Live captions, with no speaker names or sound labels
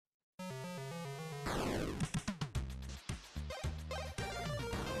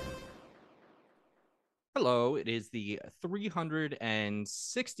Hello, it is the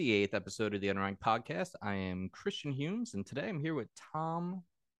 368th episode of the Unranked Podcast. I am Christian Humes, and today I'm here with Tom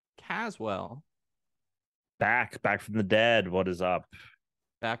Caswell, Back from the dead. What is up?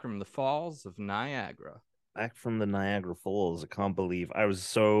 back from the Falls of Niagara. Back from the Niagara Falls. I can't believe I was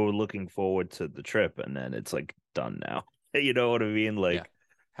so looking forward to the trip, and then it's like done now. You know what I mean? Yeah.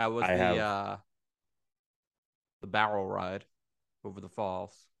 How was I have. the barrel ride over the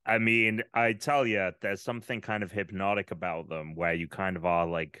falls? I mean, I tell you, there's something kind of hypnotic about them where you kind of are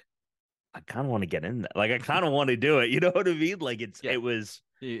like, I kind of want to get in there. Like, I kind of want to do it. You know what I mean? Like, Yeah, it was.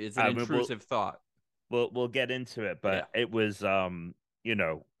 it's an I mean, intrusive thought. we'll get into it, Yeah. but it was you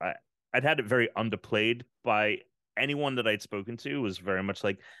know, I'd had it very underplayed by anyone that I'd spoken to was very much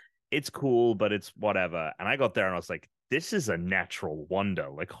like it's cool, but it's whatever. And I got there and I was like, this is a natural wonder.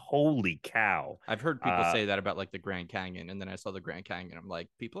 Like, holy cow. I've heard people say that about like the Grand Canyon, and then I saw the Grand Canyon. I'm like,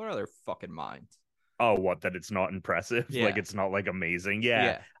 people are out of their fucking minds. Oh, what, that it's not impressive? Like, Yeah. it's not like amazing.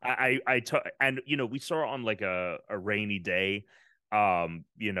 Yeah. Yeah. I took, and you know, we saw it on like a rainy day.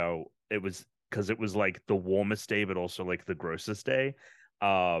 You know, it was because it was like the warmest day, but also like the grossest day.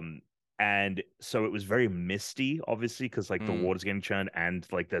 Um, and so it was very misty, obviously, because like the Mm. water's getting churned and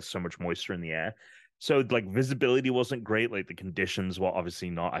like there's so much moisture in the air. So like visibility wasn't great. Like the conditions were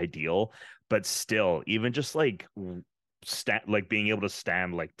obviously not ideal, but still, even just like stand like being able to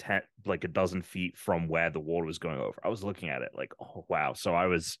stand like 10 like a dozen feet from where the water was going over, I was looking at it like, oh wow. So I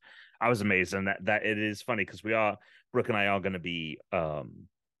was amazed. And that it is funny because Brooke and I are going to be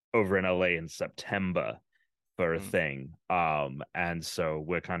over in LA in September for a Mm. thing, and so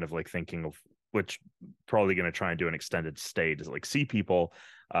we're kind of like thinking of which probably going to try and do an extended stay to like see people,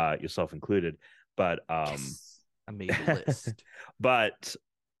 yourself included, but Yes. I made the list. but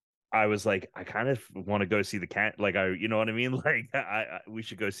I was like, I kind of want to go see the like you know what I mean? Like, we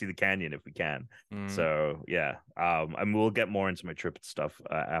should go see the canyon if we can. Mm. So yeah, I mean, we'll get more into my trip and stuff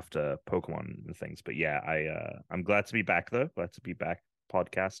after Pokemon and things. But yeah, I'm glad to be back though. Glad to be back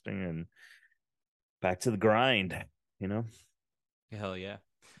podcasting and back to the grind. You know? Hell yeah.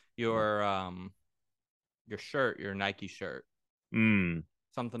 Yeah. Your shirt, your Nike shirt, Mm,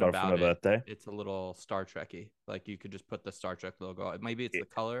 something got it for my about it. birthday. It's a little Star Trekky. Like you could just put the Star Trek logo. Maybe it's the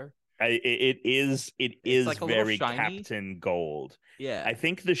It, color. it It's is like a little very shiny. Captain Gold. I Yeah.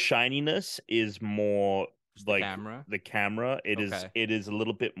 think the shininess is more Just the like camera. the camera. Okay. It is a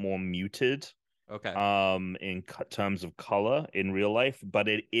little bit more muted Okay. in terms of color in real life, but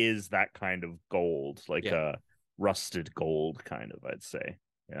it is that kind of gold, like Yeah. a rusted gold kind of, I'd say.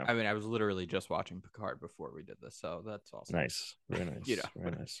 Yeah. I mean, I was literally just watching Picard before we did this, so that's awesome. Nice. Very You nice.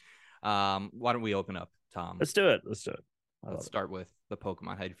 Very know. nice. Why don't we open up, Tom? Let's do it. Let's do it. I Let's love it. start with the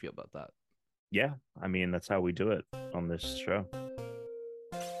Pokemon. How do you feel about that? Yeah. I mean, that's how we do it on this show.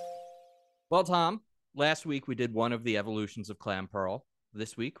 Well, Tom, last week we did one of the evolutions of Clamperl.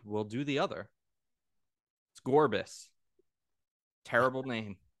 This week we'll do the other. It's Gorbis. Terrible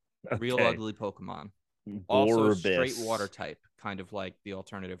name. Real Okay. ugly Pokemon. Also straight water Gorbis. type, kind of like the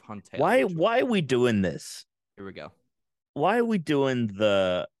alternative Huntail. Why are we doing this? Here we go. Why are we doing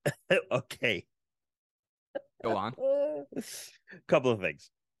the okay? Go on. Couple of things.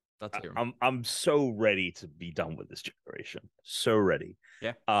 Let's hear 'em. I'm so ready to be done with this generation. So ready.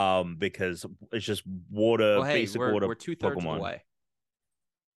 Yeah. Because it's just water, Well, hey, basic water we're 2/3 of the Pokemon. way.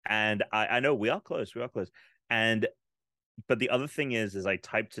 And I know we are close. We are close. And but the other thing is I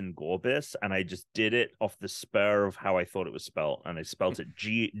typed in Gorbis and I just did it off the spur of how I thought it was spelled, and I spelt it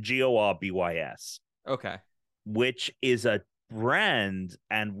Gorbys, Okay. which is a brand,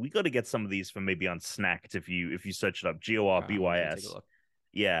 and we got to get some of these for maybe on Snacked if you search it up, I'm gonna take a Gorbys. look.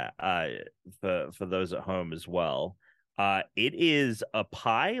 Yeah, for those at home as well. It is a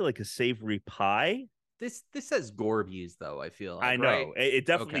pie, like a savory pie. This says Gorbies though, I feel I like, right? know it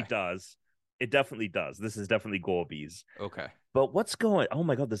definitely Okay. does. It definitely does. This is definitely Gorbys. Okay. But what's going? Oh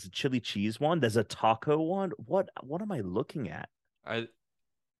my God, there's a chili cheese one. There's a taco one. What am I looking at? I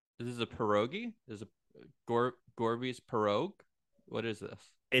This is a pierogi? There's a Gorby's pierogi? What is this?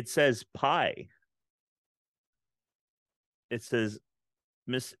 It says pie. It says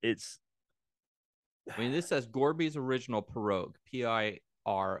Miss. It's I mean, this says Gorby's original pierogi,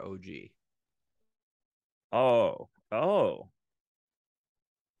 Pirog. oh oh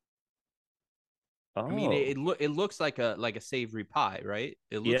I mean, oh it looks like a savory pie, right?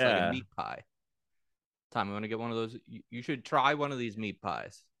 It looks like a yeah. meat pie. Tom, you want to get one of those? You should try one of these meat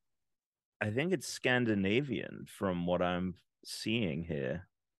pies. I think it's Scandinavian from what I'm seeing here.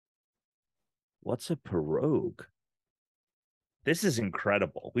 What's a pirogue? This is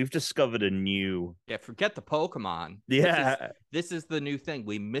incredible. We've discovered a new. Yeah, forget the Pokemon. Yeah. This is the new thing.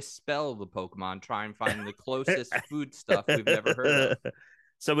 We misspell the Pokemon, try and find the closest food stuff we've never heard of.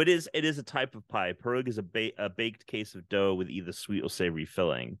 So it is a type of pie. Pierogi is a baked case of dough with either sweet or savory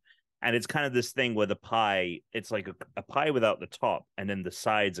filling. And it's kind of this thing where the pie, it's like a pie without the top, and then the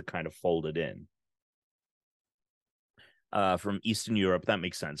sides are kind of folded in. From Eastern Europe, that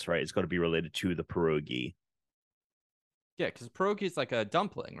makes sense, right? It's got to be related to the pierogi. Yeah, because pierogi is like a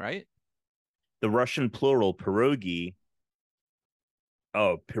dumpling, right? The Russian plural pierogi,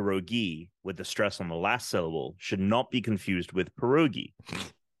 pierogi with the stress on the last syllable, should not be confused with pierogi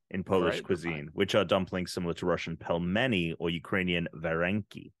in Polish right, cuisine, which are dumplings similar to Russian pelmeni or Ukrainian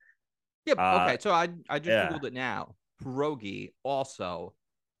varenki. Yep. Okay, so I just Yeah, googled it now. Pierogi also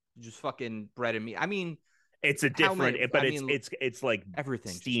just fucking bread and meat. I mean, it's a how different, many? but I mean, it's like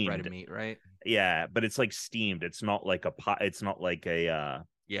everything's just bread and steamed. meat, right? Yeah, but it's like steamed. It's not like a pie. It's not like Yeah.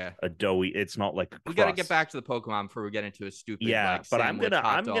 a doughy. It's not like a We got to get crust. back to the Pokemon before we get into a stupid Yeah, like but I'm sandwich, gonna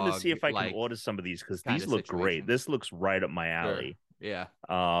hot I'm gonna dog, see if I can like order some of these because kind these of look great. situation. This looks right up my Sure. alley. Yeah.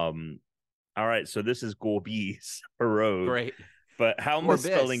 All right, so this is Gorbis Rogue, Great. but how am I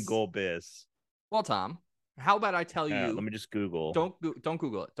spelling Gorbis. Gorbis? Well, Tom, how about I tell Let you? me just Google. Don't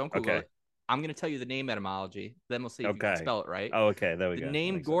Google it. Don't Google Okay, it. I'm going to tell you the name etymology. Then we'll see if you can okay. spell it right. Oh, okay, there we The go. That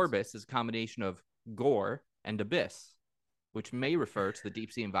name makes sense. Gorbis is a combination of gore and abyss, which may refer to the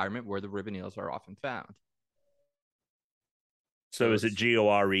deep sea environment where the ribbon eels are often found. So So is it it's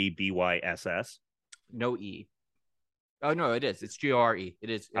Gorbyss? no E. Oh no, it is. It's Gore. It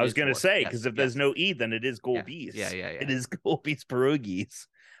is. I It was is gonna gore. say because Yes. if there's Yes. no E, then it is Yeah. Yeah. Gorbis. Yeah. It Yeah. is Gorbis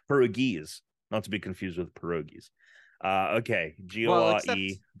pierogies, not to be confused with pierogies. Okay, G O Well, R except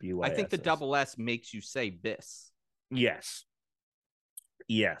E B Y I think the S S. double S makes you say bis. Yes,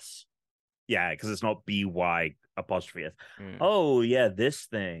 yes, yeah, because it's not B-Y apostrophe S. Mm. Oh yeah, this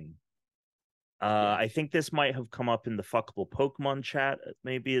thing. Yeah. I think this might have come up in the fuckable Pokemon chat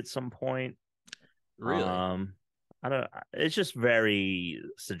maybe at some point. Really? Um, I don't. It's just very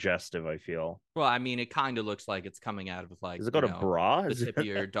suggestive. I feel. Well, I mean, it kind of looks like it's coming out of like Has it got a bra? the Is tip it of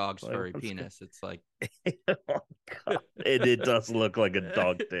your dog's like, furry penis. It's like oh god, it does look like a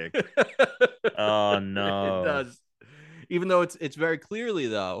dog dick. Oh it no. does. Even though it's very clearly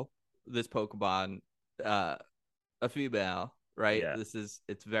though this Pokemon uh a female, right? Yeah. This is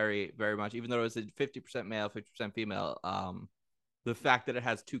it's very very much even though it's a 50% male, 50% female. The fact that it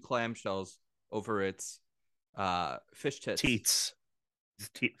has two clamshells over its fish tits. Teats.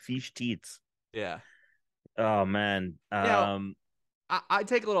 Fish teats. Yeah. Oh man. Now I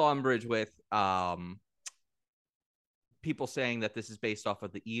take a little umbrage with people saying that this is based off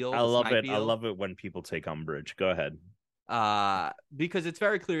of the eel, I the love snipe it. I eel. love it when people take umbrage. Go ahead. Because it's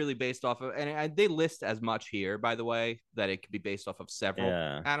very clearly based off of, and they list as much here, by the way, that it could be based off of several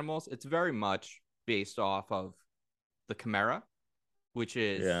Yeah. animals. It's very much based off of the chimera, which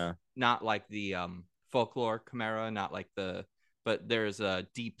is Yeah. not like the folklore chimera, not like the, but there's a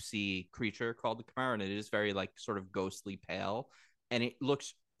deep sea creature called the chimera, and it is very like sort of ghostly pale, and it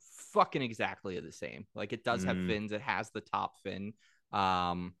looks fucking exactly the same. Like it does have fins, it has the top fin.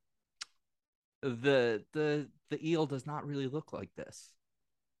 Um, the eel does not really look like this.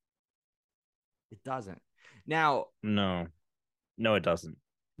 It doesn't. Now, No. No, it doesn't.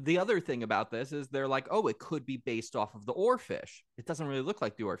 the other thing about this is they're like, oh, it could be based off of the oarfish. It doesn't really look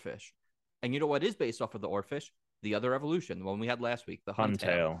like the oarfish. And you know what is based off of the oarfish? The other evolution, the one we had last week, the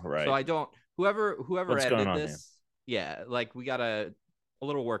huntail. Right. So I don't whoever What's going edited on this, yeah, like we gotta a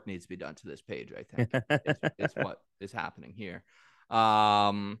little work needs to be done to this page, I think. here? Is what is happening here.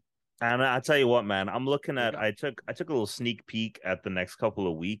 Um And I tell you what, man, I'm looking there you at. go. I took a little sneak peek at the next couple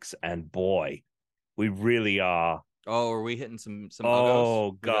of weeks, and boy, we really are. Oh, are we hitting some muggos? Oh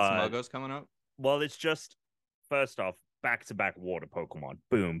We got some god. muggos coming up. Well, it's just first off, back to back water Pokemon.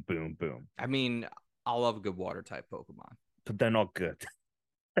 Boom, boom, boom. I mean, I love a good water type Pokemon. But they're not good.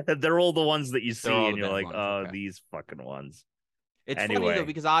 They're all the ones that you They're see, all and the you're bad like, ones. oh, Okay. these fucking ones. It's funny though Anyway,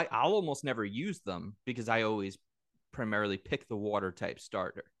 because I'll almost never use them because I always primarily pick the water type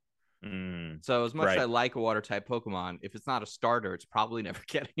starter. So as much as I right. like a water type Pokemon, if it's not a starter, it's probably never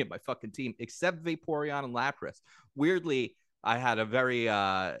getting in my fucking team, except Vaporeon and Lapras. Weirdly, I had a very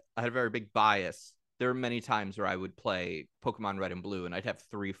big bias. There were many times where I would play Pokemon Red and Blue, and I'd have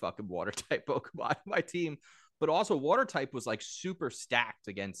 3 fucking water type Pokemon in my team. But also, water type was like super stacked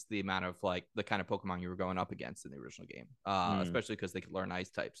against the amount of like the kind of Pokemon you were going up against in the original game, especially because they could learn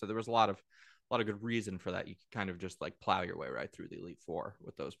Ice type. So there was a lot of good reason for that. You could kind of just like plow your way right through the Elite Four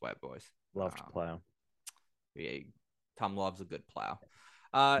with those bad boys. Love to plow. Yeah, Tom loves a good plow.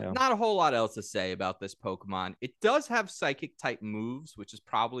 Yeah. Not a whole lot else to say about this Pokemon. It does have psychic type moves, which is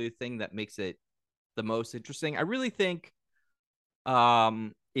probably the thing that makes it the most interesting. I really think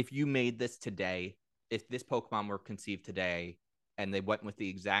if you made this today, if this Pokemon were conceived today and they went with the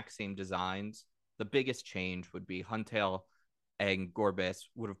exact same designs, the biggest change would be Huntail and Gorbis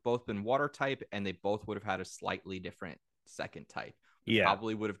would have both been water type and they both would have had a slightly different second type. We Yeah.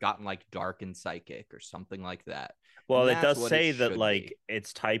 probably would have gotten like dark and psychic or something like that. Well, And it that's does what it say that should like be.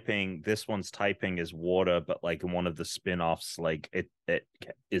 it's typing. This one's typing is water, but like in one of the spin-offs, like it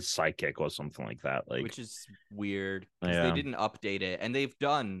is psychic or something like that. Like, Which is weird because they yeah, didn't update it, and they've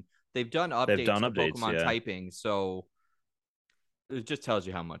done they've updates done to updates. Pokemon Yeah, typing, so it just tells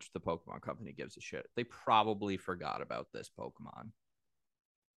you how much the Pokemon Company gives a shit. They probably forgot about this Pokemon,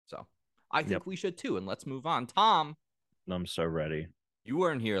 so I yep. think we should too. And let's move on. Tom, I'm so ready. you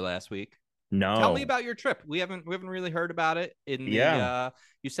weren't here last week. Tell me No, about your trip. We haven't really heard about it in the yeah,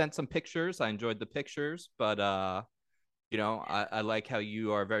 you sent some pictures. I enjoyed the pictures, but I like how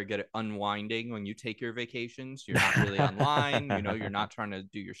you are very good at unwinding when you take your vacations. You're not really online. You're not trying to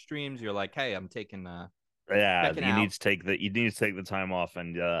do your streams. You're like, hey, I'm taking yeah. checking out. You need to take the time off,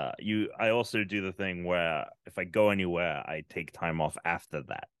 and I also do the thing where if I go anywhere, I take time off after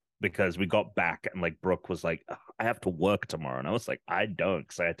that because we got back and like Brooke was like, "Ugh, I have to work tomorrow," and I was like, I don't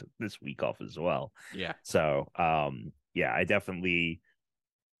because I had this week off as well. Yeah. So yeah, I definitely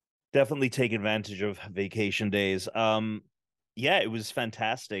take advantage of vacation days. Yeah, it was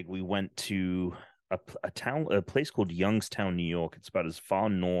fantastic. We went to a place called Youngstown, New York. It's about as far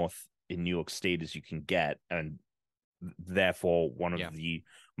north in New York State as you can get, and therefore one Yeah. of the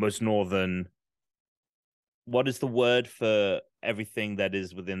most northern. What is the word for everything that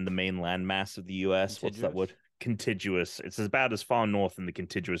is within the main landmass of the U.S.? What's that Contiguous. word? Contiguous. It's about as far north in the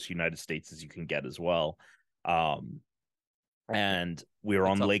contiguous United States as you can get as well. Um, Yeah. and we were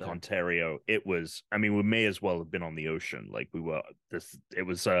It's on up Lake there. Ontario. It was, I mean, we may as well have been on the ocean. Like we were this, it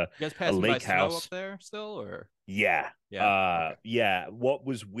was You guys a passing by lake snow up house. there still, or Yeah. yeah? Okay. Yeah. What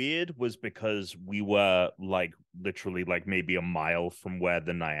was weird was because we were like literally like maybe a mile from where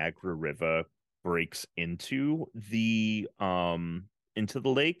the Niagara River breaks into the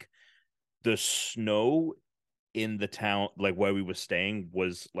lake. The snow in the town, like where we were staying,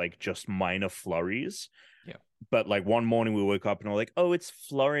 was like just minor flurries. Yeah. But like one morning we woke up and we're like, oh, it's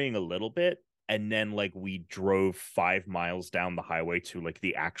flurrying a little bit. And then like we drove 5 miles down the highway to like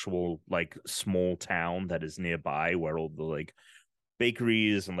the actual like small town that is nearby where all the like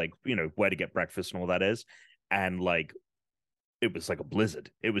bakeries and like, where to get breakfast and all that is. And like it was like a blizzard.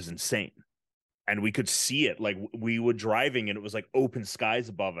 It was insane. And we could see it. Like we were driving and it was like open skies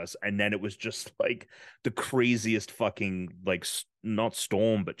above us. And then it was just like the craziest fucking like not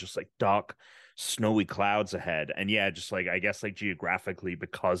storm, but just like dark, snowy clouds ahead. And yeah, just like I guess like geographically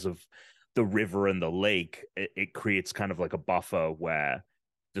because of the river and the lake, it creates kind of like a buffer where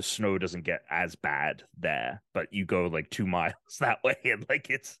the snow doesn't get as bad there, but you go like 2 miles that way and like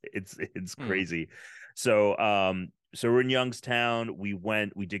it's Hmm. crazy. So we're in Youngstown. We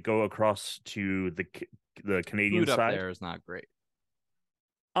did go across to the Canadian Food up side. there is not great.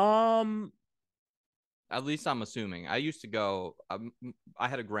 Um, At least I'm assuming. I used to go. I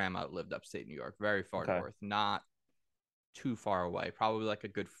had a grandma that lived upstate New York, very far okay. north, not too far away, probably like a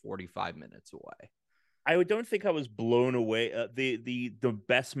good 45 minutes away. I don't think I was blown away. The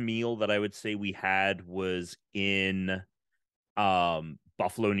best meal that I would say we had was in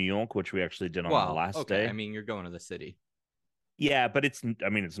Buffalo, New York, which we actually did on our Well, last okay. I day. mean, you're going to the city. Yeah, but I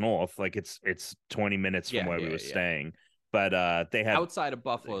mean it's north, like it's 20 minutes from Yeah, where we yeah, were yeah. staying. But they had Outside of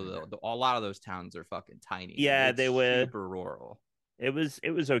Buffalo, though, a lot of those towns are fucking tiny, dude. yeah, It's they were super rural. it was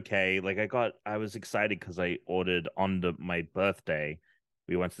okay. Like I was excited because I ordered on my birthday.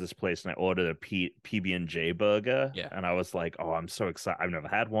 We went to this place and I ordered a PB&J burger, Yeah. and I was like, "Oh, I'm so excited! I've never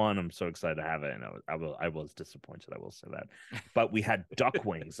had one. I'm so excited to have it." And I was disappointed. I will say that. But we had duck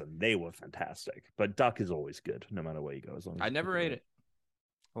wings, and they were fantastic. But duck is always good, no matter where you go, as long as I you cook never it ate right. it.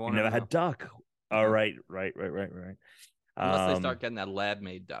 I You won't never ever had know. duck. All Uh-uh. right, right. Unless they Um. start getting that lab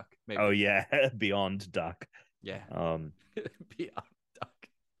made duck. Oh Maybe. yeah, Beyond Duck. Yeah. Um. Beyond duck.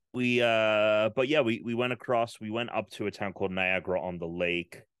 But yeah, we went across. We went up to a town called Niagara on the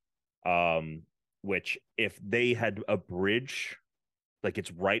Lake. Um. Which if they had a bridge, like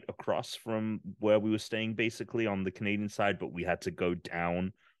it's right across from where we were staying, basically on the Canadian side, but we had to go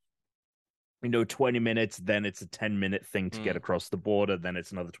down. 20 minutes, then it's a 10-minute thing to get Mm. across the border, then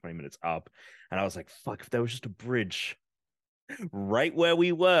it's another 20 minutes up. And I was like, fuck, if there was just a bridge right where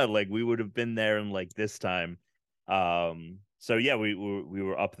we were, like we would have been there in like this time. So yeah, we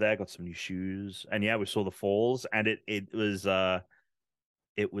were up there, got some new shoes, and yeah, we saw the falls, and it was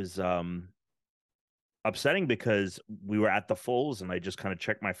it was upsetting because we were at the Falls and I just kind of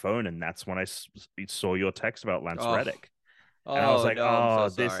checked my phone and that's when I saw your text about Lance Oh, Reddick. And I was oh like, no, I'm so oh,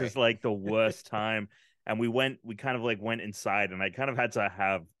 this sorry. is like the worst time. And we kind of like went inside and I kind of had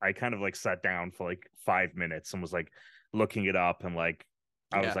to I kind of like sat down for like 5 minutes and was like looking it up and like,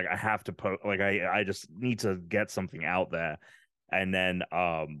 I was Yeah. like, I have to like, I just need to get something out there. And then,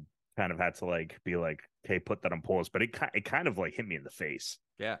 kind of had to like be like, okay, put that on pause. But it kind of like hit me in the face.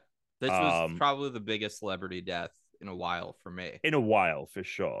 Yeah. This was Um, probably the biggest celebrity death in a while for me. in a while for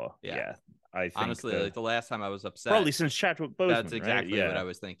sure. Yeah. Yeah. I think Honestly, like the last time I was upset, probably since Chadwick that's Boseman, right? exactly what Yeah. I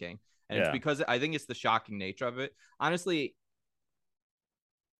was thinking. And it's Yeah. because I think it's the shocking nature of it. Honestly,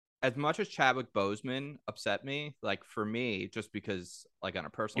 as much as Chadwick Boseman upset me, like for me, just because like on a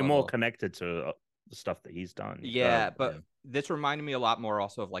personal You're more level, connected to the stuff that he's done. yeah, Yeah. but this reminded me a lot more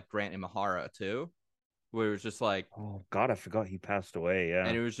also of like Grant Imahara too, where it was just like, Oh God, I forgot he passed away. and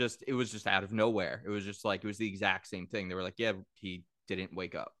Yeah. it was just out of nowhere. It was just like it was the exact same thing. They were like, yeah, he didn't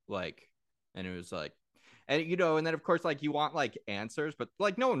wake up, like, and it was like, and you know, and then of course like you want like answers, but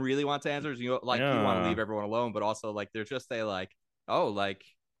like no one really wants answers. You know, like you want to Yeah. leave everyone alone, but also like they're just a like, oh, like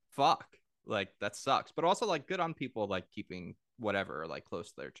fuck, like that sucks. But also like good on people like keeping whatever like close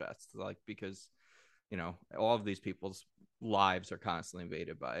to their chests, like because you know all of these people's lives are constantly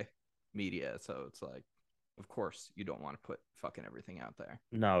invaded by media, so it's like of course you don't want to put fucking everything out there.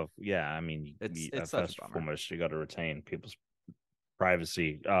 No, yeah. I mean, It's such a first and bummer. foremost, you got to retain people's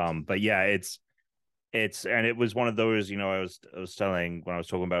privacy. But yeah, it's and it was one of those, I was telling when I was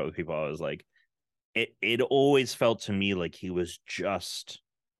talking about it with people, I was like, it always felt to me like he was just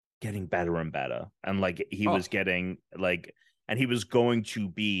getting better and better. And like he Oh was getting like and he was going to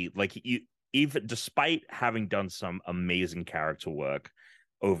be like you even despite having done some amazing character work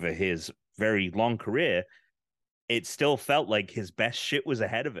over his very long career, it still felt like his best shit was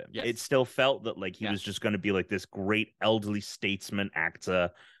ahead of him. It yes, still felt that like he was yes. just going to be like this great elderly statesman actor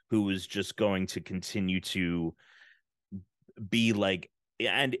who was just going to continue to be like,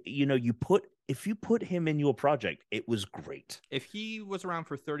 and you put if you put him in your project, it was great. If he was around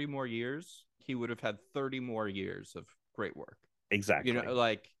for 30 more years, he would have had 30 more years of great work. You know, Exactly.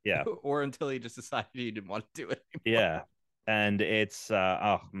 like, Yeah. or until he just decided he didn't want to do it anymore. Yeah. And it's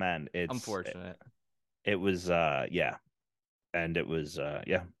oh man, Unfortunate. it was yeah. And it was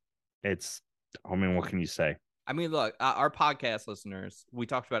yeah. It's I mean, what can you say? I mean, look, our podcast listeners, we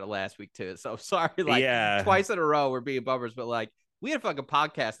talked about it last week too. So sorry, like Yeah, twice in a row, we're being bummers, but like we had a fucking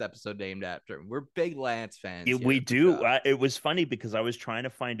podcast episode named after him. We're big Lance fans here we at the do. show. It was funny because I was trying to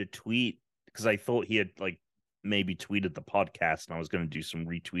find a tweet because I thought he had like maybe tweeted the podcast and I was going to do some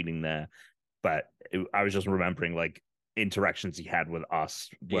retweeting there, but I was just remembering like interactions he had with us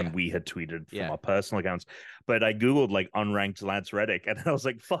when Yeah. we had tweeted from Yeah. our personal accounts. But I googled like unranked Lance Reddick, and I was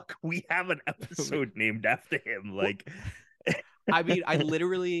like, "Fuck, we have an episode named after him." Like, I mean,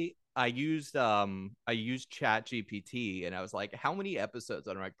 I used Chat GPT and I was like, how many episodes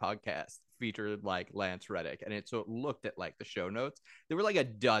on my podcast featured like Lance Reddick? And it looked at like the show notes. There were like a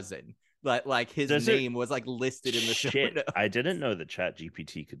dozen. Like his does it? name was like listed in the show Shit, notes. I didn't know that Chat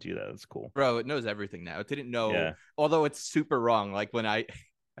GPT could do that. That's cool. Bro, it knows everything now. It didn't know, Yeah. although it's super wrong. Like when I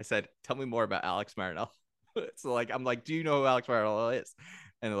said, tell me more about Alex Marinello. So like I'm like, do you know who Alex Marinello is?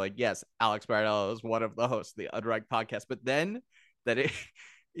 And they're like, yes, Alex Marinello is one of the hosts of the Unranked podcast. But then that it,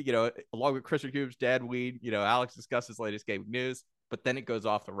 along with Christian Coombs, Dan Weed, Alex discusses latest gaming news. But then it goes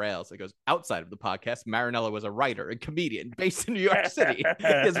off the rails. It goes outside of the podcast. Marinello was a writer and comedian based in New York City. He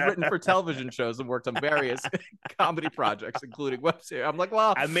has written for television shows and worked on various comedy projects, including web series. I'm like,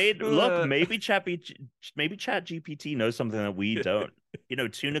 well, I made look, maybe Chat GPT knows something that we don't.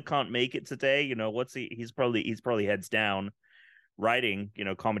 Tuna can't make it today. What's he's probably heads down writing,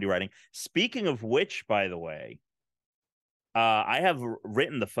 comedy writing. Speaking of which, by the way, I have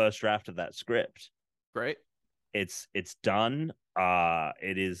written the first draft of that script. great. It's done. That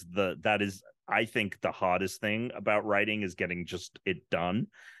is I think the hardest thing about writing is getting just it done.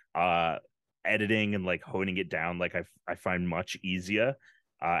 Editing and like honing it down, like I find much easier.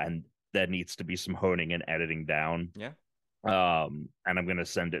 And there needs to be some honing and editing down. Yeah. And I'm gonna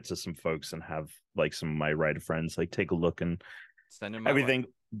send it to some folks and have like some of my writer friends like take a look and Send him everything.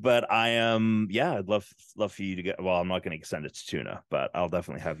 But I am, yeah, I'd love for you to get. Well, I'm not going to send it to Tuna, but I'll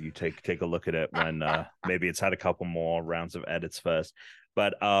definitely have you take a look at it when maybe it's had a couple more rounds of edits first.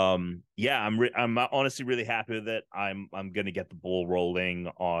 But yeah, I'm honestly really happy with it. I'm going to get the ball rolling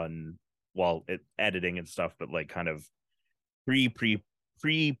on editing and stuff, but like kind of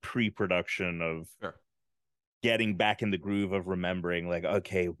pre-production of Sure. getting back in the groove of remembering like,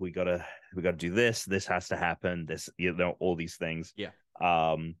 okay, we gotta do this has to happen, this all these things. Yeah.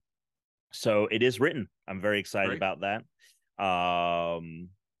 So it is written. I'm very excited Great. about that.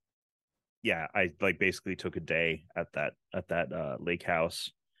 Yeah, I like basically took a day at that lake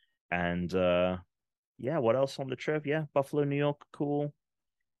house, and yeah, what else on the trip? Yeah, Buffalo, New York, cool.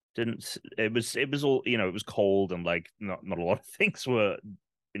 Didn't it was all, it was cold, and like not a lot of things were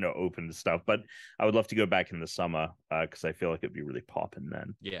open and stuff, but I would love to go back in the summer because I feel like it'd be really popping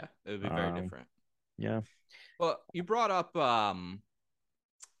then. Yeah, it would be very Um, different. yeah. Well, you brought up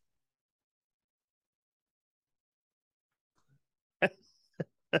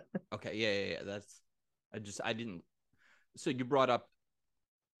okay, yeah. That's I didn't so you brought up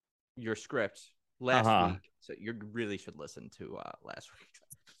your script last Uh-huh. week. So you really should listen to last week.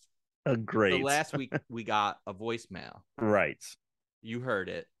 So Great. last week we got a voicemail. Right. You heard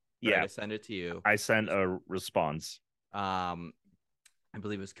it, right? Yeah. I sent it to you. I sent a response. Um, I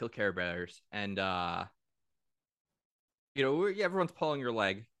believe it was Kill Care Bears, and everyone's pulling your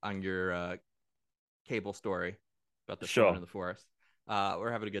leg on your cable story about the phone Sure. in the forest.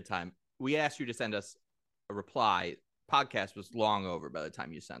 We're having a good time. We asked you to send us a reply. Podcast was long over by the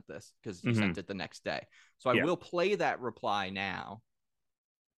time you sent this because you Hmm. sent it the next day. So I Yeah. will play that reply now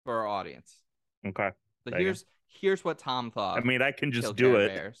for our audience. Okay. So There you go. here's what Tom I thought mean, I can of Kill just do Care it.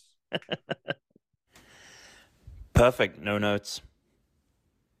 Bears. Perfect. No notes.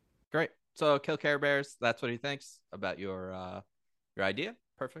 Great. So Kill Care Bears, that's what he thinks about your idea.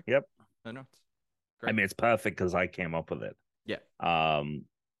 Perfect. Yep. No notes. I Great. mean, it's perfect because I came up with it. Yeah.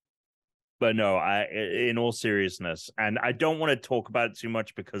 But no, in all seriousness, and I don't want to talk about it too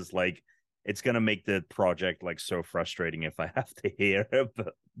much because like it's gonna make the project like so frustrating if I have to hear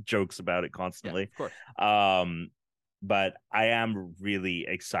jokes about it Yeah, constantly. of course. But I am really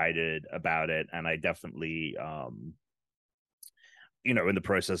excited about it, and I definitely in the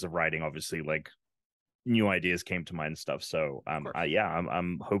process of writing, obviously, like new ideas came to mind and stuff. So Of course. yeah,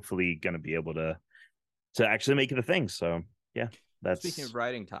 I'm hopefully gonna be able to actually make it a thing. So yeah, Speaking of that's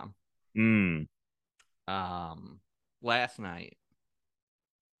writing, Tom, mm, last night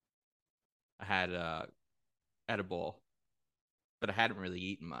I had a edible, but I hadn't really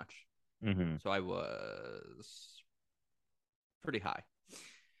eaten much. hmm So I was pretty high.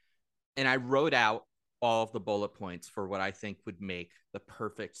 And I wrote out all of the bullet points for what I think would make the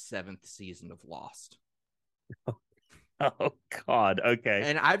perfect seventh season of Lost. Oh God. Okay.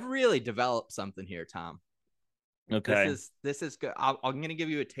 And I've really developed something here, Tom. Okay. This is good. I'm going to give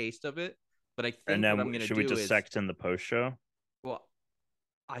you a taste of it, but I And think what I'm then going to should we do is, dissect in the post show? well,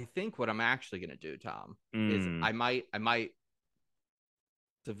 I think what I'm actually going to do, Tom, is Mm, I might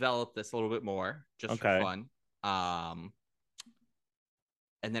develop this a little bit more just for okay. fun.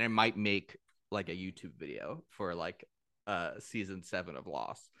 And then I might make like a YouTube video for like season 7 of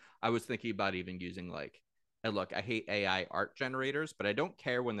Lost. I was thinking about even using like, and look, I hate AI art generators, but I don't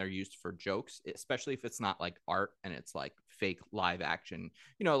care when they're used for jokes, especially if it's not like art and it's like fake live action.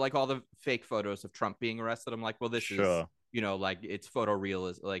 Like all the fake photos of Trump being arrested. I'm like, well, this is, Sure. like it's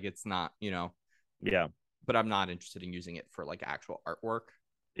photorealism, like it's not, Yeah. but I'm not interested in using it for like actual artwork,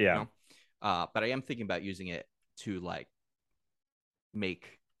 you Yeah. know. But I am thinking about using it to like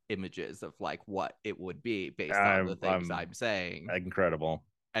make images of like what it would be based on the things I'm I'm saying, incredible.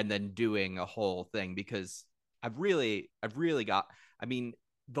 and then doing a whole thing because I've really got. I mean,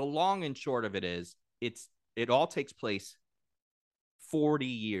 the long and short of it is, it all takes place 40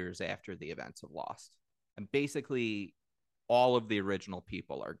 years after the events of Lost, and basically all of the original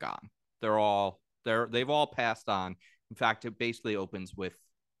people are gone. They've all passed on. In fact, it basically opens with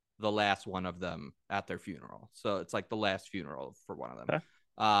the last one of them at their funeral. So it's like the last funeral for one of them. Okay.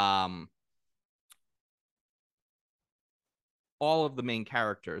 Um, all of the main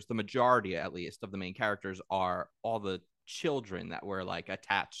characters, the majority at least of the main characters, are all the children that were like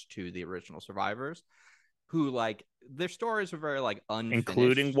attached to the original survivors, who like their stories are very like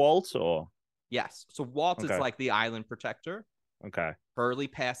Including unfinished. Walt or Yes. So Walt is okay. like the island protector. Okay. Hurley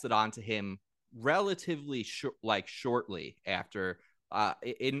passed it on to him relatively shortly after.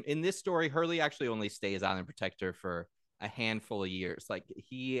 In this story, Hurley actually only stays island protector for a handful of years. Like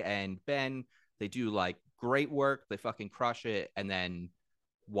he and Ben, they do like great work. They fucking crush it, and then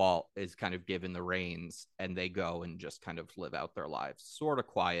Walt is kind of given the reins, and they go and just kind of live out their lives, sort of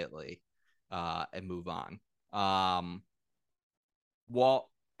quietly, and move on. Walt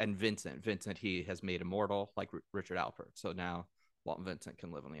and Vincent, he has made immortal, like Richard Alpert. So now Walt and Vincent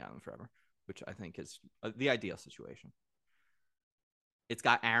can live on the island forever, which I think is the ideal situation. It's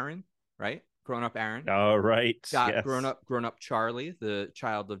got Aaron, right? Grown up Aaron. All right. Got Yes. grown up Charlie, the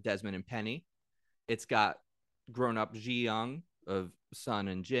child of Desmond and Penny. It's got grown up Ji Young of Sun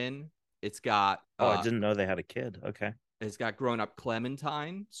and Jin. It's got Oh, I didn't know they had a kid. Okay. It's got grown up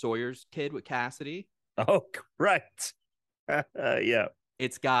Clementine, Sawyer's kid with Cassidy. Oh, correct. Yeah.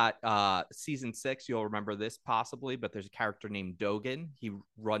 It's got season 6. You'll remember this possibly, but there's a character named Dogan. He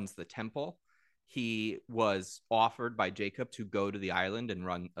runs the temple. He was offered by Jacob to go to the island and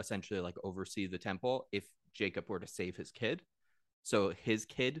run, essentially like oversee the temple if Jacob were to save his kid. So his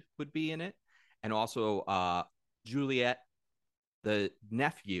kid would be in it. And also Juliet, the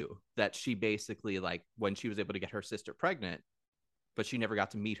nephew that she basically, like, when she was able to get her sister pregnant, but she never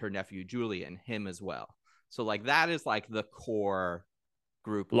got to meet her nephew Julian, him as well. So like that is like the core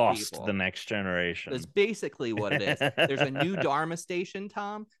group of Lost people. the next generation. That's basically what it is. There's a new Dharma station,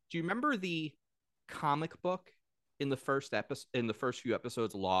 Tom. Do you remember the comic book in the first few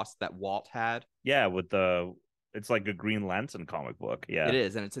episodes, Lost, that Walt had? Yeah, it's like a Green Lantern comic book. Yeah. It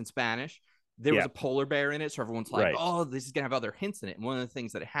is, and it's in Spanish. There was a polar bear in it, so everyone's like, Right. oh, this is gonna have other hints in it. And one of the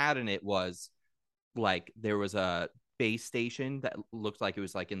things that it had in it was like there was a base station that looked like it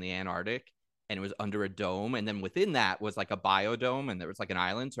was like in the Antarctic, and it was under a dome, and then within that was like a biodome, and there was like an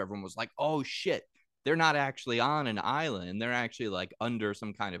island. So everyone was like, oh shit, they're not actually on an island, they're actually like under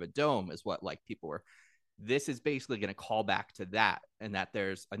some kind of a dome, is what like people were. This is basically going to call back to that, and that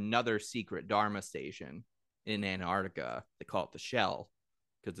there's another secret Dharma station in Antarctica. They call it the Shell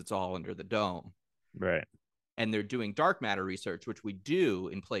because it's all under the dome. Right. And they're doing dark matter research, which we do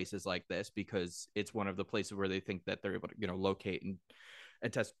in places like this because it's one of the places where they think that they're able to, locate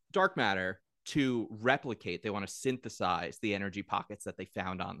and test dark matter to replicate. They want to synthesize the energy pockets that they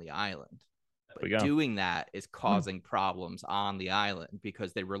found on the island. But doing that is causing problems on the island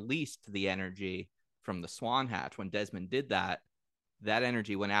because they released the energy from the Swan Hatch. When Desmond did that, that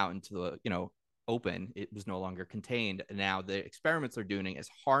energy went out into the, open. It was no longer contained. And now the experiments they're doing is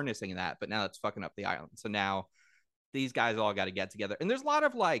harnessing that, but now it's fucking up the island. So now these guys all got to get together. And there's a lot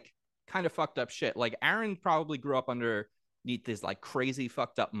of like kind of fucked up shit. Like Aaron probably grew up underneath these like crazy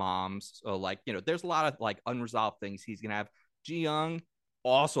fucked up moms. So like, there's a lot of like unresolved things he's gonna have. Ji Young,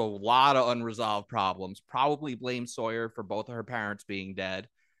 also a lot of unresolved problems. Probably blame Sawyer for both of her parents being dead.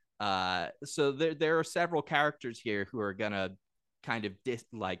 So there are several characters here who are gonna kind of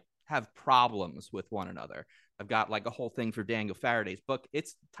have problems with one another. I've got like a whole thing for Daniel Faraday's book.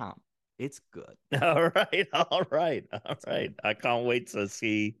 It's good. All right. I can't wait to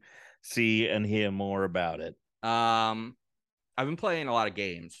see and hear more about it. I've been playing a lot of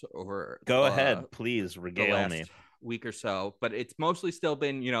games over. Go ahead, please regale me. Week or so, but it's mostly still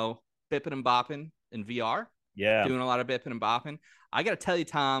been bipping and bopping in VR. Yeah, doing a lot of bipping and bopping. I gotta tell you,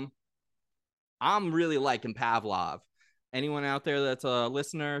 Tom, I'm really liking Pavlov. Anyone out there that's a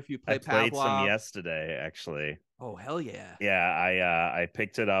listener, if you play Pavlov? I played some yesterday, actually. Oh, hell yeah. Yeah, I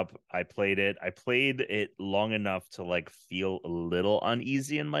picked it up. I played it. I played it long enough to like feel a little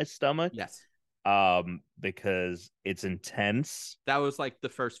uneasy in my stomach. Yes. Because it's intense. That was like the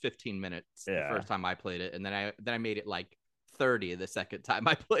first 15 minutes the first time I played it, and then I made it like 30 the second time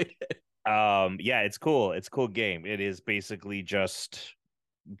I played it. Yeah, it's cool. It's a cool game. It is basically just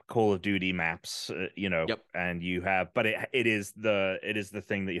Call of Duty maps, Yep. And you have, but it is the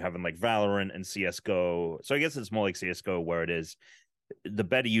thing that you have in like Valorant and CS:GO. So I guess it's more like CS:GO, where it is the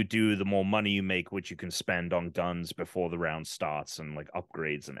better you do, the more money you make, which you can spend on guns before the round starts and like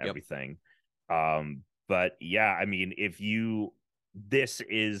upgrades and everything. But yeah, I mean, this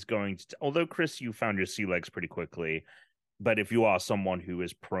is going to, although Chris, you found your sea legs pretty quickly, but if you are someone who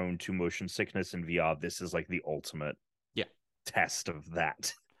is prone to motion sickness in VR, this is like the ultimate test of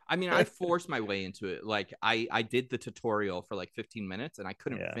that. I mean, I forced my way into it. Like I did the tutorial for like 15 minutes and I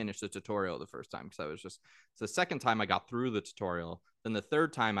couldn't finish the tutorial the first time because I was just, so the second time I got through the tutorial. Then the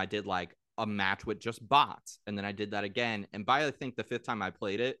third time I did like a match with just bots, and then I did that again. And by I think the fifth time I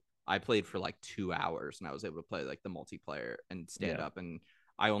played it, I played for like 2 hours and I was able to play like the multiplayer and stand up, and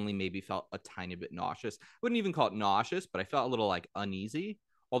I only maybe felt a tiny bit nauseous. I wouldn't even call it nauseous, but I felt a little like uneasy.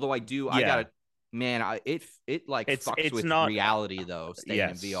 Although I gotta, man, it fucks with reality though. Staying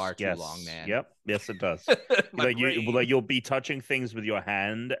in VR too long, man. Yep, yes, it does. You'll be touching things with your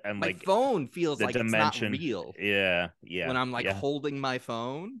hand, and my like phone feels like dimension. It's not real. Yeah. When I'm like holding my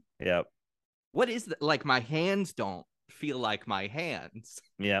phone. Yep. What is that? Like my hands don't feel like my hands.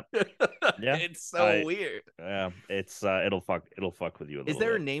 Yep. Yeah. It's so weird. Yeah. It's it'll fuck with you a little. Is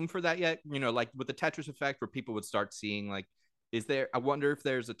there a name for that yet? Like with the Tetris effect, where people would start seeing like, I wonder if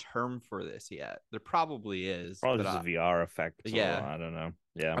there's a term for this yet. There probably is. Probably just a VR effect. Yeah. I don't know.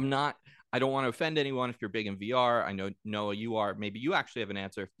 Yeah. I don't want to offend anyone if you're big in VR. I know, Noah, you are. Maybe you actually have an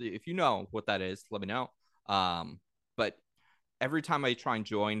answer. If you know what that is, let me know. But every time I try and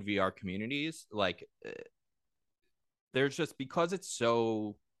join VR communities, like there's just, because it's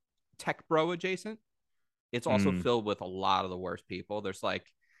so tech bro adjacent, it's also filled with a lot of the worst people. There's like,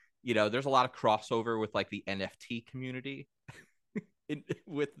 there's a lot of crossover with like the NFT community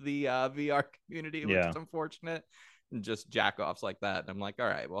with the VR community, which is unfortunate, and just jack offs like that. And I'm like, all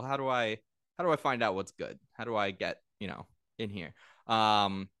right, well, how do I find out what's good? How do I get, in here?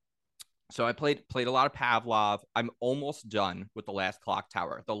 So I played a lot of Pavlov. I'm almost done with the last clock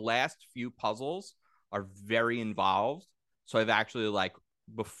tower. The last few puzzles are very involved. So I've actually like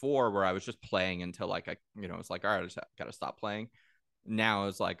before where I was just playing until like it's like, all right, I just gotta stop playing. Now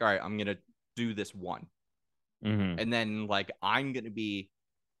it's like, all right, I'm gonna do this one. And then like I'm gonna be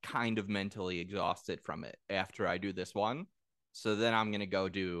kind of mentally exhausted from it after I do this one. So then I'm gonna go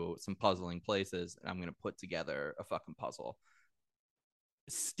do some puzzling places and I'm gonna put together a fucking puzzle.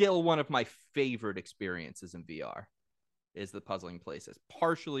 Still one of my favorite experiences in VR is the puzzling places,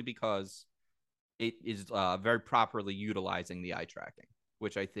 partially because it is very properly utilizing the eye tracking,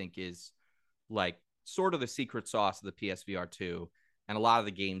 which I think is like sort of the secret sauce of the PSVR 2. And a lot of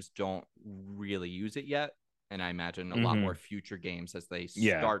the games don't really use it yet. And I imagine a lot more future games as they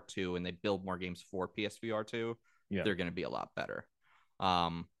start to and they build more games for PSVR 2, they're going to be a lot better.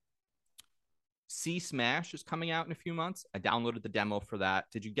 Sea Smash is coming out in a few months. I downloaded the demo for that.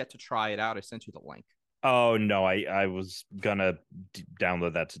 Did you get to try it out? I sent you the link. Oh no, I was gonna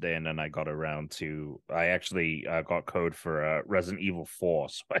download that today, and then I got around to. I actually got code for Resident Evil 4,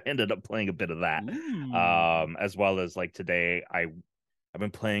 so I ended up playing a bit of that. As well as like today, I've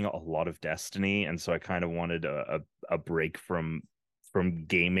been playing a lot of Destiny, and so I kind of wanted a break from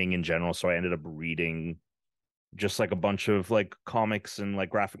gaming in general. So I ended up reading just like a bunch of like comics and like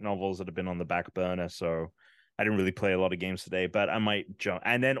graphic novels that have been on the back burner. So I didn't really play a lot of games today, but I might jump.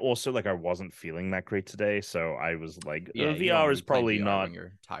 And then also like I wasn't feeling that great today, so I was like, VR is probably not. When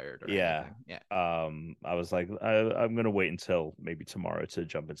you're tired. Or anything. I was like, I'm gonna wait until maybe tomorrow to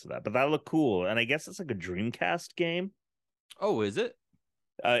jump into that. But that looked cool, and I guess it's like a Dreamcast game. Oh, is it?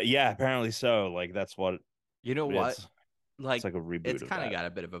 Yeah, apparently so. Like that's what. You know what? Like it's like a reboot. It's kind of got a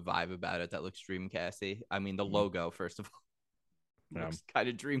bit of a vibe about it that looks Dreamcasty. I mean, the logo first of all looks kind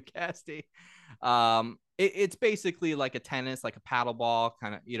of Dreamcasty. It's basically like a tennis, like a paddle ball,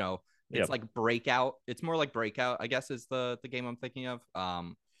 kind of. It's like Breakout. It's more like Breakout, I guess, is the game I'm thinking of.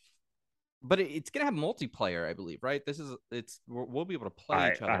 But it's gonna have multiplayer, I believe, right? We'll be able to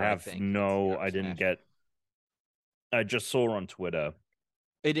play each other. I didn't get. I just saw on Twitter.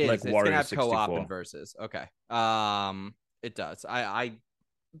 It is. Like it's gonna have co-op and versus. Okay. It does.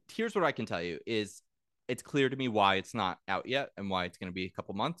 Here's what I can tell you is it's clear to me why it's not out yet and why it's going to be a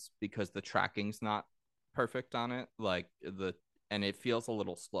couple months, because the tracking's not perfect on it. And it feels a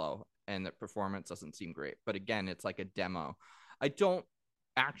little slow and the performance doesn't seem great. But again, it's like a demo. I don't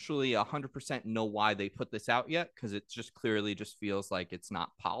actually 100% know why they put this out yet, because it just clearly just feels like it's not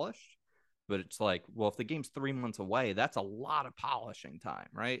polished. But it's like, well, if the game's 3 months away, that's a lot of polishing time,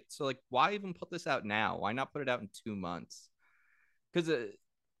 right? So like, why even put this out now? Why not put it out in 2 months? Because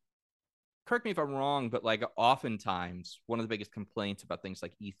correct me if I'm wrong, but like oftentimes one of the biggest complaints about things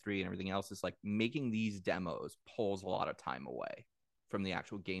like E3 and everything else is like making these demos pulls a lot of time away from the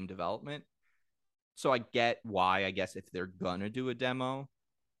actual game development. So I get why, I guess, if they're gonna do a demo,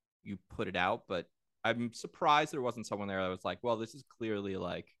 you put it out. But I'm surprised there wasn't someone there that was like, well, this is clearly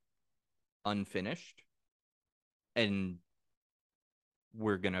like unfinished and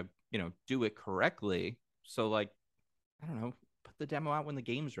we're gonna do it correctly. So like, I don't know, put the demo out when the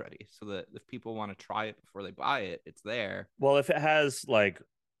game's ready so that if people want to try it before they buy it, it's there. Well, if it has like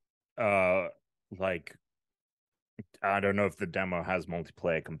I don't know if the demo has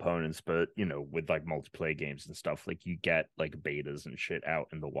multiplayer components, but with like multiplayer games and stuff, like you get like betas and shit out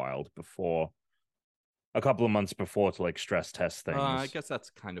in the wild before a couple of months before to like stress test things. I guess that's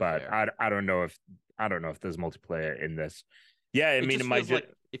kind of but fair. I don't know if there's multiplayer in this. Yeah, I mean, it might like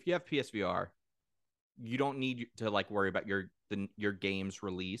if you have PSVR, you don't need to like worry about your game's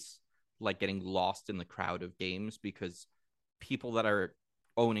release like getting lost in the crowd of games, because people that are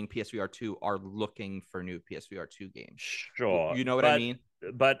owning PSVR 2 are looking for new PSVR 2 games. Sure, you know what I mean.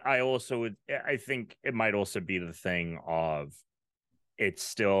 But I think it might also be the thing of it's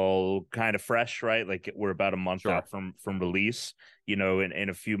still kind of fresh, right? Like we're about a month out from release. In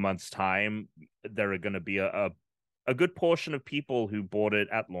a few months' time, there are going to be a good portion of people who bought it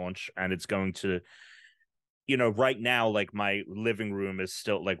at launch, and it's going to, right now, like my living room is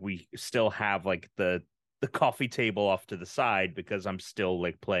still like we still have like the coffee table off to the side because I'm still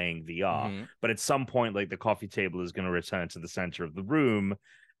like playing VR. But at some point, like the coffee table is going to return to the center of the room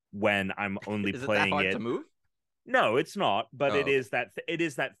when I'm only is playing it. That hard to move? No, it's not, but it is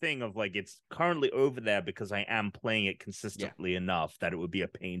that thing of like it's currently over there because I am playing it consistently enough that it would be a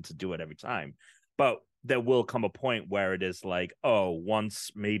pain to do it every time. But there will come a point where it is like, oh,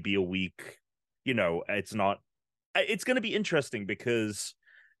 once maybe a week, it's not. It's going to be interesting because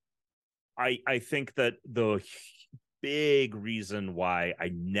I think that the big reason why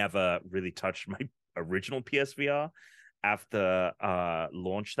I never really touched my original PSVR after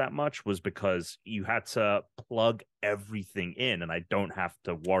launch that much was because you had to plug everything in, and I don't have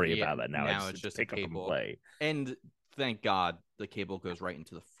to worry about that now. Now it's just a pick up and cable. play. And thank God the cable goes right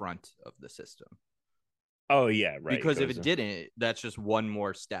into the front of the system. Oh yeah, right. Because if it didn't, that's just one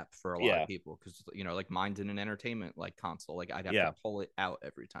more step for a lot of people. Because like mine's in an entertainment like console, like I'd have to pull it out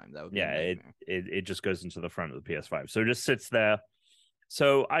every time. That would be a nightmare. It just goes into the front of the PS5, so it just sits there.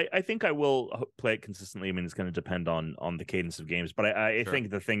 So I think I will play it consistently. I mean, it's going to depend on the cadence of games, but I think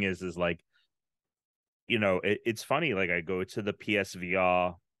the thing is like, it's funny. Like I go to the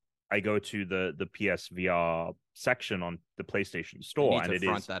PSVR, I go to the PSVR section on the PlayStation Store, and it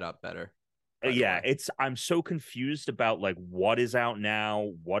front that up better. I'm so confused about like what is out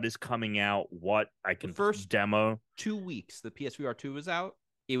now, what is coming out, what I can first demo. 2 weeks the PSVR 2 was out,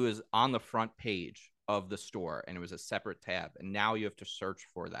 it was on the front page of the store and it was a separate tab, and now you have to search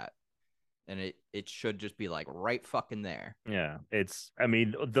for that, and it should just be like right fucking there. Yeah, I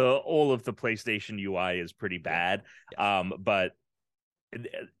mean all of the PlayStation UI is pretty bad. But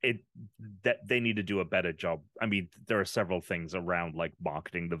that they need to do a better job. I mean, there are several things around like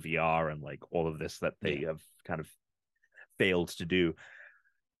marketing the VR and like all of this that they have kind of failed to do.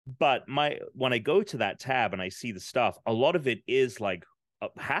 But when I go to that tab and I see the stuff, a lot of it is like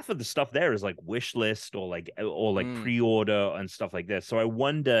half of the stuff there is like wish list or like pre-order and stuff like this. So I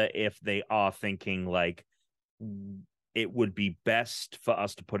wonder if they are thinking like it would be best for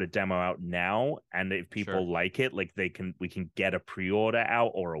us to put a demo out now, and if people like it, like we can get a pre-order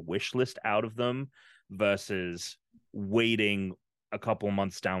out or a wish list out of them versus waiting a couple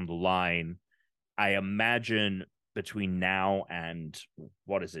months down the line. I imagine between now and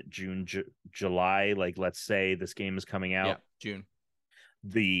what is it, June, July, like let's say this game is coming out June,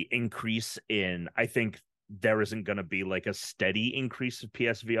 the increase in, I think there isn't going to be like a steady increase of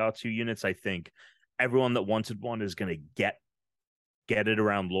PSVR 2 units. I think everyone that wanted one is going to get it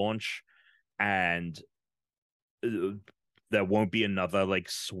around launch, and there won't be another like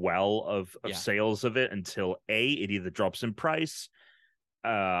swell of sales of it until it either drops in price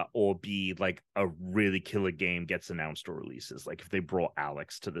or B, like a really killer game gets announced or releases. Like if they brought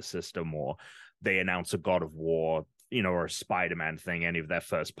Alex to the system, or they announce a God of War, or a Spider-Man thing, any of their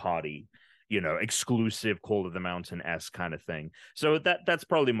first party, exclusive Call of the Mountain-esque kind of thing. So that's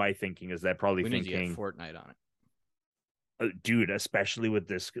probably my thinking, is they're probably thinking need to get Fortnite on it. Dude, especially with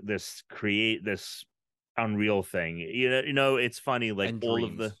this Unreal thing. It's funny, like and all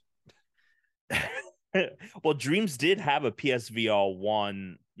Dreams. of the well, Dreams did have a PSVR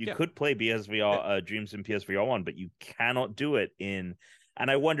 1. You could play PSVR Dreams in PSVR 1, but you cannot do it in, and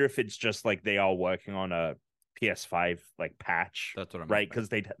I wonder if it's just like they are working on a PS5 like patch. That's what I'm right, because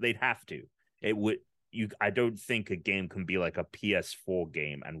they'd have to. It would I don't think a game can be like a PS4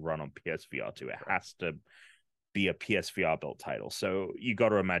 game and run on PSVR 2. It has to be a PSVR built title. So you got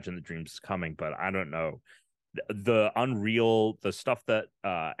to imagine the Dreams is coming, but I don't know. The Unreal, the stuff that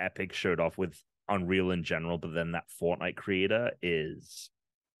Epic showed off with Unreal in general, but then that Fortnite creator is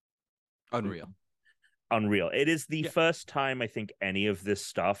unreal. It is the first time I think any of this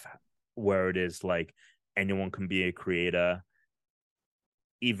stuff where it is like anyone can be a creator.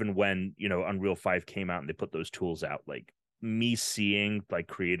 Even when, Unreal 5 came out and they put those tools out, like me seeing like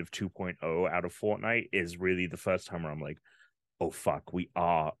Creative 2.0 out of Fortnite is really the first time where I'm like, oh fuck, we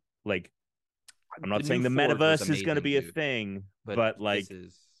are like, I'm not saying the metaverse is going to be a thing, but like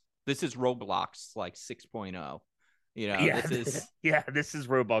this is Roblox like 6.0. This is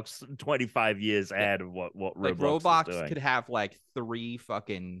Roblox 25 years ahead of what like Roblox is doing. Could have like 3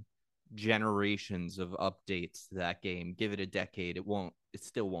 fucking generations of updates to that game. Give it a decade, it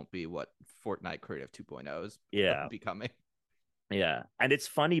still won't be what Fortnite Creative 2.0 is becoming. Yeah, and it's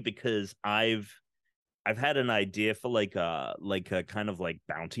funny because I've had an idea for like a kind of like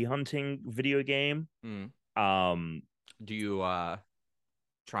bounty hunting video game. Do you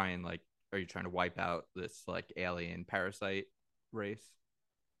try and like, are you trying to wipe out this like alien parasite race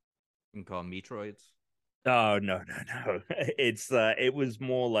and call them Metroids? Oh no. It was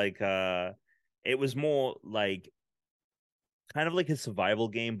more like kind of like a survival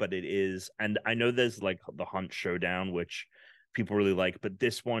game, but it is, and I know there's like the Hunt Showdown, which people really like, but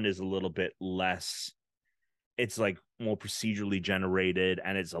this one is a little bit less. It's like more procedurally generated,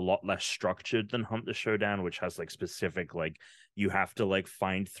 and it's a lot less structured than Hunt the Showdown, which has like specific, like you have to like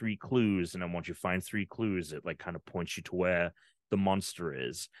find 3 clues, and then once you find 3 clues, it like kind of points you to where the monster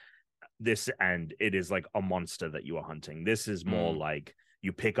is. and it is like a monster that you are hunting. This is more like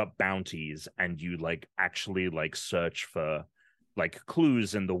you pick up bounties and you like actually like search for like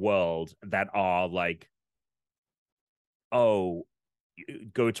clues in the world that are like, oh,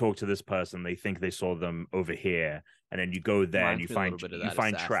 go talk to this person, they think they saw them over here, and then you go there and Reminds me a little bit of that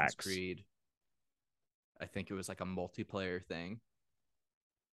find Assassin's tracks. Creed. I think it was like a multiplayer thing.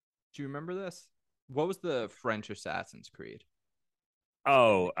 Do you remember this? What was the French Assassin's Creed?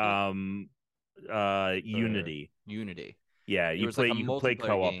 Oh, Or Unity. Unity. Yeah, There was like a you could play multiplayer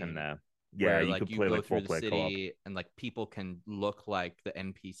co-op in game there. Yeah, where you like could you play go like through the four-player co-op. city and like people can look like the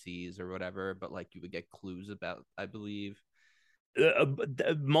NPCs or whatever, but like you would get clues about, I believe.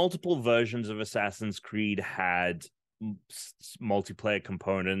 Multiple versions of Assassin's Creed had multiplayer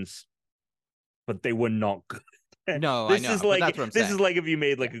components, but they were not good. No, I know, but that's what I'm This saying. is like if you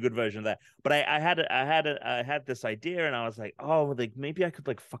made like Yeah. a good version of that. But I had this idea, and I was like, oh, like maybe I could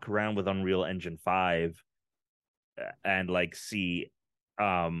like fuck around with Unreal Engine 5 and like see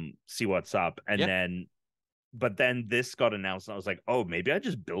what's up. And Yeah. then but then this got announced, and I was like, oh, maybe I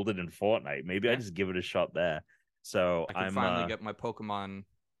just build it in Fortnite. Maybe I Yeah. just give it a shot there. So I can finally get my Pokemon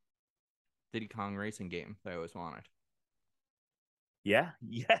Diddy Kong racing game that I always wanted. yeah,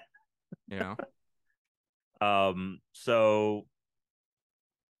 yeah. You know? So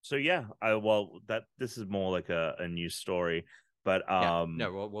yeah, I well that this is more like a news story, but Yeah.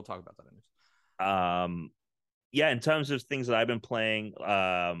 No, we'll talk about that in news. yeah, in terms of things that I've been playing,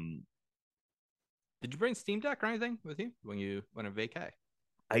 Did you bring Steam Deck or anything with you when you went on vacay?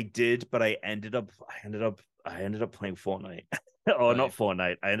 I did, but I ended up playing Fortnite. Or not Right.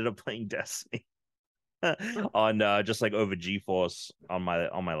 Fortnite. I ended up playing Destiny on just like over GeForce on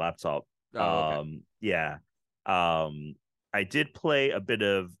my laptop. Oh, okay. Yeah. Um I did play a bit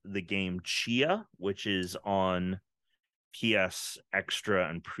of the game Chia, which is on PS Extra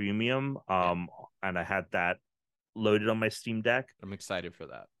and Premium. Yeah. And I had that loaded on my Steam Deck. I'm excited for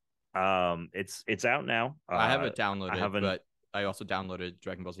that. It's out now. I have it I downloaded, haven't. but I also downloaded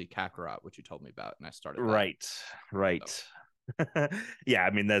Dragon Ball Z Kakarot, which you told me about, and I started that. Right, right. So. Yeah, I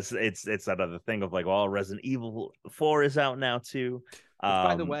mean, it's that other thing of like, well, Resident Evil 4 is out now too. Which,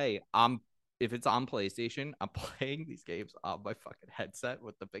 by the way, if it's on PlayStation, I'm playing these games on my fucking headset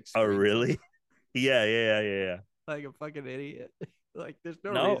with the big Oh, screen. really? Yeah. Like a fucking idiot. Like, there's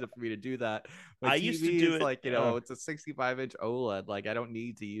no No, reason for me to do that. My I TV used to do is it. like, it's a 65-inch OLED. Like, I don't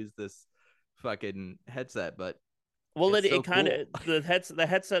need to use this fucking headset, but Well, it's so it kind cool. of the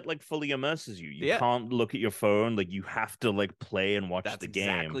headset like fully immerses you. You Yeah, can't look at your phone. Like you have to like play and watch that's the game.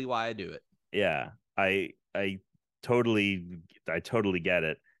 exactly why I do it. Yeah, I totally get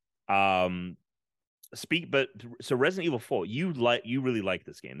it. Um, but so Resident Evil 4, you really like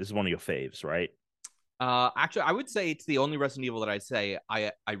this game. This is one of your faves, right? Actually, I would say it's the only Resident Evil that I'd say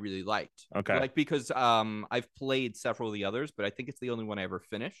I really liked. Okay. Like, because I've played several of the others, but I think it's the only one I ever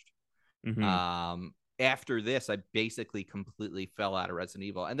finished. Mm-hmm. After this, I basically completely fell out of Resident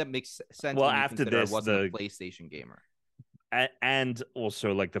Evil, and that makes sense Well, when you after consider I this, wasn't a PlayStation gamer. and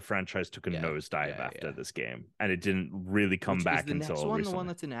also like the franchise took a Yeah, nosedive yeah, after yeah. this game, and it didn't really come Which is back the next until one, the recently. one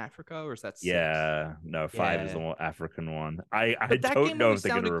that's in Africa, or is that 6? Yeah, no, 5 is the Yeah. more African one. I But that don't game know if always they're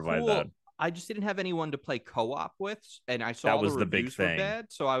gonna sounded revive cool. that. I just didn't have anyone to play co-op with, and I That saw the was the big reviews were thing. bad,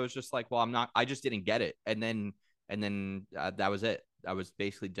 so I was just like, well, I'm not. I just didn't get it, and then that was it. I was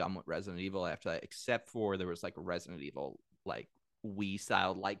basically done with Resident Evil after that, except for there was like a Resident Evil like Wii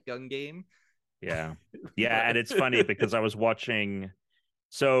style light gun game. Yeah. Yeah, But and it's funny because I was watching.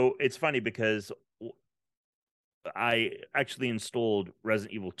 So it's funny because I actually installed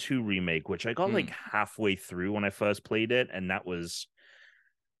Resident Evil 2 Remake, which I got like halfway through when I first played it, and that was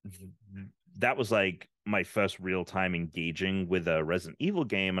like my first real time engaging with a Resident Evil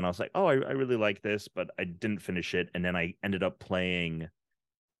game, and I was like, oh, I really like this, but I didn't finish it, and then I ended up playing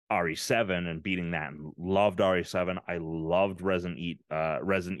RE7 and beating that, and loved RE7. I loved Resident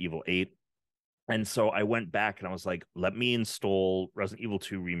Evil 8. And so I went back and I was like, let me install Resident Evil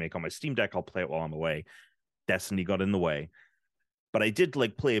 2 Remake on my Steam Deck. I'll play it while I'm away. Destiny got in the way. But I did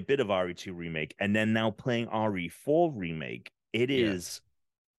like play a bit of RE2 Remake, and then now playing RE4 Remake. It is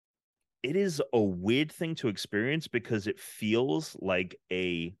a weird thing to experience because it feels like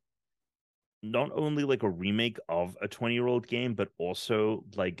not only like a remake of a 20-year-old game, but also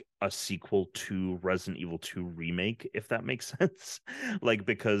like a sequel to Resident Evil 2 Remake, if that makes sense. Like,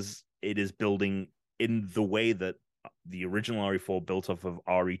 because it is building in the way that the original RE4 built off of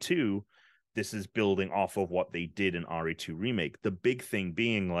RE2. This is building off of what they did in RE2 Remake. The big thing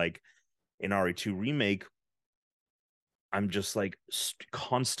being like in RE2 Remake, I'm just like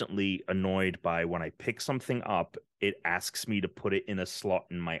constantly annoyed by when I pick something up, it asks me to put it in a slot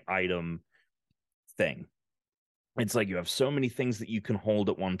in my item thing. It's like you have so many things that you can hold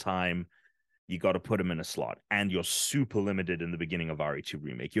at one time. You got to put them in a slot, and you're super limited in the beginning of RE2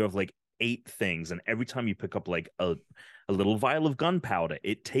 Remake. You have like 8 things, and every time you pick up like a little vial of gunpowder,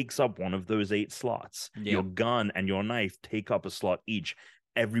 it takes up one of those 8 slots. Yeah. Your gun and your knife take up a slot each.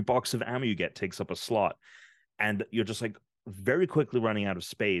 Every box of ammo you get takes up a slot, and you're just like very quickly running out of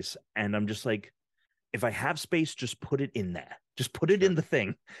space. And I'm just like, if I have space, just put it in there. Just put it in the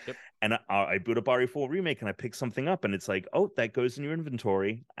thing. Yep. And I boot up RE4 Remake and I pick something up and it's like, oh, that goes in your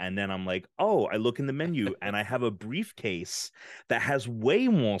inventory. And then I'm like, oh, I look in the menu and I have a briefcase that has way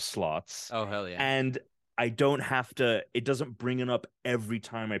more slots. Oh, hell yeah. And I don't have to, it doesn't bring it up every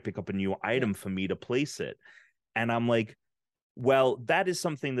time I pick up a new item for me to place it. And I'm like, well, that is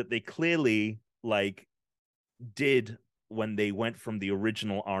something that they clearly like did when they went from the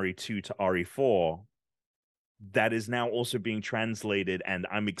original RE2 to RE4. That is now also being translated, and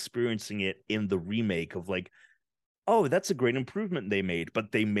I'm experiencing it in the remake of like, oh, that's a great improvement they made,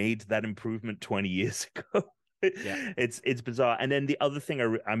 but they made that improvement 20 years ago. Yeah. It's bizarre. And then the other thing,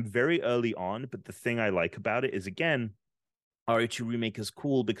 I'm very early on, but the thing I like about it is, again, RE2 Remake is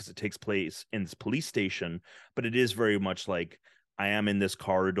cool because it takes place in this police station, but it is very much like I am in this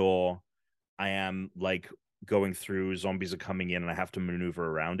corridor. I am like going through, zombies are coming in, and I have to maneuver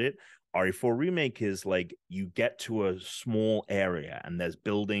around it. RE4 Remake is like you get to a small area and there's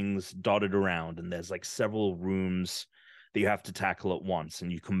buildings dotted around and there's like several rooms that you have to tackle at once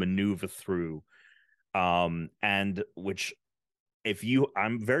and you can maneuver through. And which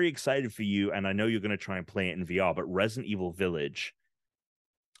I'm very excited for you, and I know you're going to try and play it in VR, but Resident Evil Village,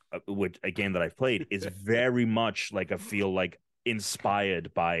 which a game that I've played, is very much like I feel like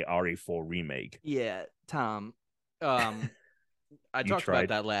inspired by RE4 Remake. Yeah, Tom. I talked about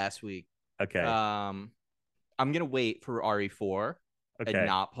that last week. Okay. I'm gonna wait for RE4 and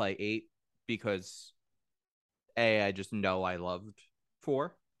not play 8 because I just know I loved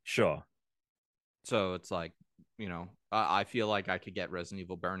 4. Sure. So it's like, I feel like I could get Resident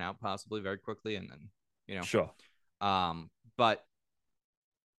Evil Burnout possibly very quickly, and then Sure. But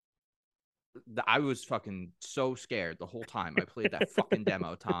I was fucking so scared the whole time I played that fucking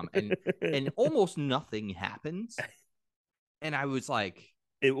demo, Tom, and almost nothing happens. And I was like,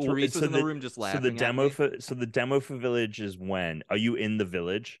 Therese was in the room just laughing. So the demo for Village is when? Are you in the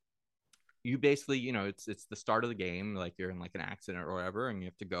village? You basically, it's the start of the game, like you're in like an accident or whatever, and you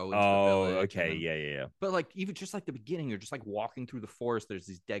have to go into the village. Okay, then, yeah. But like even just like the beginning, you're just like walking through the forest. There's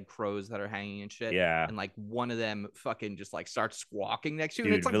these dead crows that are hanging and shit. Yeah. And like one of them fucking just like starts squawking next to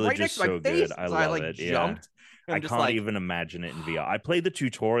you, Dude, and it's like Village right next to my face. Good. I so love I like it. jumped. Yeah. I can't even imagine it in VR. I played the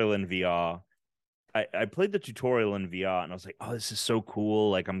tutorial in VR. I played the tutorial in VR and I was like, oh, this is so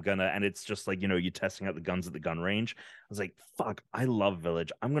cool. Like and it's just like, you're testing out the guns at the gun range. I was like, fuck, I love Village.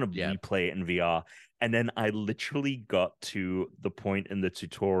 I'm going to replay it in VR. And then I literally got to the point in the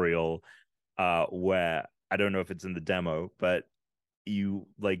tutorial where I don't know if it's in the demo, but you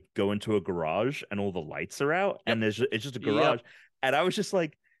like go into a garage and all the lights are out and it's just a garage. And I was just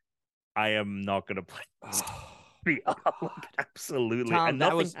like, I am not going to play this. Like, absolutely. Tom, and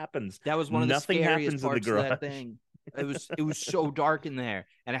nothing happens. That was one of the scariest parts of that thing. It was so dark in there,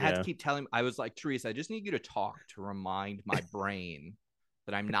 and I had to keep telling. I was like, Therese, I just need you to talk to remind my brain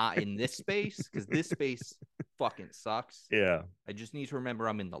that I'm not in this space because this space fucking sucks. Yeah, I just need to remember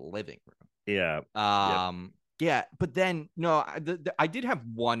I'm in the living room. Yeah. Yeah, but then no, I did have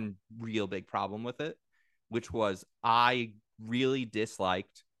one real big problem with it, which was I really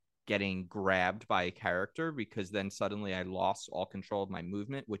disliked getting grabbed by a character because then suddenly I lost all control of my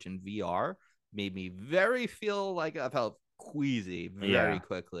movement, which in VR made me feel like I felt queasy very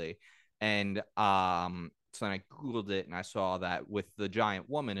quickly. And so then I Googled it and I saw that with the giant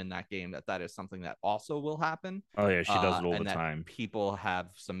woman in that game, that is something that also will happen. Oh yeah, she does it all the time. People have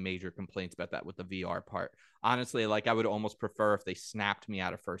some major complaints about that with the VR part. Honestly, like I would almost prefer if they snapped me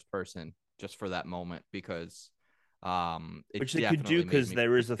out of first person just for that moment because which they could do because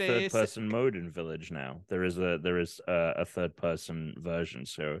there is a third person mode in Village now. There is a third person version,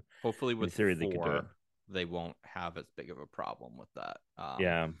 so hopefully with in theory they could do it. They won't have as big of a problem with that.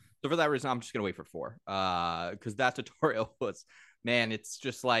 So for that reason, I'm just gonna wait for 4 because that tutorial was, man, it's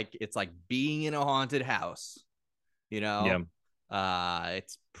just like being in a haunted house, it's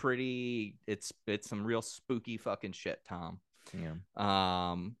some real spooky fucking shit, Tom.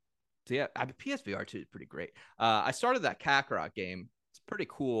 So yeah, PSVR 2 is pretty great. I started that Kakarot game. It's pretty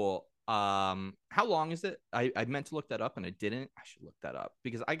cool. How long is it? I meant to look that up and I didn't. I should look that up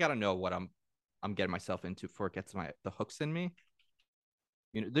because I gotta know what I'm I'm getting myself into before it gets the hooks in me.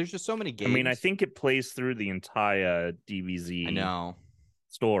 There's just so many I games. mean, I think it plays through the entire I DBZ know.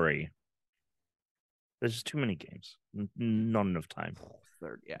 story. There's just too many games. Not enough time.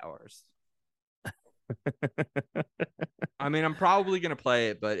 30 hours. I mean, I'm probably gonna play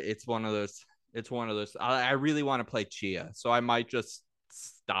it, but it's one of those. I really want to play Chia, so I might just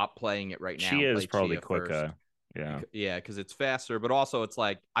stop playing it right now. Chia is probably Chia quicker. First. Yeah, because it's faster, but also it's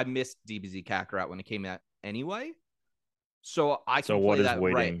like I missed DBZ Kakarot when it came out anyway, so I can play that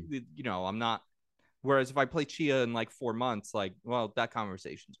waiting? Right. I'm not. Whereas if I play Chia in like 4 months, that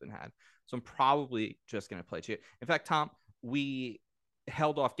conversation's been had. So I'm probably just gonna play Chia. In fact, Tom, we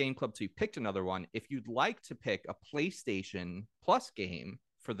held off Game Club till you picked another one. If you'd like to pick a PlayStation Plus game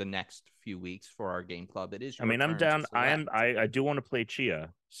for the next few weeks for our Game Club, it is. I mean, I'm down. I do want to play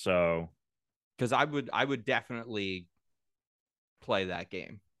Chia, so because I would definitely play that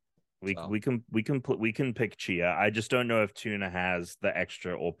game. We can pick Chia. I just don't know if Tuna has the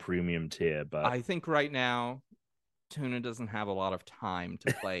extra or premium tier, but I think right now Tuna doesn't have a lot of time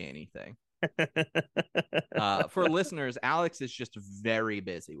to play anything. For listeners, Alex is just very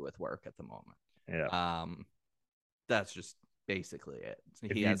busy with work at the moment. Yeah. That's just basically it.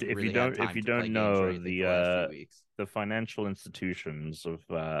 If you don't know the financial institutions of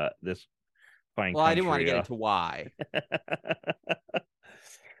this fine country, I didn't want to get into why.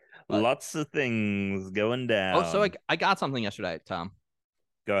 Lots of things going down. Oh, so I got something yesterday, Tom.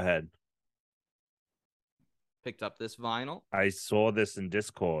 Go ahead. Picked up this vinyl. I saw this in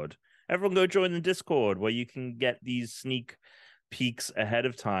Discord. Everyone go join the Discord where you can get these sneak peeks ahead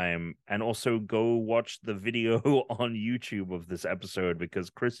of time, and also go watch the video on YouTube of this episode because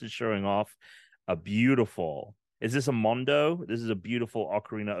Chris is showing off a beautiful. Is this a Mondo? This is a beautiful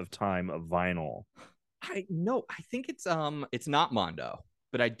Ocarina of Time of vinyl. I think it's not Mondo,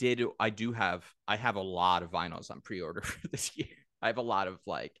 but I have a lot of vinyls on pre-order for this year. I have a lot of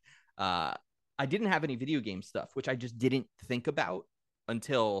I didn't have any video game stuff, which I just didn't think about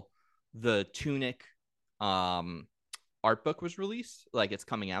until the Tunic art book was released. Like, it's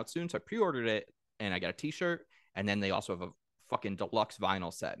coming out soon, so I pre-ordered it and I got a t-shirt, and then they also have a fucking deluxe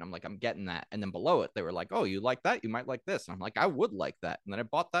vinyl set, and I'm like, I'm getting that. And then below it they were like, oh, you like that, you might like this, and I'm like, I would like that. And then I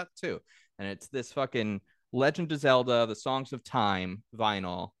bought that too, and it's this fucking Legend of Zelda The Songs of Time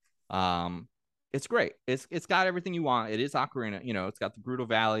vinyl. It's great. It's got everything you want. It is Ocarina, it's got the Gerudo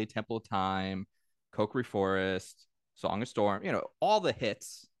Valley, Temple of Time, Kokiri Forest, Song of Storm, all the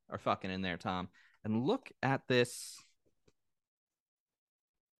hits are fucking in there, Tom. And look at this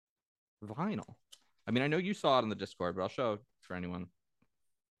vinyl. I mean, I know you saw it on the Discord, but I'll show it for anyone.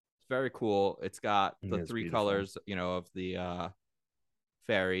 It's very cool. It's got the three beautiful colors, of the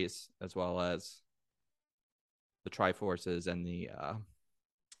fairies, as well as the Triforces and the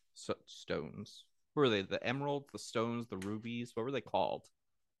stones. What were they? The emeralds, the stones, the rubies. What were they called?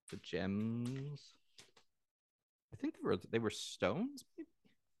 The gems. I think they were stones. Maybe?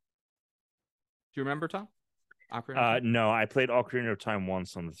 Do you remember, Tom? No, I played Ocarina of Time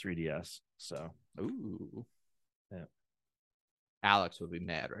once on the 3DS. So, ooh, yeah. Alex would be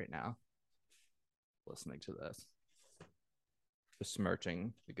mad right now listening to this,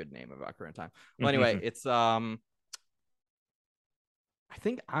 besmirching the good name of Ocarina of Time. Well, anyway, it's I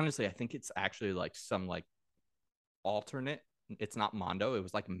think it's actually like some like alternate. It's not Mondo. It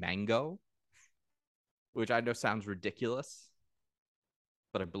was like Mango, which I know sounds ridiculous,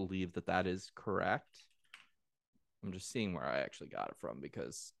 but I believe that is correct. I'm just seeing where I actually got it from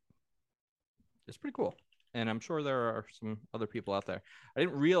because it's pretty cool. And I'm sure there are some other people out there. I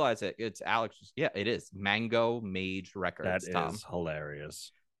didn't realize it. It's Alex. Yeah, it is Mango Mage Records. That is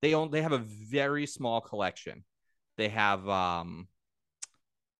hilarious. They have a very small collection. They have Edo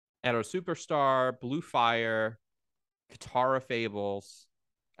Superstar, Blue Fire, Katara Fables,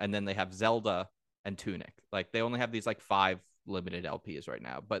 and then they have Zelda and Tunic. Like, they only have these like 5 limited LPs right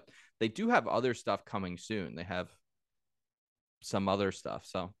now, but they do have other stuff coming soon. They have some other stuff.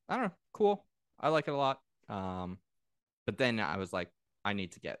 So I don't know. Cool. I like it a lot. But then I was like, I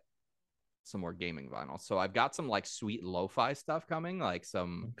need to get some more gaming vinyl. So I've got some like sweet lo-fi stuff coming, like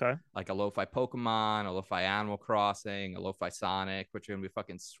like a lo-fi Pokemon, a lo-fi Animal Crossing, a lo-fi Sonic, which are gonna be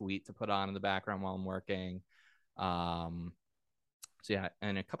fucking sweet to put on in the background while I'm working. So yeah,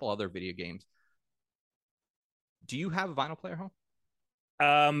 and a couple other video games. Do you have a vinyl player home?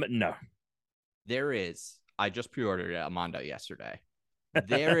 No. There is. I just pre-ordered it at Mondo yesterday.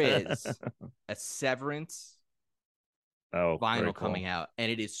 There is a Severance vinyl coming out,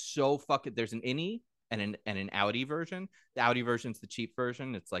 and it is so fucking. There's an innie and an Audi version. The Audi version's the cheap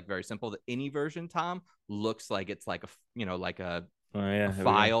version. It's like very simple. The innie version, Tom, looks like it's like a Oh yeah, a here we go.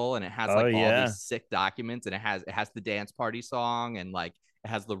 file, and it has Oh, like all yeah. these sick documents, and it has the dance party song, and like it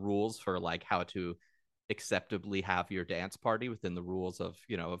has the rules for like how to acceptably have your dance party within the rules of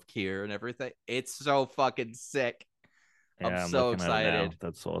of Kier and everything. It's so fucking sick. I'm Yeah, I'm so looking at it now. excited.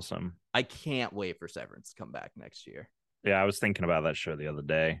 That's awesome. I can't wait for Severance to come back next year. Yeah, I was thinking about that show the other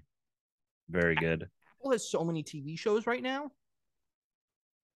day. Very good. Apple has so many TV shows right now.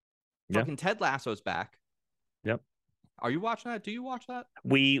 Yeah. Fucking Ted Lasso's back. Yep. Are you watching that? Do you watch that?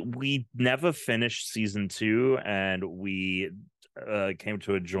 We never finished season 2, and we came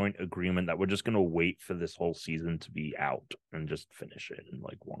to a joint agreement that we're just gonna wait for this whole season to be out and just finish it in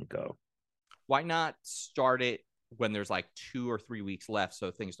like one go. Why not start it when there's like 2 or 3 weeks left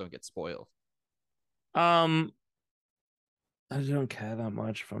so things don't get spoiled? I don't care that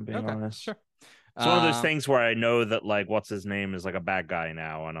much, if I'm being honest. Sure. It's one of those things where I know that like what's his name is like a bad guy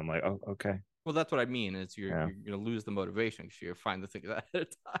now, and I'm like, oh, okay. Well, that's what I mean. Is you're gonna lose the motivation because you find the thing ahead of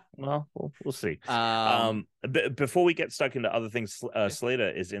time. Well, we'll see. Before we get stuck into other things,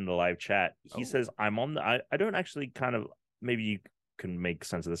 Slater is in the live chat. He says, "I'm on the. I don't actually kind of maybe you can make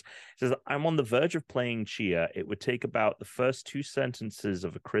sense of this." He says, "I'm on the verge of playing Chia. It would take about the first 2 sentences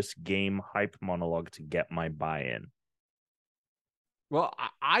of a Chris game hype monologue to get my buy-in." Well,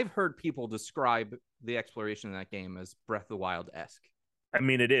 I've heard people describe the exploration in that game as Breath of the Wild-esque. I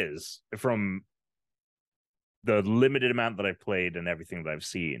mean, it is from the limited amount that I've played and everything that I've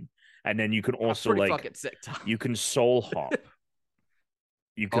seen. And then you can also like fucking sick, Tom. You can soul hop.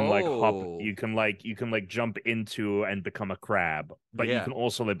 You can like hop. You can like jump into and become a crab, but you can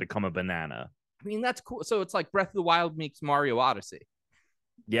also like become a banana. I mean, that's cool. So it's like Breath of the Wild meets Mario Odyssey.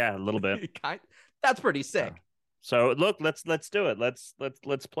 Yeah, a little bit. That's pretty sick. So look, let's do it. Let's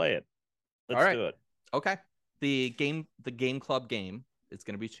play it. Let's do it. Okay. The Game Club game is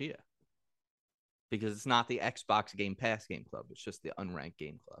going to be Chia, because it's not the Xbox Game Pass Game Club. It's just the unranked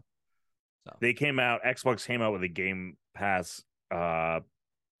Game Club. So Xbox came out with a Game Pass, a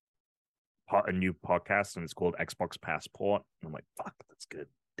new podcast, and it's called Xbox Passport. And I'm like, fuck, that's good.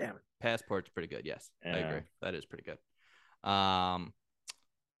 Damn it. Passport's pretty good. Yes, I agree. That is pretty good.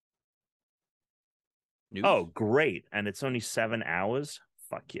 News? Oh, great. And it's only 7 hours.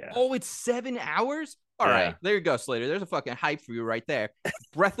 Fuck yeah. Oh, it's 7 hours? All right. There you go, Slater. There's a fucking hype for you right there.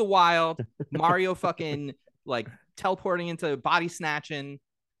 Breath of the Wild, Mario fucking like teleporting into body snatching.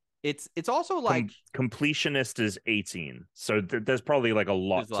 It's also like completionist is 18. So there's probably like a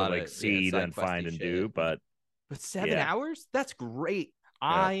lot to like seed and find and do, but 7 hours? That's great.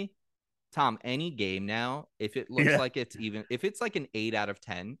 Tom, any game now, if it looks like it's even, if it's like an 8 out of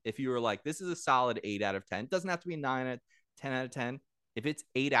 10, if you were like, this is a solid 8 out of 10, it doesn't have to be 9 out of 10 out of 10. If it's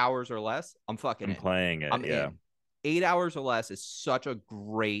 8 hours or less, I'm playing it. I'm in. 8 hours or less is such a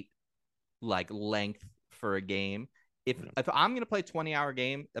great like length for a game. If I'm gonna play a 20-hour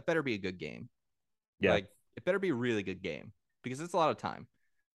game, that better be a good game. Yeah, like it better be a really good game, because it's a lot of time.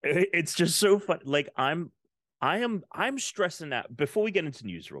 It's just so fun. Like I'm stressing out. Before we get into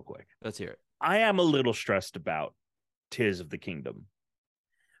news real quick, let's hear it. I am a little stressed about Tears of the Kingdom,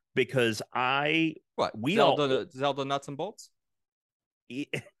 because Zelda nuts and bolts.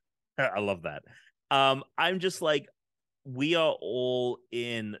 I love that. I'm just like, we are all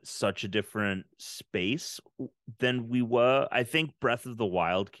in such a different space than we were. I think Breath of the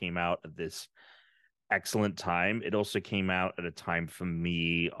Wild came out at this excellent time. It also came out at a time for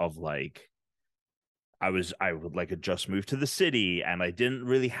me of like, I would like had just moved to the city, and I didn't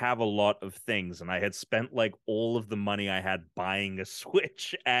really have a lot of things, and I had spent like all of the money I had buying a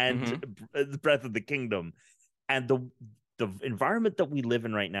Switch and Breath of the Kingdom, and the environment that we live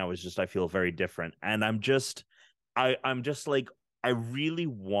in right now is just, I feel, very different. And I'm just like, I really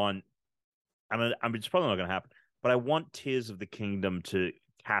want, it's probably not going to happen, but I want Tears of the Kingdom to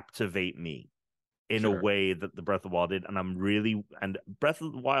captivate me in a way that the Breath of the Wild did. And Breath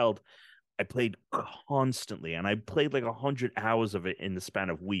of the Wild, I played constantly, and I played like 100 hours of it in the span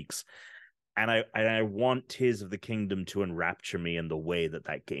of weeks. And I want Tears of the Kingdom to enrapture me in the way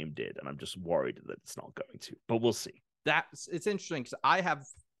that game did. And I'm just worried that it's not going to, but we'll see. It's interesting, because I have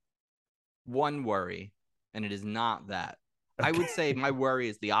one worry, and it is not that. Okay. I would say my worry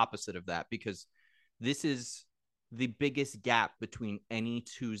is the opposite of that, because this is the biggest gap between any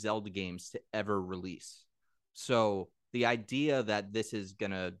 2 Zelda games to ever release. So the idea that this is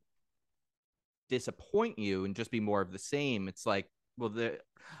gonna disappoint you and just be more of the same, it's like, well,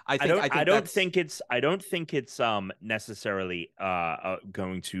 I don't think it's necessarily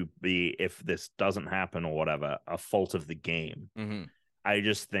going to be, if this doesn't happen or whatever, a fault of the game. Mm-hmm. I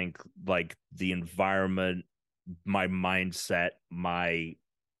just think like the environment, my mindset, my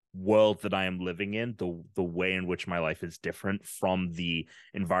world that I am living in, the way in which my life is different from the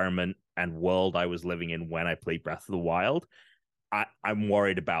environment and world I was living in when I played Breath of the Wild. I'm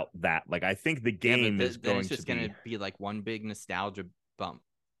worried about that. Like, I think the Yeah, game but is then going it's just to be. gonna be like one big nostalgia bump.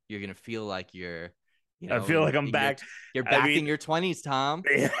 You're gonna feel like you're, I feel like I'm back. You're I back mean, in your 20s, Tom.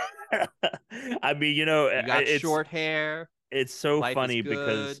 I mean, You got it's short hair. it's so Life is funny good.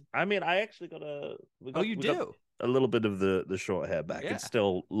 because I mean, I actually Oh, you we got do? a little bit of the short hair back. Yeah. It's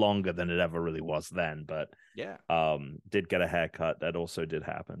still longer than it ever really was then, but Yeah. did get a haircut. That also did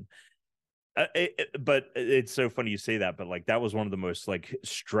happen. But it's so funny you say that, but like that was one of the most like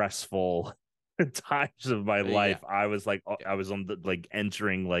stressful times of my life. Yeah. I was like, I was on the like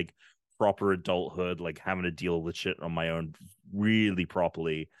entering like proper adulthood, like having to deal with shit on my own really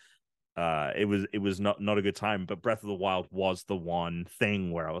properly. It was not a good time, but Breath of the Wild was the one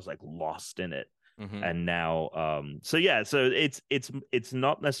thing where I was like lost in it. Mm-hmm. And now so yeah, so it's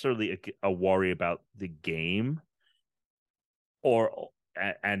not necessarily a worry about the game, or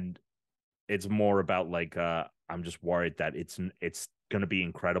and it's more about like I'm just worried that it's going to be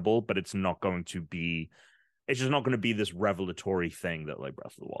incredible, but it's just not going to be this revelatory thing that like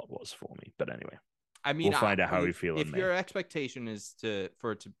Breath of the Wild was for me. But anyway, I mean, we'll find out how we feel if in your May. expectation is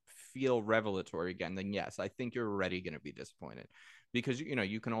for it to feel revelatory again, then yes, I think you're already going to be disappointed, because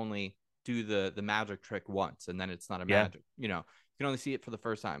you can only do the magic trick once, and then it's not a magic. You can only see it for the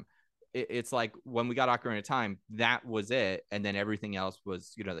first time. It's like when we got Ocarina of Time, that was it, and then everything else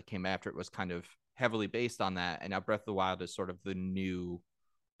was that came after it was kind of heavily based on that, and now Breath of the Wild is sort of the new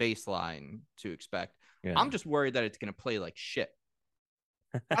baseline to expect. Yeah. I'm just worried that it's going to play like shit.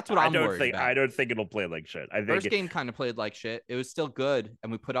 That's what I'm worried about. I don't think it'll play like shit. I think first game kind of played like shit. It was still good,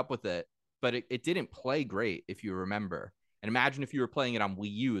 and we put up with it, but it didn't play great, if you remember. And imagine if you were playing it on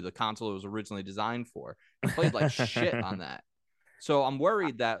Wii U, the console it was originally designed for. It played like shit on that. So I'm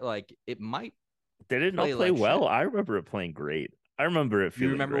worried that like it might. Did it not play like well? shit. I remember it playing great. I remember it feeling.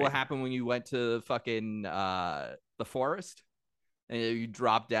 You remember great. what happened when you went to fucking the forest, and you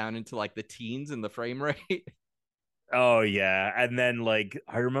dropped down into like the teens in the frame rate? Oh yeah, and then like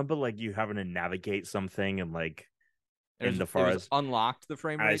I remember like you having to navigate something and like in the forest. It was unlocked the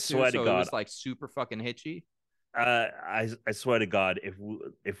frame rate. I swear to God, it was like super fucking hitchy. I swear to God,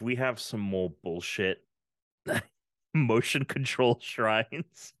 if we have some more bullshit motion control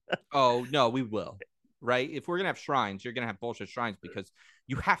shrines. Oh no, we will. Right? If we're gonna have shrines, you're gonna have bullshit shrines, because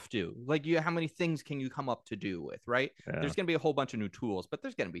you have to. Like, how many things can you come up to do with? Right? Yeah. There's gonna be a whole bunch of new tools, but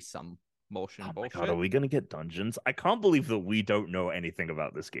there's gonna be some motion bullshit. God, are we gonna get dungeons? I can't believe that we don't know anything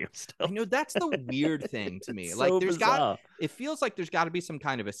about this game still. I know, that's the weird thing to me. Like, so there's bizarre. it feels like there's got to be some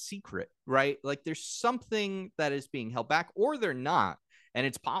kind of a secret, right? Like there's something that is being held back, or they're not. And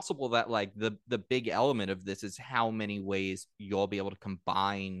it's possible that like the big element of this is how many ways you'll be able to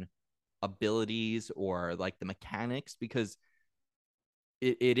combine abilities or like the mechanics, because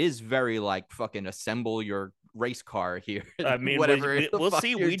it is very like fucking assemble your race car here. I mean, whatever we'll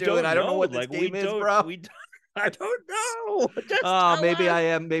see. We doing. I don't know what this like, game is, bro. I don't know. Just maybe us. I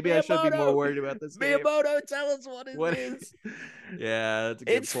am. Maybe Miyamoto, I should be more worried about this game. Miyamoto, tell us what it is. Yeah, that's a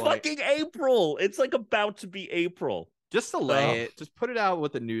good it's point. fucking April. It's like about to be April. Just delay it. Just put it out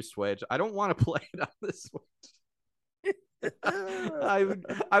with a new Switch. I don't want to play it on the Switch.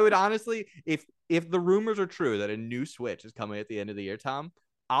 I would honestly, if the rumors are true that a new Switch is coming at the end of the year, Tom,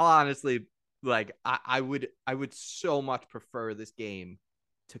 I'll honestly like I would so much prefer this game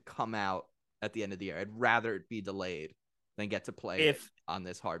to come out at the end of the year. I'd rather it be delayed than get to play it on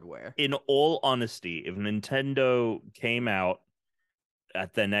this hardware. In all honesty, if Nintendo came out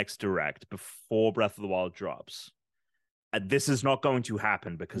at their next Direct before Breath of the Wild drops, this is not going to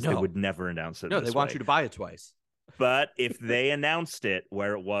happen, because they would never announce it. No, they want you to buy it twice. But if they announced it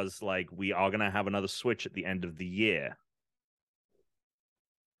where it was like, we are going to have another Switch at the end of the year,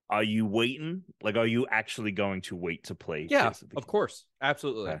 are you waiting? Like, are you actually going to wait to play? Yeah, of course.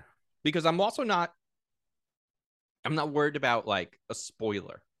 Absolutely. Okay. Because I'm not worried about like a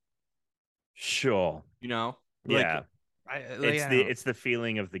spoiler. Sure. Like, yeah. It's the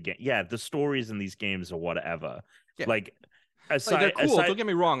feeling of the game. Yeah, the stories in these games or whatever. Yeah. Like, they're cool. Don't get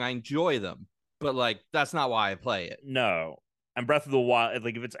me wrong. I enjoy them, but like that's not why I play it. No. And Breath of the Wild,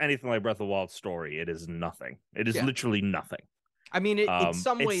 like if it's anything like Breath of the Wild's story, it is nothing. It is literally nothing. I mean, in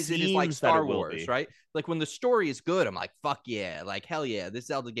some ways, it is like Star Wars, right? Like when the story is good, I'm like, fuck yeah, like hell yeah, this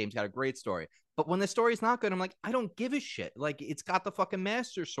Zelda game's got a great story. But when the story's not good, I'm like, I don't give a shit. Like it's got the fucking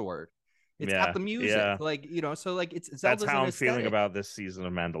Master Sword. It's got the music, like so like it's Zelda's. That's how I'm feeling about this season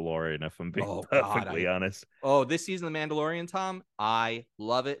of Mandalorian, if I'm being perfectly honest. Oh, this season of Mandalorian, Tom, I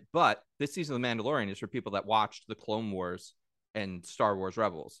love it. But this season of Mandalorian is for people that watched the Clone Wars and Star Wars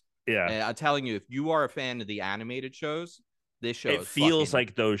Rebels. Yeah. And I'm telling you, if you are a fan of the animated shows, this show It is feels fucking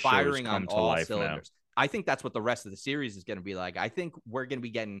like those shows firing come on to all life cylinders. I think that's what the rest of the series is going to be like. I think we're going to be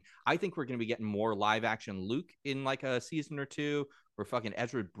getting more live action Luke in like a season or two. Where fucking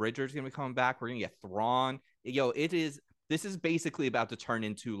Ezra Bridger is going to be coming back. We're going to get Thrawn. This is basically about to turn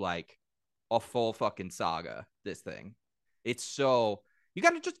into like a full fucking saga. This thing. It's so you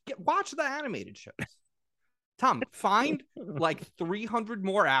got to just watch the animated shows. Tom, find like 300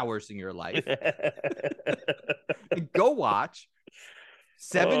 more hours in your life. And go watch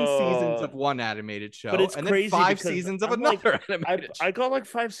 7 seasons of one animated show, but it's and crazy then 5 because seasons of I'm another like, animated show. I got like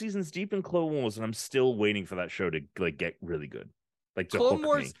 5 seasons deep in Clone Wars, and I'm still waiting for that show to like get really good, like to Clone hook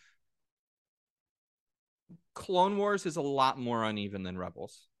Wars. me. Clone Wars is a lot more uneven than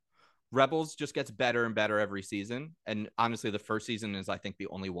Rebels. Rebels just gets better and better every season, and honestly, the first season is I think the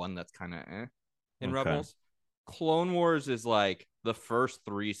only one that's kind of in Rebels. Clone Wars is like the first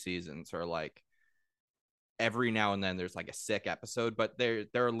 3 seasons are like every now and then there's like a sick episode, but they're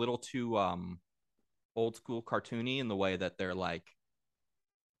a little too old school cartoony in the way that they're like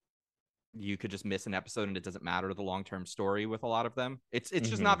you could just miss an episode and it doesn't matter the long-term story with a lot of them. It's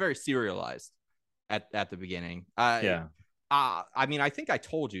just not very serialized at the beginning. I mean, I think I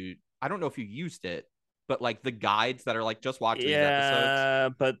told you, I don't know if you used it, but like the guides that are like just watch these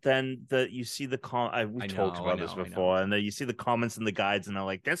episodes. But then you see the we've talked about this before, and then you see the comments in the guides, and they're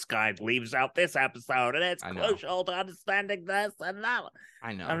like, "This guide leaves out this episode, and it's crucial to understanding this and that."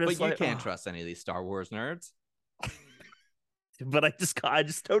 I know, but you can't trust any of these Star Wars nerds. But I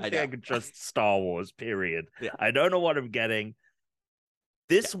just don't think I can trust Star Wars. Period. Yeah. I don't know what I'm getting.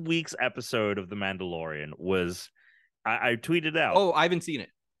 This week's episode of The Mandalorian was, I tweeted out. Oh, I haven't seen it.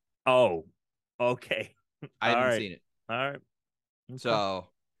 Oh, okay. I haven't seen it. All right. Okay. So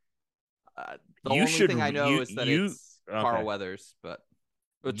the only thing I know is that it's Carl Weathers, but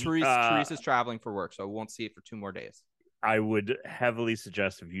Therese is traveling for work, so I won't see it for 2 more days. I would heavily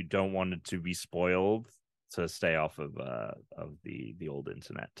suggest, if you don't want it to be spoiled, to stay off of the old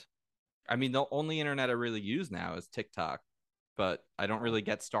internet. I mean, the only internet I really use now is TikTok, but I don't really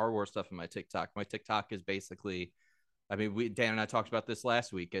get Star Wars stuff in my TikTok. My TikTok is basically, I mean, Dan and I talked about this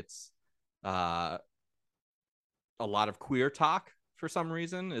last week. It's a lot of queer talk for some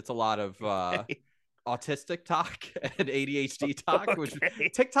reason. It's a lot of autistic talk and ADHD talk, which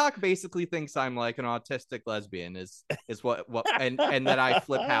TikTok basically thinks I'm like an autistic lesbian is what and that I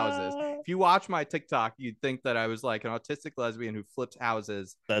flip houses. If you watch my TikTok, you'd think that I was like an autistic lesbian who flips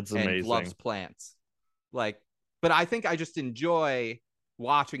houses. That's amazing. And loves plants. Like, but I think I just enjoy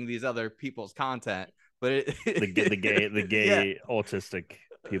watching these other people's content. But the gay autistic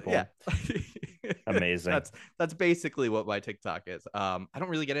people. Yeah. Amazing. That's basically what my TikTok is. I don't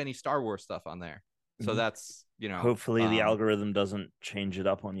really get any Star Wars stuff on there. So that's, hopefully the algorithm doesn't change it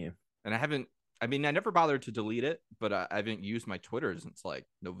up on you. And I never bothered to delete it, but I haven't used my Twitter since like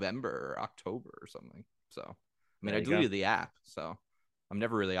November or October or something. So, I mean, I deleted the app, so I'm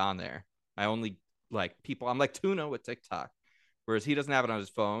never really on there. I only like people. I'm like Tuna with TikTok, whereas he doesn't have it on his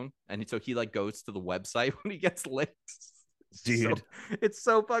phone. And so he like goes to the website when he gets links. Dude, it's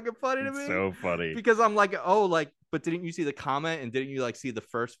so fucking funny to me. So funny because I'm like, oh, like, but didn't you see the comment and didn't you like see the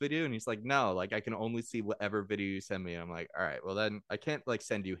first video? And he's like, no, like I can only see whatever video you send me. And I'm like, all right, well then I can't like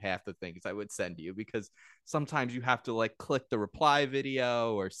send you half the things I would send you because sometimes you have to like click the reply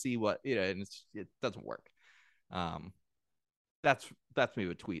video or see what and it doesn't work. That's me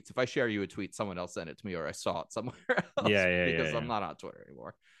with tweets. If I share you a tweet, someone else sent it to me or I saw it somewhere else. Because I'm not on Twitter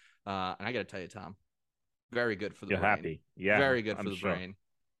anymore. And I gotta tell you, Tom. Very good for the brain. Happy. Yeah. Very good for the brain.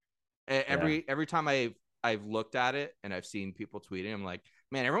 Every time I've looked at it and I've seen people tweeting, I'm like,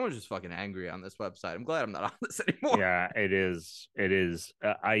 man, everyone's just fucking angry on this website. I'm glad I'm not on this anymore. Yeah, it is.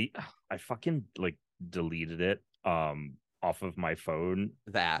 I fucking like deleted it off of my phone.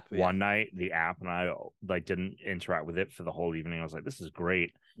 The app. One night, the app, and I like didn't interact with it for the whole evening. I was like, this is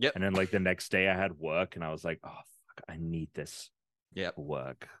great. Yep. And then like the next day I had work and I was like, oh fuck, I need this. Yep.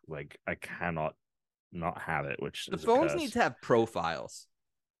 Work. Like I cannot not have it, which the phones need to have profiles.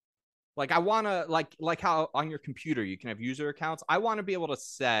 Like I want to like how on your computer you can have user accounts. I want to be able to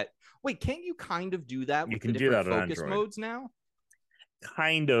set. Wait, can't you kind of do that? You with can the do that focus on Android. modes now.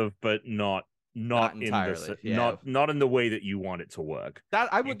 Kind of, but not entirely. Not in the way that you want it to work.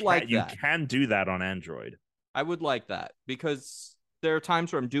 That I would like. You can do that on Android. I would like that because there are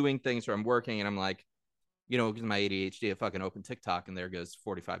times where I'm doing things where I'm working and I'm like, because my ADHD, I fucking open TikTok and there goes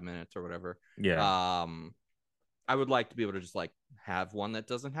 45 minutes or whatever. Yeah. I would like to be able to just like have one that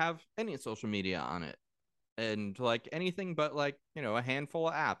doesn't have any social media on it. and like anything but like, you know, a handful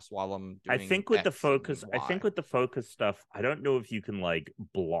of apps while I'm I doing think with the X and focus, Y. stuff, I don't know if you can like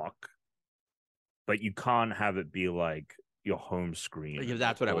block, but you can't have it be like your home screen Yeah, and like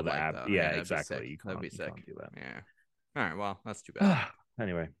that's what I all would the like app. though. Yeah, Yeah, that'd be exactly. sick. That'd be You sick. can't do Yeah. All right. Well, that's too bad. that.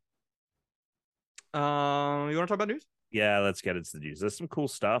 Anyway, You want to talk about news? yeah, let's get into the news. There's some cool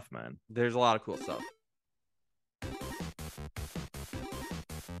stuff, man. There's a lot of cool stuff.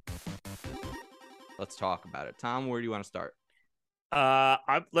 Let's talk about it. Tom, where do you want to start?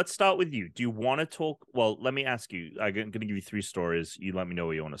 Let's start with you. Do you want to talk? Well, let me ask you. I'm going to give you 3 stories. You let me know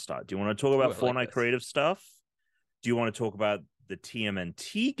where you want to start. Do you want to talk Ooh, about I like Fortnite this. creative stuff? Do you want to talk about the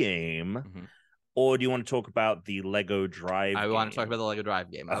TMNT game? Mhm. Or do you want to talk about the Lego Drive I game? want to talk about the Lego Drive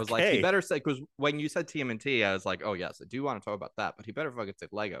game. I was like, he Okay. better say, because when you said TMNT, I was like, oh yes, I do want to talk about that, but he better fucking say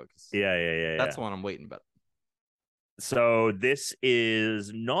Lego because Yeah. that's the one I'm waiting about. So this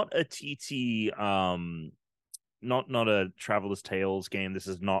is not a TT, not a Traveler's Tales game. This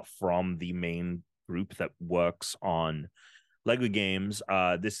is not from the main group that works on Lego games.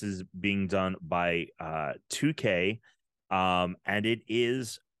 This is being done by 2K, and it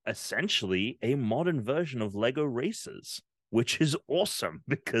is essentially a modern version of Lego Racers, which is awesome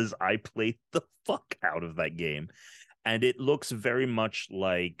because I played the fuck out of that game, and it looks very much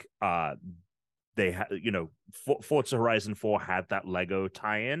like they had, Forza Horizon 4 had that Lego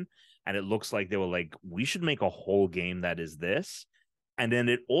tie-in, and it looks like they were like, we should make a whole game that is this. And then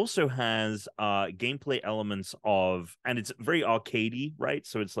it also has gameplay elements of, and it's very arcadey, right?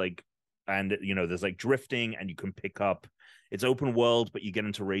 So it's like, and there's like drifting, and you can pick up. It's open world, but you get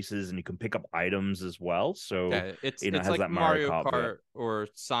into races and you can pick up items as well. So Yeah, it's it has like that Mario Kart. Kart or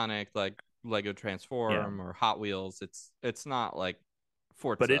Sonic, like Lego Transform or Hot Wheels. It's not like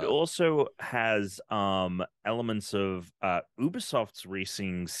But it Forza. also has elements of Ubisoft's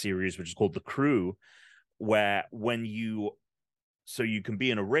racing series, which is called The Crew, where so you can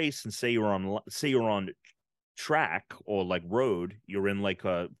be in a race and say you're on track or like road, you're in like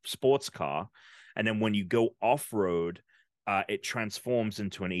a sports car, and then when you go off road, it transforms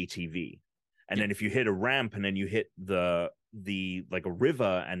into an ATV. And Yeah. then if you hit a ramp and then you hit the like a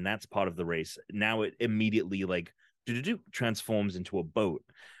river, and that's part of the race, now it immediately like transforms into a boat,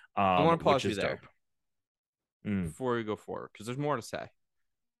 I want to which pause you is there dope. Mm. before we go forward because there's more to say.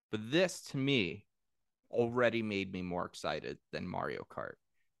 But this to me already made me more excited than Mario Kart.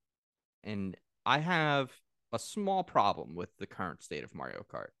 And I have a small problem with the current state of Mario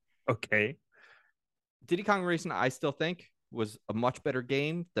Kart. Okay. Diddy Kong Racing, I still think, was a much better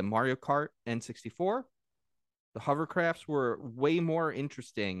game than Mario Kart N64. The hovercrafts were way more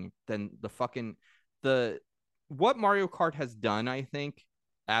interesting than the what Mario Kart has done, I think,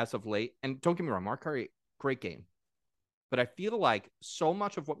 as of late. And don't get me wrong, Mario Kart, great game. But I feel like so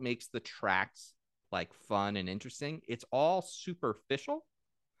much of what makes the tracks like fun and interesting, it's all superficial.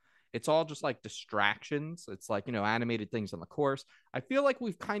 It's all just like distractions. It's like, you know, animated things on the course. I feel like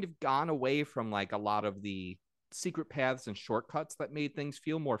we've kind of gone away from like a lot of the secret paths and shortcuts that made things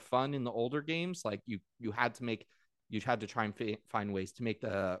feel more fun in the older games. Like you had to try and find ways to make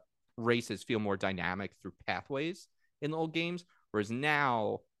the races feel more dynamic through pathways in the old games. Whereas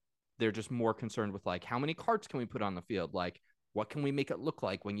now they're just more concerned with like how many carts can we put on the field? Like what can we make it look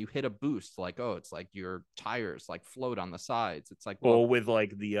like when you hit a boost? Like, oh, it's like your tires like float on the sides. It's like, well, Or with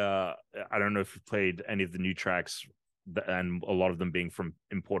like the I don't know if you played any of the new tracks, and a lot of them being from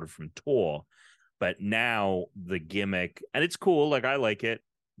imported from Tour, but now the gimmick, and it's cool, like I like it.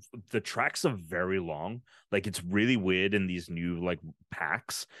 The tracks are very long. Like it's really weird in these new like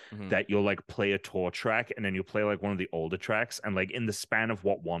packs that you'll like play a tour track and then you'll play like one of the older tracks, and like in the span of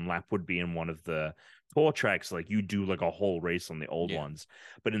what one lap would be in one of the tour tracks, like you do like a whole race on the old ones.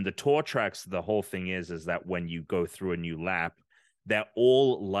 But in the tour tracks, the whole thing is that when you go through a new lap, they're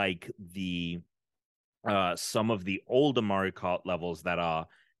all like the some of the older Mario Kart levels that are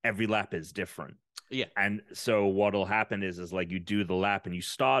every lap is different. yeah. And so what'll happen is like you do the lap and you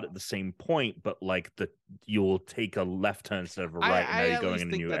start at the same point, but like you'll take a left turn instead of a right, and now you're going in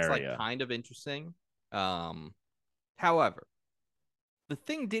a think new that's area. like kind of interesting. However, the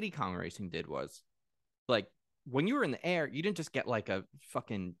thing Diddy Kong Racing did was like when you were in the air, you didn't just get like a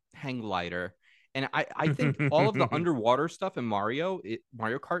fucking hang glider. And I think all of the underwater stuff in Mario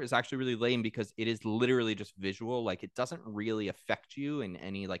Kart is actually really lame because it is literally just visual. Like it doesn't really affect you in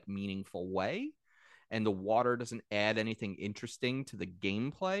any like meaningful way. And the water doesn't add anything interesting to the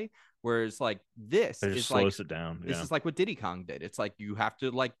gameplay. Whereas like this It just is like slows it down. this Yeah. is like what Diddy Kong did. It's like you have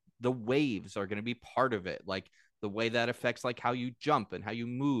to like the waves are going to be part of it. Like the way that affects like how you jump and how you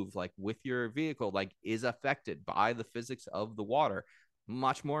move like with your vehicle like is affected by the physics of the water.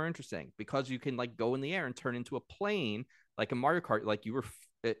 much more interesting because you can like go in the air and turn into a plane like in Mario Kart. Like you were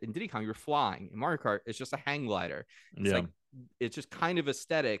in Diddy Kong, you were flying. In Mario Kart, it's just a hang glider. It's like it's just kind of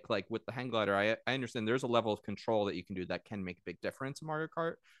aesthetic. Like with the hang glider, I understand there's a level of control that you can do that can make a big difference in Mario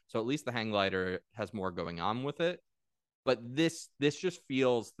Kart. So at least the hang glider has more going on with it. But this just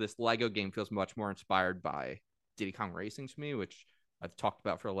feels, this Lego game feels much more inspired by Diddy Kong Racing to me, which I've talked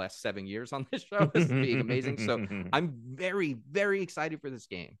about for the last 7 years on this show as being amazing. So I'm very, very excited for this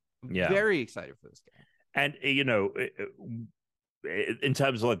game. Very excited for this game. And you know, in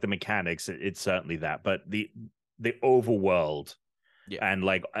terms of like the mechanics, it's certainly that. But the overworld, and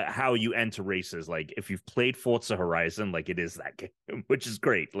like how you enter races, like if you've played Forza Horizon, like it is that game, which is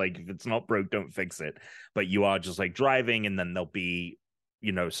great. Like if it's not broke, don't fix it. But you are just like driving, and then there'll be,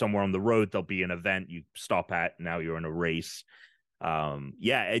 you know, somewhere on the road there'll be an event you stop at. Now you're in a race.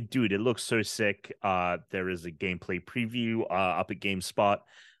 Dude, it looks so sick. There is a gameplay preview up at GameSpot,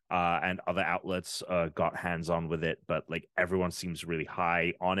 and other outlets got hands on with it, but like everyone seems really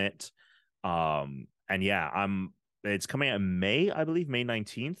high on it. And yeah, it's coming out in May, I believe, May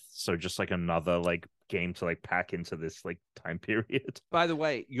 19th. So just like another like game to like pack into this like time period. By the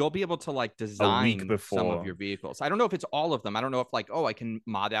way, you'll be able to like design some of your vehicles. I don't know if it's all of them. I don't know if like, oh, I can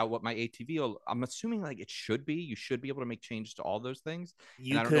mod out what my ATV will. I'm assuming like it should be. You should be able to make changes to all those things.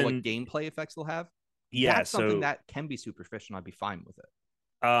 And I don't know what gameplay effects they'll have. Yeah, that's something that can be super efficient. I'd be fine with it.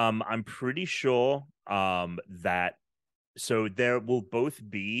 I'm pretty sure that so there will both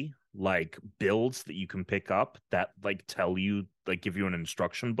be like builds that you can pick up that like tell you, like give you an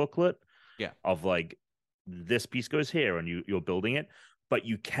instruction booklet of like this piece goes here and you're building it, but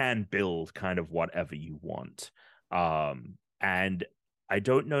you can build kind of whatever you want. And I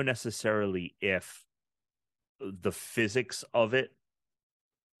don't know necessarily if the physics of it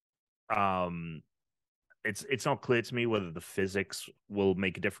it's not clear to me whether the physics will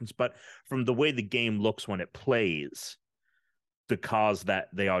make a difference, but from the way the game looks when it plays, the cars that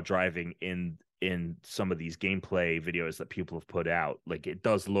they are driving in some of these gameplay videos that people have put out, like it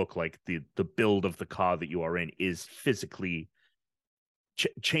does look like the build of the car that you are in is physically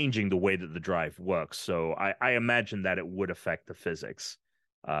changing the way that the drive works. So I imagine that it would affect the physics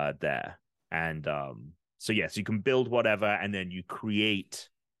there. And so yes, you can build whatever, and then you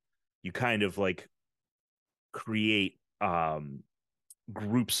kind of like create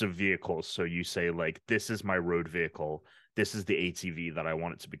groups of vehicles. So you say like, this is my road vehicle, this is the ATV that I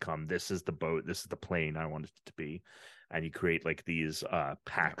want it to become, this is the boat, this is the plane I want it to be, and you create like these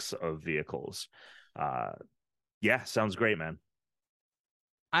packs of vehicles. Sounds great, man.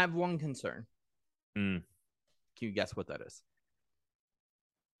 I have one concern. Can you guess what that is?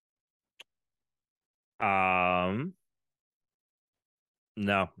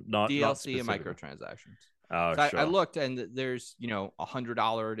 No, not DLC and microtransactions. Oh, so sure. I looked, and there's, you know,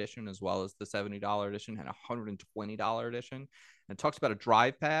 $100 edition as well as the $70 edition and $120 edition. And it talks about a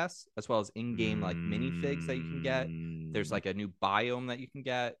drive pass as well as in-game like minifigs that you can get. There's like a new biome that you can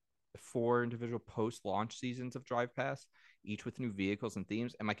get, 4 individual post-launch seasons of drive pass, each with new vehicles and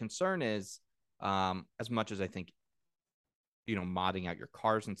themes. And my concern is, as much as I think, you know, modding out your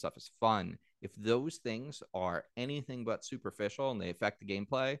cars and stuff is fun, if those things are anything but superficial and they affect the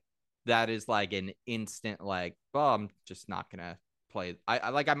gameplay, that is like an instant like, well, I'm just not gonna play.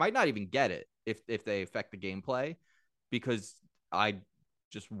 I might not even get it if they affect the gameplay, because I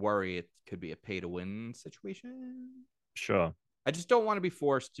just worry it could be a pay to win situation. Sure. I just don't want to be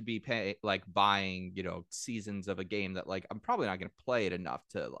forced to be buying, you know, seasons of a game that like I'm probably not gonna play it enough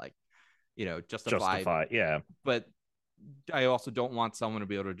to like, you know, justify. Yeah. But I also don't want someone to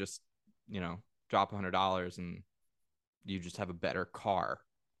be able to just, you know, drop $100 and you just have a better car.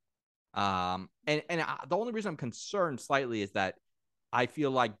 The only reason I'm concerned slightly is that I feel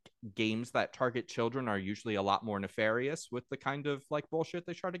like games that target children are usually a lot more nefarious with the kind of like bullshit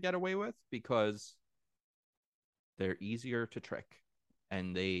they try to get away with, because they're easier to trick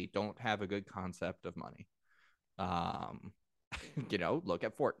and they don't have a good concept of money. You know, look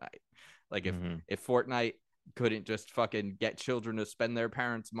at Fortnite. Like if Fortnite couldn't just fucking get children to spend their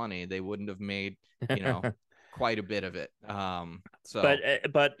parents' money, they wouldn't have made, you know, quite a bit of it.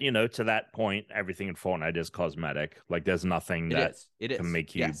 But you know, to that point, everything in Fortnite is cosmetic. Like there's nothing that can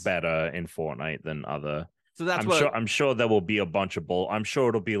make you better in Fortnite than other. So that's I'm sure there will be a bunch of I'm sure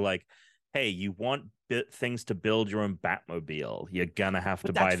it'll be like, hey, you want things to build your own Batmobile, you're gonna have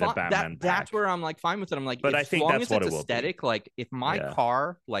to buy the Batman pack. That's where I'm like fine with it. I'm like, but I think that's what it will be. Aesthetic, like if my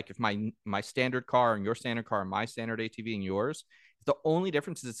car, like if my standard car and your standard car and my standard ATV and yours, the only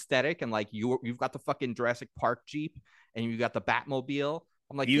difference is aesthetic, and like you've got the fucking Jurassic Park Jeep and you got the Batmobile,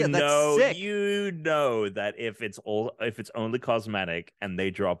 I'm like, yeah, that's sick. You know that if it's only cosmetic and they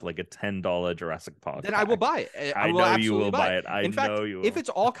drop like a $10 Jurassic Park Then pack, I will buy it. I will know absolutely you will buy it. I In fact, know you will. if it's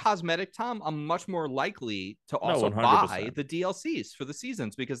all cosmetic, Tom, I'm much more likely to No, also 100%. buy the DLCs for the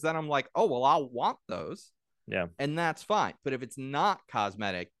seasons, because then I'm like, oh, well, I'll want those. Yeah. And that's fine. But if it's not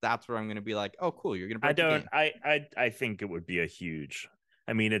cosmetic, that's where I'm going to be like, oh, cool, you're going to break the game. I think it would be a huge.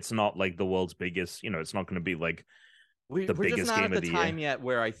 I mean, it's not like the world's biggest. It's not going to be like we're biggest just not game at of the the time year. yet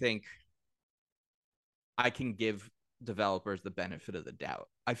where I think I can give developers the benefit of the doubt.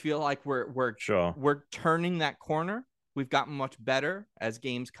 I feel like Sure. we're turning that corner. We've gotten much better as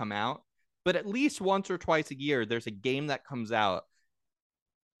games come out, but at least once or twice a year, there's a game that comes out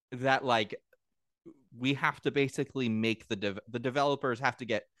that like we have to basically make the developers have to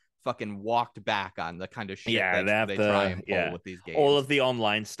get fucking walked back on the kind of shit they try and pull with these games. All of the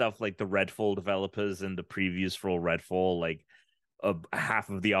online stuff, like the Redfall developers and the previews for Redfall, like half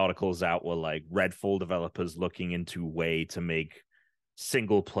of the articles out were like Redfall developers looking into way to make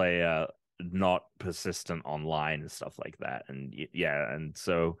single player not persistent online and stuff like that. And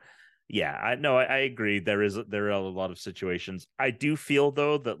so I agree. There are a lot of situations. I do feel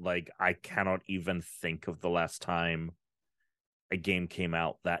though that like I cannot even think of the last time a game came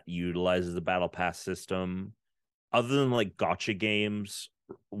out that utilizes the battle pass system, other than like gotcha games,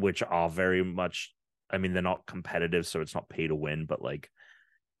 which are very much, I mean, they're not competitive, so it's not pay to win, but like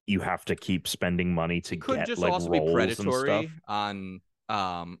you have to keep spending money to could get just like also be rolls and predatory stuff. on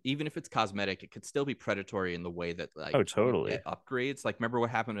even if it's cosmetic, it could still be predatory in the way that like Oh, totally. you get upgrades. Like remember what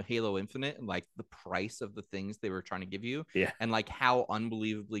happened to Halo Infinite and like the price of the things they were trying to give you, Yeah. and like how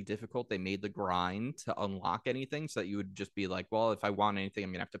unbelievably difficult they made the grind to unlock anything, so that you would just be like, well, if I want anything,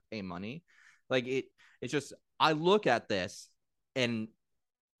 I'm gonna have to pay money. Like it's just, I look at this and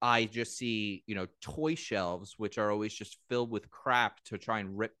I just see, toy shelves, which are always just filled with crap to try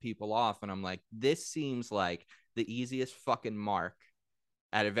and rip people off. And I'm like, this seems like the easiest fucking mark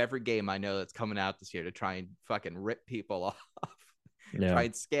out of every game I know that's coming out this year to try and fucking rip people off, try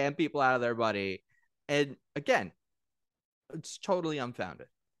and scam people out of their money. And again, it's totally unfounded.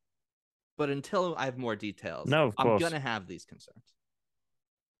 But until I have more details, No, of I'm course. going to have these concerns,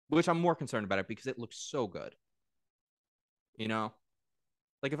 which I'm more concerned about it because it looks so good.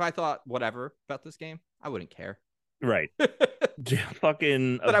 Like if I thought whatever about this game, I wouldn't care. Right.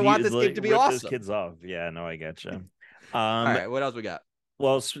 Fucking. But I want this game to be awesome. Those kids off. Yeah, no, I get you. All right, what else we got?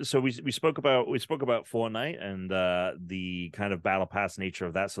 Well, so we spoke about Fortnite and the kind of battle pass nature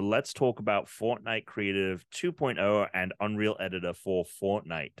of that. So let's talk about Fortnite Creative 2.0 and Unreal Editor for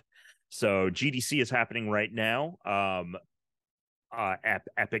Fortnite. So GDC is happening right now.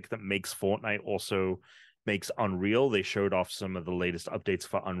 Epic, that makes Fortnite, also makes Unreal. They showed off some of the latest updates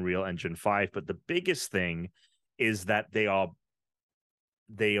for Unreal Engine 5, but the biggest thing is that they have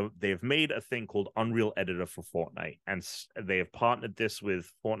made a thing called Unreal Editor for Fortnite, and they have partnered this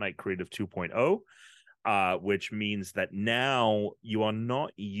with Fortnite Creative 2.0, which means that now you are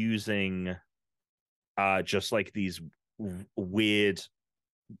not using just like these weird,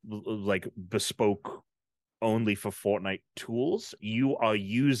 like bespoke only for Fortnite tools. You are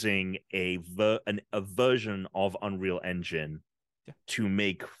using a version of Unreal Engine to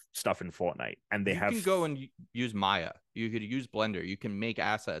make stuff in Fortnite, and you can go and use Maya. You could use Blender. You can make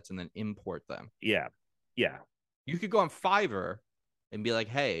assets and then import them. Yeah. You could go on Fiverr and be like,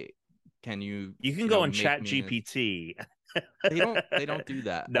 "Hey, can you?" You can go on Chat GPT. They don't do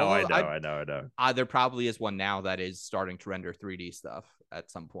that. No, I know. There probably is one now that is starting to render 3D stuff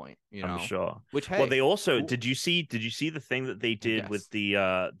at some point. I'm sure. Which, hey, well, they also cool. Did you see the thing that they did with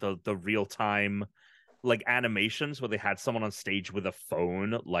the real time like animations where they had someone on stage with a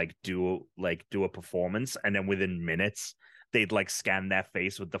phone do a performance, and then within minutes they'd like scan their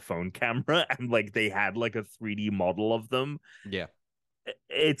face with the phone camera, and like they had like a 3D model of them. Yeah.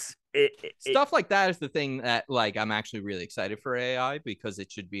 Stuff like that is the thing that like I'm actually really excited for AI, because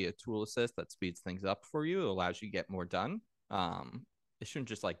it should be a tool assist that speeds things up for you, allows you to get more done. It shouldn't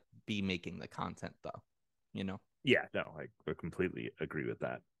just like be making the content though, Yeah, no, I completely agree with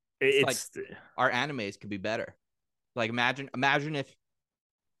that. It's like our animes could be better. Like imagine if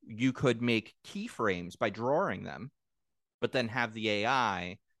you could make keyframes by drawing them, but then have the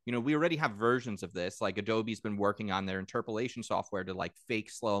AI. We already have versions of this. Like Adobe's been working on their interpolation software to like fake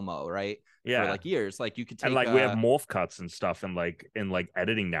slow-mo, right? Yeah. For like years. Like you could take, and like we have morph cuts and stuff in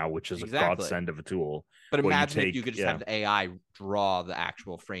editing now, which is exactly. a godsend of a tool. But imagine if you could just have the AI draw the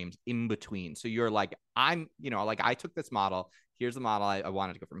actual frames in between. So you're like, I took this model. Here's the model. I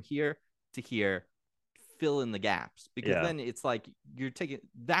wanted to go from here to here. fill in the gaps, because Yeah. then it's like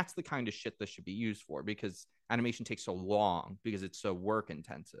that's the kind of shit this should be used for, because animation takes so long because it's so work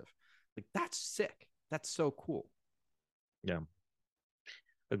intensive. Like, that's sick. That's so cool. Yeah.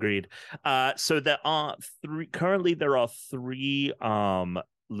 Agreed. So there are three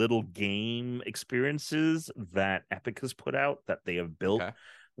little game experiences that Epic has put out that they have built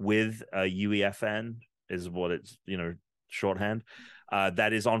with UEFN is what it's, shorthand.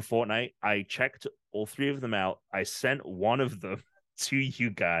 That is on Fortnite. I checked all three of them out. I sent one of them to you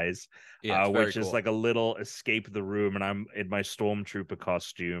guys, which is like a little escape the room, and I'm in my stormtrooper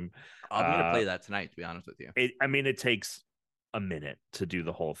costume. I'm gonna play that tonight, to be honest with you. It takes a minute to do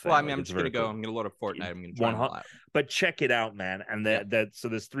the whole thing. Well, I mean, I'm just gonna go. I'm gonna load up Fortnite. I'm gonna try them all out. But check it out, man. And so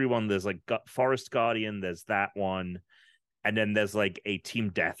there's 3-1. There's like Forest Guardian. There's that one, and then there's like a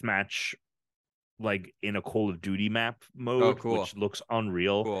team deathmatch, like in a Call of Duty map mode, which looks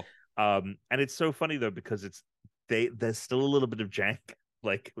unreal. Cool. And it's so funny though, because there's still a little bit of jank.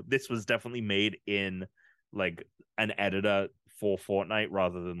 Like, this was definitely made in like an editor for Fortnite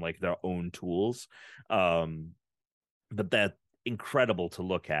rather than like their own tools. But they're incredible to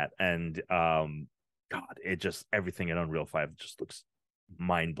look at, and God, it just, everything in Unreal 5 just looks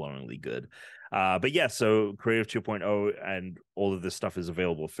mind-blowingly good. But yeah, so Creative 2.0 and all of this stuff is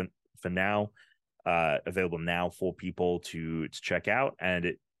available for now, available now for people to check out, and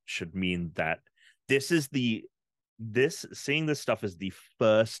it should mean that seeing this stuff is the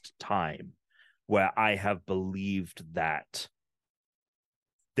first time where I have believed that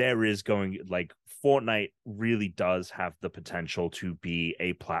there is like Fortnite really does have the potential to be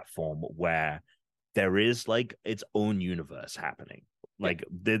a platform where there is like its own universe happening. Like,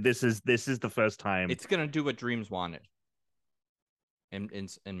 this is the first time it's gonna do what Dreams wanted. In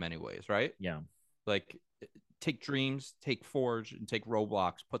many ways, right? Yeah. Like, take Dreams, take Forge, and take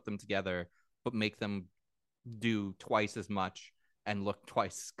Roblox, put them together, but make them do twice as much and look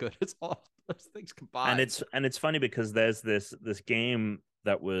twice as good as all those things combined. And it's funny because there's this game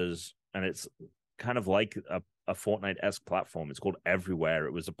that was, and it's kind of like a Fortnite-esque platform. It's called Everywhere.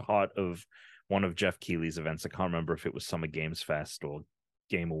 It was a part of one of Jeff Keighley's events. I can't remember if it was Summer Games Fest or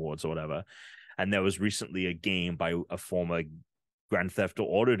Game Awards or whatever. And there was recently a game by a former Grand Theft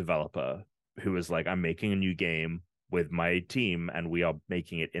Auto developer who was like, I'm making a new game with my team, and we are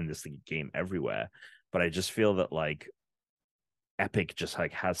making it in this game Everywhere. But I just feel that like Epic just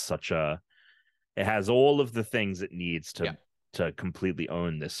like has it has all of the things it needs to completely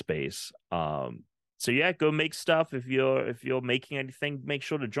own this space. So yeah, go make stuff. If you're making anything, make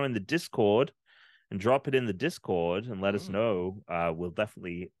sure to join the Discord and drop it in the Discord and let us know. We'll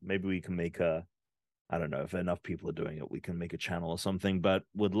definitely, maybe we can make I don't know if enough people are doing it, we can make a channel or something, but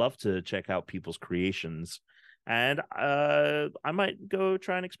would love to check out people's creations. And I might go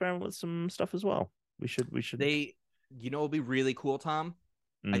try and experiment with some stuff as well. We should. It'll be really cool, Tom.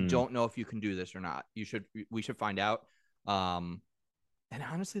 I don't know if you can do this or not. We should find out. And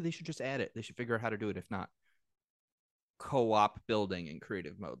honestly, they should just add it. They should figure out how to do it. If not, co-op building in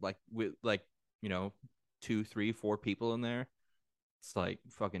creative mode, like with 2, 3, 4 people in there. It's like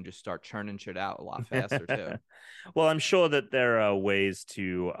fucking just start churning shit out a lot faster too. Well, I'm sure that there are ways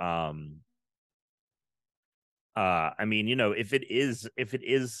to I mean, if it is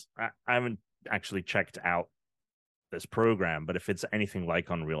I haven't actually checked out this program, but if it's anything like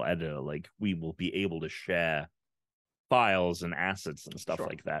Unreal Editor, like, we will be able to share files and assets and stuff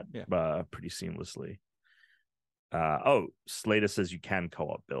like that pretty seamlessly. Slater says you can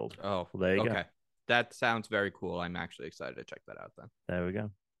co-op build. Oh, well, there you go. That sounds very cool. I'm actually excited to check that out then. There we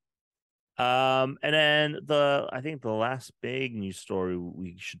go. And then I think the last big news story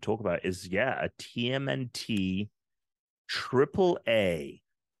we should talk about is a TMNT AAA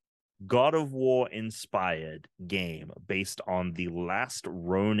God of War inspired game based on the last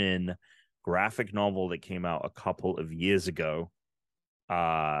Ronin graphic novel that came out a couple of years ago.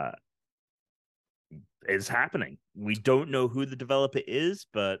 It's happening. We don't know who the developer is,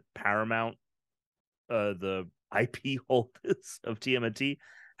 but Paramount, the IP holders of TMNT,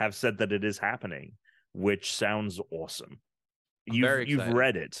 have said that it is happening, which sounds awesome. You've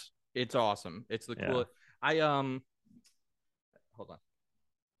read it. It's awesome. It's the cool. Hold on.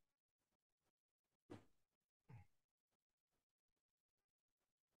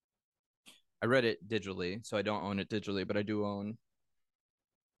 I read it digitally, so I don't own it digitally, but I do own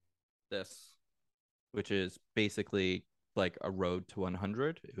this, which is basically like a road to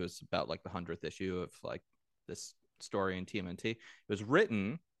 100. It was about like the 100th issue of like this story in TMNT. It was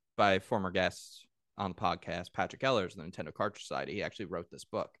written by former guest on the podcast, Patrick Ellers, the Nintendo Cartridge Society. He actually wrote this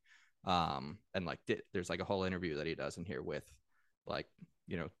book. And like there's like a whole interview that he does in here with like,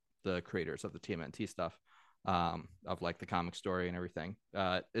 the creators of the TMNT stuff. of like the comic story and everything.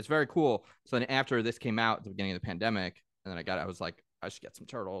 It's very cool. So then after this came out at the beginning of the pandemic, and then I was like, I should get some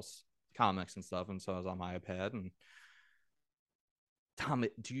Turtles comics and stuff. And so I was on my iPad. And Tom,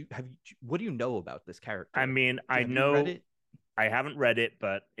 what do you know about this character? I mean, I Have you read know it? I haven't read it,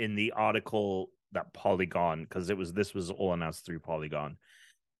 but in the article that Polygon, because this was all announced through Polygon,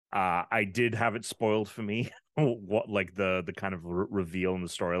 I did have it spoiled for me what like the kind of reveal in the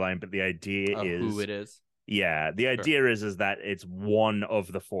storyline, but the idea Of is who it is? yeah, the idea is that it's one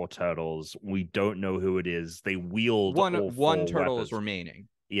of the four turtles. We don't know who it is. They wield One all four turtle weapons. is remaining.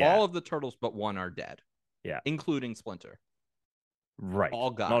 Yeah. All of the turtles but one are dead. Yeah. Including Splinter. Right.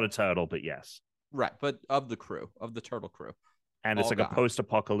 All gone. Not a turtle, but yes. Right, but of the crew, of the turtle crew. And it's like gone. a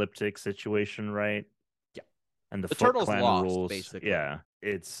post-apocalyptic situation, right? Yeah. And the turtles Clan lost, rules. basically. Yeah.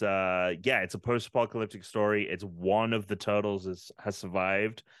 It's it's a post-apocalyptic story. It's one of the turtles has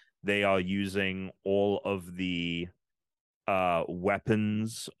survived. They are using all of the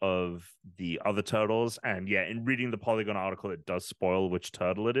weapons of the other turtles, and yeah, in reading the Polygon article, it does spoil which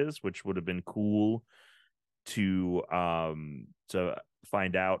turtle it is, which would have been cool to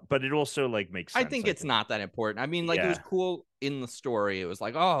find out, but it also like makes sense. I think it's not that important. I mean, like Yeah. It was cool in the story. It was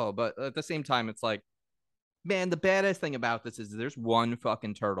like, oh, but at the same time, it's like, man, the baddest thing about this is there's one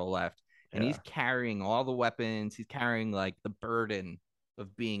fucking turtle left, and he's carrying all the weapons. He's carrying like the burden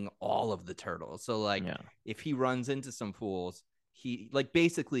of being all of the turtles. So like, if he runs into some fools, he like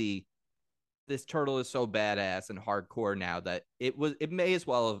basically this turtle is so badass and hardcore now that you may as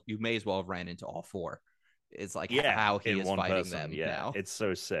well have ran into all four. It's like how he is fighting them now. It's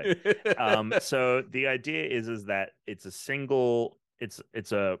so sick. So the idea is that it's a single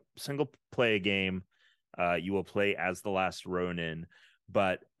player game. You will play as the last Ronin,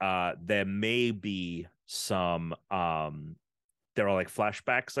 but there may be some there are like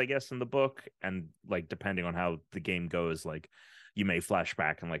flashbacks, I guess, in the book, and like depending on how the game goes, like you may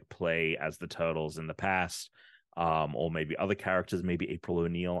flashback and like play as the turtles in the past, or maybe other characters, maybe April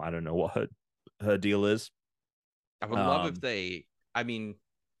O'Neil. I don't know what her deal is. I would love if they. I mean,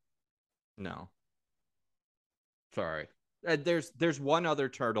 no. Sorry. There's one other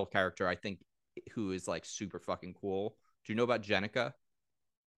turtle character I think who is like super fucking cool. Do you know about Jennika?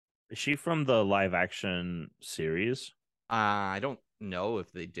 Is she from the live action series? I don't know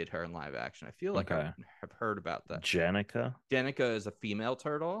if they did her in live action. I feel like I have heard about that. Jennika is a female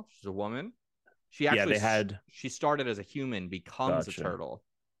turtle. She's a woman. She actually she started as a human, becomes a turtle.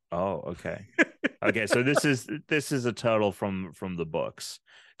 Oh, okay. Okay, so this is a turtle from the books,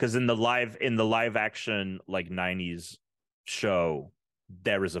 because in the live action like 90s show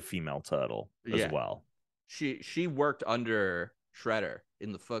there is a female turtle as well. She worked under Shredder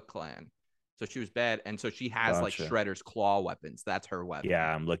in the Foot Clan, so she was bad, and so she has like Shredder's claw weapons. That's her weapon.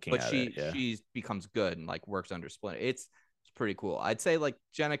 Yeah, I'm looking at it. But she becomes good and like works under Splinter. It's pretty cool. I'd say like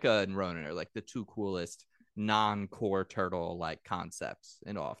Jennika and Ronin are like the two coolest non-core turtle like concepts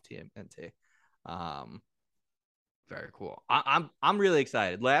in all of TMNT. Very cool. I'm really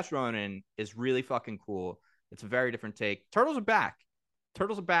excited. Last Ronin is really fucking cool. It's a very different take. Turtles are back.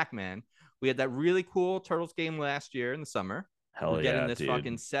 Turtles are back, man. We had that really cool Turtles game last year in the summer. We're getting this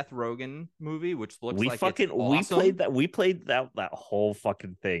fucking Seth Rogen movie, which looks like it's awesome. We played that whole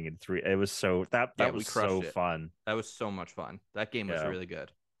fucking thing in 3. It was so that was so fun. That was so much fun. That game was really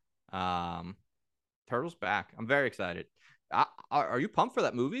good. Turtles back. I'm very excited. Are you pumped for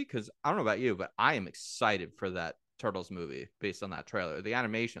that movie? Because I don't know about you, but I am excited for that Turtles movie based on that trailer. The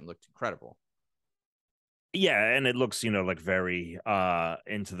animation looked incredible. Yeah, and it looks, like very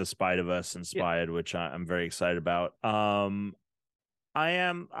Into the Spider-Verse inspired, which I'm very excited about. I'm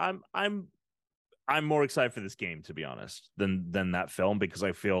more excited for this game, to be honest, than that film, because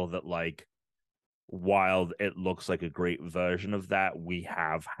I feel that like while it looks like a great version of that, we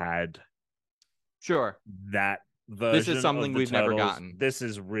have had that version. This is something we've never gotten. This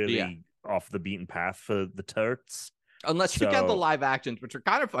is really off the beaten path for the Turts. Unless you get the live actions, which are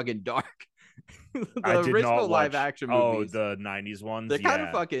kind of fucking dark. The original live action movies. Oh, the 90s ones. They're kind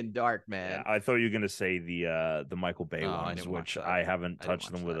of fucking dark, man. Yeah, I thought you were gonna say the Michael Bay ones, which I haven't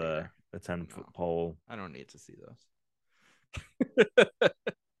touched them with a 10-foot pole. I don't need to see those.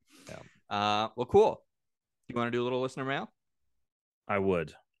 Well, cool. You want to do a little listener mail? I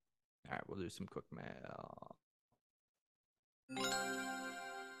would. All right, we'll do some quick mail.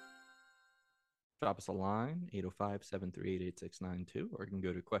 Drop us a line, 805-738-8692, or you can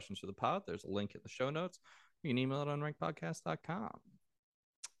go to Questions for the Pod. There's a link in the show notes. You can email it on rankedpodcast.com.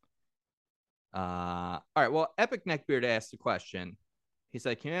 All right, well, Epic Neckbeard asked a question. He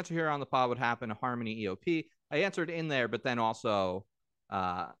said, can you answer here on the pod what happened to Harmony EOP? I answered in there, but then also,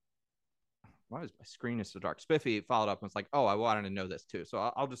 why is my screen is so dark? Spiffy followed up and was like, oh, I wanted to know this too. So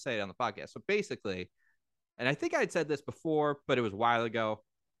I'll just say it on the podcast. So basically, and I think I'd said this before, but it was a while ago.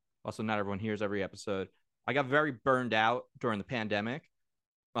 Also, not everyone hears every episode. I got very burned out during the pandemic.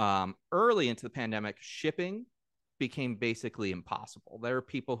 Early into the pandemic, shipping became basically impossible. There are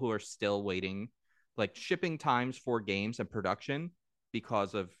people who are still waiting, like shipping times for games and production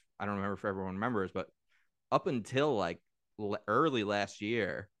because of, I don't remember if everyone remembers, but up until like early last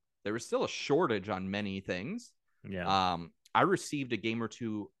year, there was still a shortage on many things. Yeah. I received a game or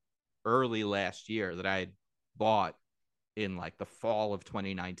two early last year that I had bought in like the fall of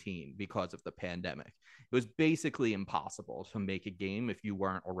 2019 because of the pandemic. It was basically impossible to make a game if you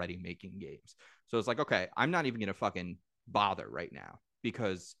weren't already making games. So it's like, okay, I'm not even going to fucking bother right now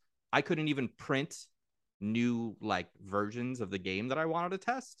because I couldn't even print new like versions of the game that I wanted to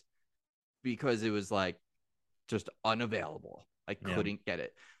test because it was like just unavailable. I couldn't get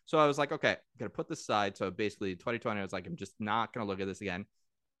it. So I was like, okay, I'm going to put this aside. So basically 2020, I was like, I'm just not going to look at this again.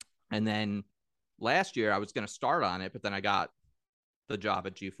 And then last year I was going to start on it, but then I got the job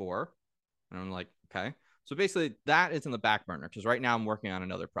at G4 and I'm like, okay. So basically that is in the back burner because right now I'm working on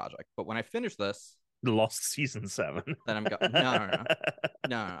another project. But when I finish this, Lost Season 7. Then I'm going,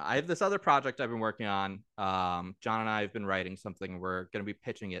 no. I have this other project I've been working on. John and I have been writing something. We're going to be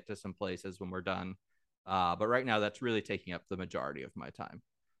pitching it to some places when we're done. But right now that's really taking up the majority of my time.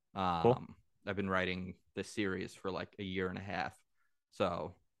 Cool. I've been writing this series for like a year and a half.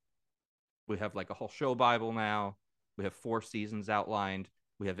 So we have like a whole show Bible now. We have 4 seasons outlined.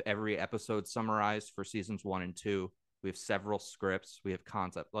 We have every episode summarized for seasons 1 and 2. We have several scripts. We have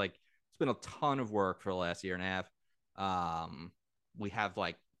concept. Like it's been a ton of work for the last year and a half. We have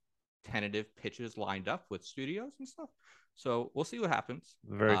like tentative pitches lined up with studios and stuff. So we'll see what happens.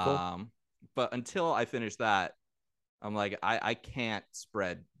 Very cool. But until I finish that, I'm like, I can't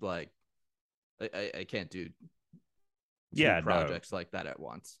spread like I can't do two projects like that at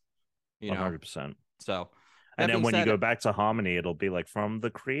once. You know, 100%. So and then when you go back to Harmony, it'll be like from the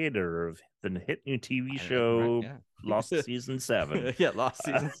creator of the hit new TV show Lost Season 7. Yeah, Lost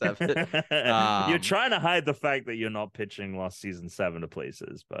Season 7. You're trying to hide the fact that you're not pitching Lost Season 7 to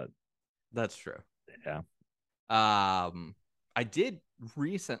places, but that's true. Yeah. I did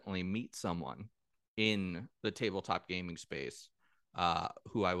recently meet someone in the tabletop gaming space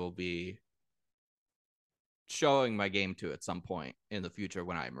who I will be showing my game to at some point in the future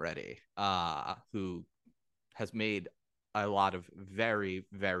when I'm ready, who has made a lot of very,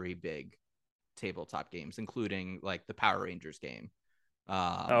 very big tabletop games, including like the Power Rangers game.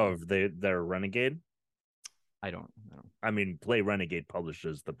 They're Renegade? I don't. I mean, Play Renegade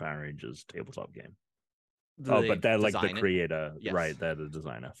publishes the Power Rangers tabletop game. But they're like the creator, yes. Right? They're the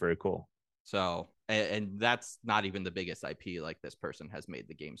designer. Very cool. So, and that's not even the biggest IP like this person has made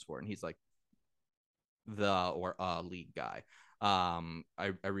the games for, and he's like the lead guy.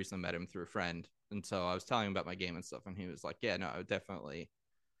 I recently met him through a friend, and so I was telling him about my game and stuff, and he was like, "Yeah, no, I would definitely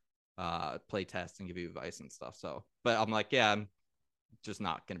play test and give you advice and stuff." So, but I'm like, yeah, I'm just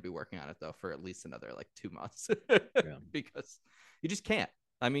not going to be working on it though for at least another like 2 months because you just can't.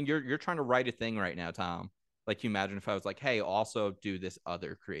 I mean, you're trying to write a thing right now, Tom. Like, you imagine if I was like, hey, also do this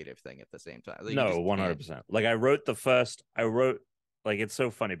other creative thing at the same time. Like, no, 100%. Like, I wrote, like, it's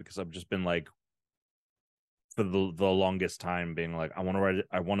so funny because I've just been like, for the longest time being like, I want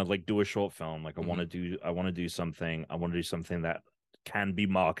to like do a short film. Like, I want to do something that can be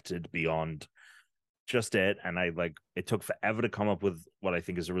marketed beyond just it. And it took forever to come up with what I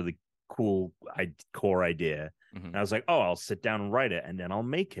think is a really cool core idea. And I was like, oh, I'll sit down and write it and then I'll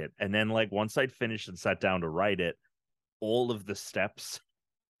make it. And then like once I'd finished and sat down to write it, all of the steps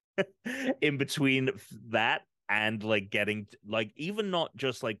in between that and like getting like even not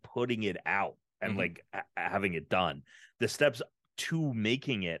just like putting it out and like having it done, the steps to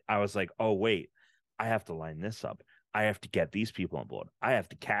making it, I was like, oh wait, I have to line this up. I have to get these people on board. I have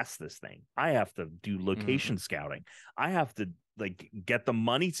to cast this thing. I have to do location scouting. I have to like get the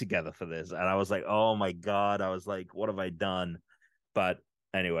money together for this. And I was like, oh my God. I was like, what have I done? But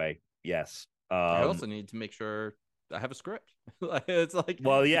anyway, yes. I also need to make sure I have a script. It's like,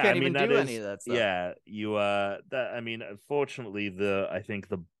 well, yeah, you can't even do any of that stuff. Yeah, unfortunately, I think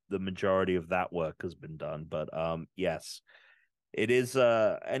the majority of that work has been done. But yes, it is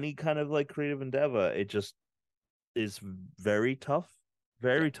any kind of like creative endeavor. It just is very tough.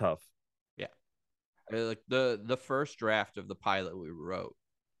 Very tough. Yeah. Like the first draft of the pilot we wrote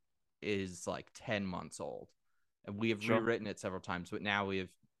is like 10 months old. And we have rewritten it several times, but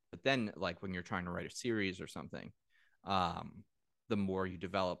then like when you're trying to write a series or something, the more you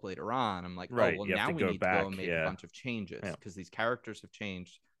develop later on, I'm like, oh, well, now we need to go and make a bunch of changes because these characters have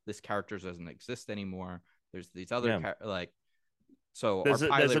changed. this character doesn't exist anymore. There's these other like, so There's our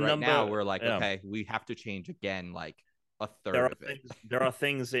a pilot right number. now, we're like, Yeah. okay, we have to change again, like a There third are of it. there are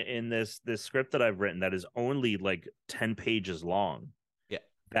things in this script that I've written that is only like 10 pages long. Yeah.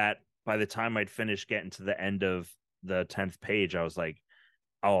 That by the time I'd finished getting to the end of the 10th page, I was like,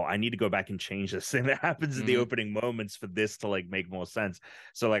 oh, I need to go back and change this thing that happens in the opening moments for this to like make more sense.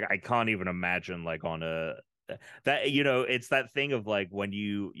 So like I can't even imagine like on a that, you know, it's that thing of like when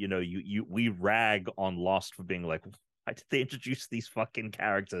you we rag on Lost for being like, why did they introduce these fucking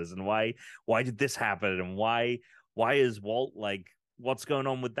characters, and why did this happen, and why is Walt like, what's going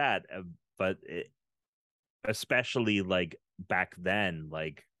on with that? But especially like back then,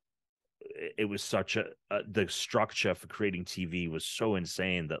 like it was such the structure for creating TV was so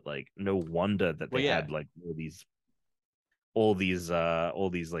insane that like no wonder that they had like all these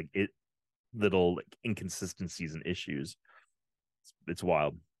like little like inconsistencies and issues. It's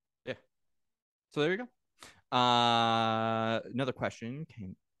wild. Yeah. So there you go. Another question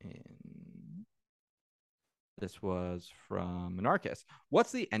came in. This was from Monarchus.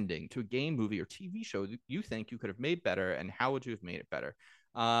 What's the ending to a game, movie, or TV show that you think you could have made better, and how would you have made it better?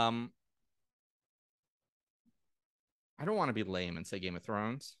 I don't want to be lame and say Game of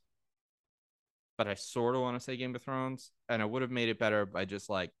Thrones, but I sort of want to say Game of Thrones, and I would have made it better by just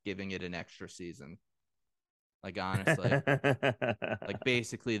like giving it an extra season. Like honestly, like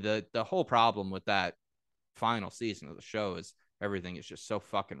basically the whole problem with that final season of the show is everything is just so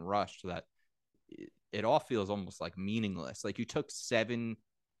fucking rushed that it all feels almost like meaningless. Like you took 7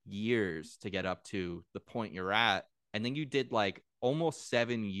 years to get up to the point you're at, and then you did like almost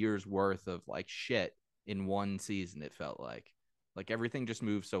 7 years worth of like shit in one season. It felt like everything just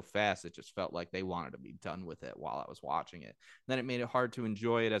moved so fast. It just felt like they wanted to be done with it while I was watching it. Then it made it hard to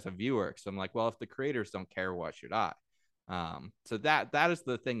enjoy it as a viewer, because I'm like, well, if the creators don't care, why should I? So that is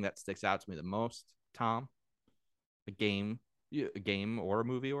the thing that sticks out to me the most. Tom, a game or a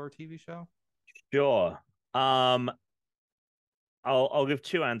movie or a TV show? Sure. I'll give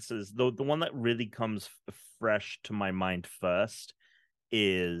two answers. The one that really comes fresh to my mind first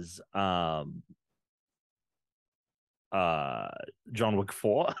is John Wick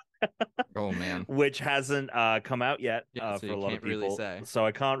 4. Oh man. Which hasn't come out yet so for a lot of people. Really say. So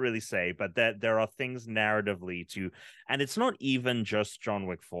I can't really say, but there are things narratively to, and it's not even just John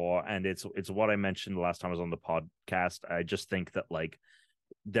Wick 4, and it's what I mentioned the last time I was on the podcast. I just think that like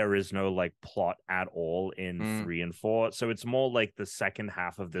there is no like plot at all in 3 and 4. So it's more like the second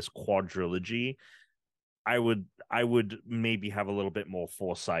half of this quadrilogy. I would maybe have a little bit more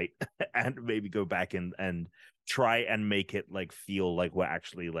foresight and maybe go back and try and make it like feel like we're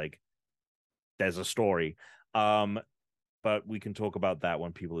actually like there's a story. But we can talk about that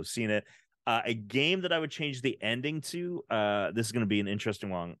when people have seen it. A game that I would change the ending to, this is going to be an interesting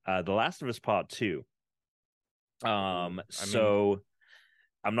one. The Last of Us Part 2. So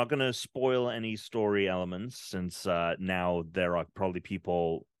I'm not going to spoil any story elements, since now there are probably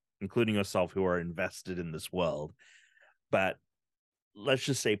people, including yourself, who are invested in this world. But let's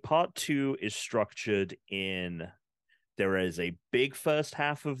just say Part 2 is structured in, there is a big first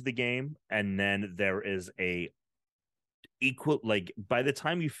half of the game, and then there is a equal, like by the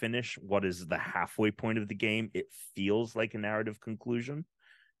time you finish what is the halfway point of the game, it feels like a narrative conclusion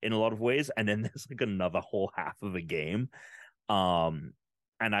in a lot of ways, and then there's like another whole half of a game.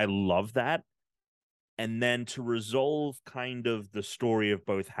 And I love that. And then to resolve kind of the story of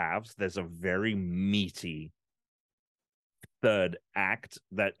both halves, there's a very meaty third act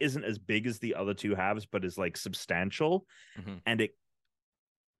that isn't as big as the other two halves, but is like substantial. And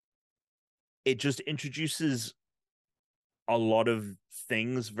it just introduces a lot of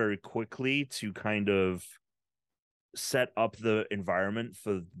things very quickly to kind of set up the environment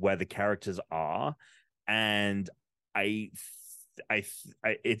for where the characters are. And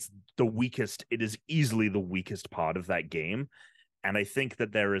it's the weakest. It is easily the weakest part of that game, and I think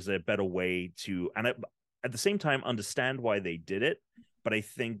that there is a better way to, and at the same time, understand why they did it. But I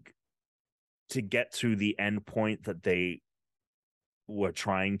think to get to the end point that they were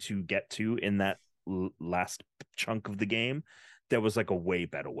trying to get to in that last chunk of the game, there was like a way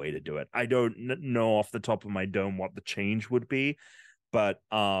better way to do it. I don't know off the top of my dome what the change would be, but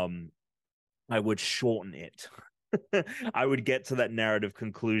I would shorten it. I would get to that narrative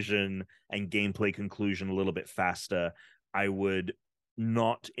conclusion and gameplay conclusion a little bit faster. I would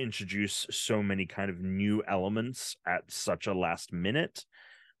not introduce so many kind of new elements at such a last minute.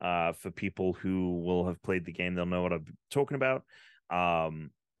 For people who will have played the game, they'll know what I'm talking about. I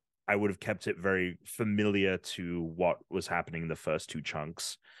would have kept it very familiar to what was happening in the first two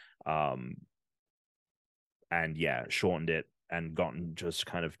chunks. And yeah, shortened it and gotten just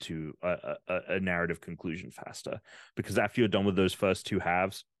kind of to a narrative conclusion faster. Because after you're done with those first two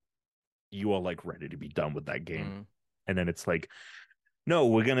halves, you are like ready to be done with that game. And then it's like, no,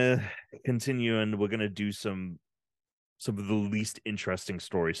 we're gonna continue and we're gonna do some of the least interesting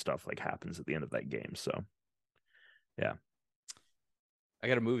story stuff like happens at the end of that game. So yeah. I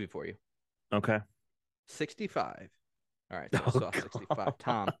got a movie for you. Okay. 65. All right, so I saw 65.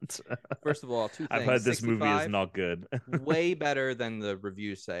 Tom, first of all, two things. I've heard this 65, movie is not good. way better than the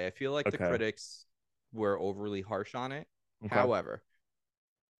reviews say. I feel like the Okay. critics were overly harsh on it. Okay. However,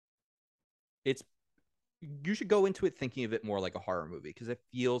 you should go into it thinking of it more like a horror movie because it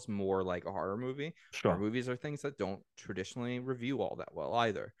feels more like a horror movie. Sure. Horror movies are things that don't traditionally review all that well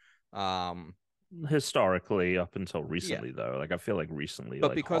either. Historically, up until recently, though, like I feel like recently,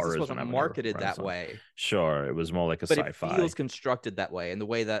 but like because this horrors wasn't having a marketed that renaissance. way, Sure, it was more like a but sci-fi. it feels constructed that way, and the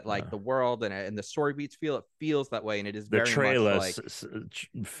way that like Yeah. the world and the story beats it feels that way, and it is The very trailer much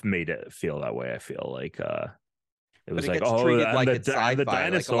like made it feel that way. I feel like it was but it like, gets oh, treated and like the, it's and the sci-fi. Like a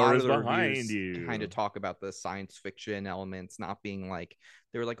dinosaur lot is of the behind reviews you. kind of talk about the science fiction elements not being like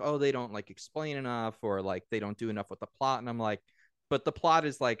they were like, oh, they don't like explain enough or like they don't do enough with the plot, and I'm like, but the plot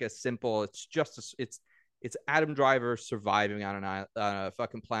is like a simple. It's just it's Adam Driver surviving on a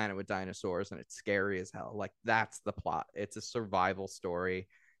fucking planet with dinosaurs, and it's scary as hell. Like that's the plot. It's a survival story,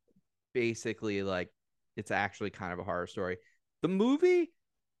 basically. Like it's actually kind of a horror story. The movie,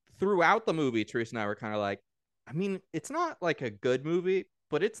 throughout the movie, Teresa and I were kind of like, I mean, it's not like a good movie,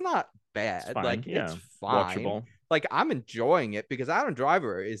 but it's not bad. It's fine. Like Yeah. it's fine. Watchable. Like I'm enjoying it because Adam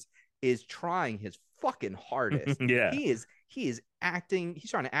Driver is trying his fucking hardest. Yeah. He is acting.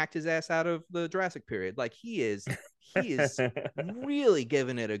 He's trying to act his ass out of the Jurassic period. Like he is really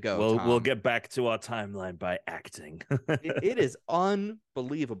giving it a go. We'll get back to our timeline by acting. It is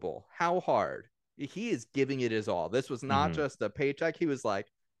unbelievable how hard he is giving it his all. This was not just a paycheck. He was like,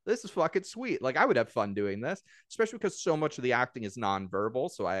 this is fucking sweet. Like I would have fun doing this, especially because so much of the acting is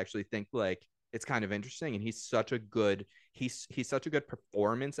nonverbal. So I actually think like it's kind of interesting. And he's such a good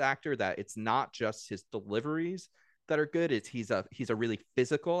performance actor that it's not just his deliveries that are good. It's he's a really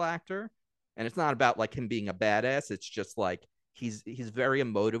physical actor, and it's not about like him being a badass. It's just like he's very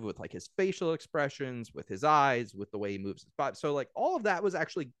emotive with like his facial expressions, with his eyes, with the way he moves his body. So like all of that was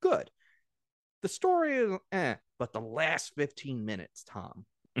actually good. The story is but the last 15 minutes, Tom.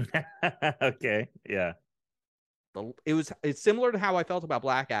 Okay, yeah. It's similar to how I felt about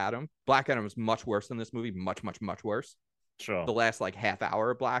Black Adam. Black Adam was much worse than this movie, much worse. Sure. The last like half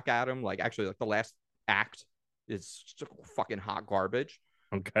hour of Black Adam, like actually like the last act is fucking hot garbage.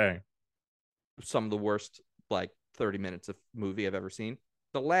 Okay. Some of the worst like 30 minutes of movie I've ever seen.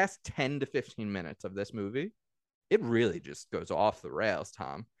 The last 10 to 15 minutes of this movie, it really just goes off the rails,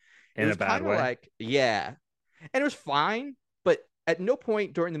 Tom. In a bad way. Like, yeah. And it was fine, but at no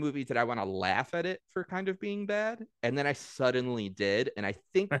point during the movie did I want to laugh at it for kind of being bad. And then I suddenly did. And I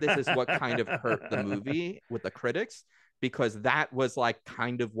think this is what kind of hurt the movie with the critics, because that was like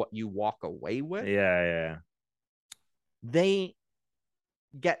kind of what you walk away with. Yeah. They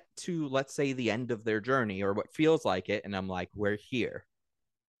get to, let's say, the end of their journey or what feels like it. And I'm like, we're here.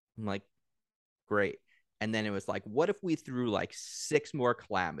 I'm like, great. And then it was like, what if we threw like 6 more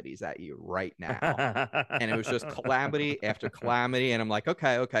calamities at you right now? And it was just calamity after calamity. And I'm like,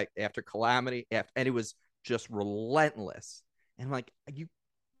 okay, after calamity. And it was just relentless. And I'm like,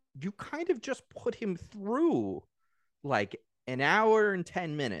 you kind of just put him through like an hour and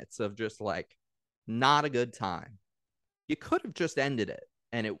 10 minutes of just like not a good time. You could have just ended it.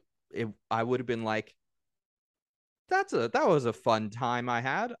 And I would have been like, that was a fun time I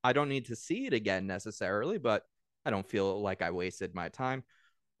had. I don't need to see it again necessarily, but I don't feel like I wasted my time.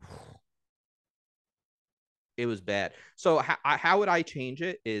 It was bad. So how would I change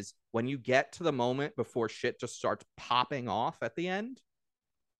it is when you get to the moment before shit just starts popping off at the end,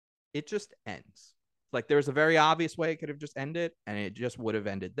 it just ends. Like there's a very obvious way it could have just ended, and it just would have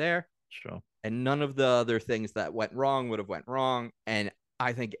ended there. Sure. And none of the other things that went wrong would have went wrong. And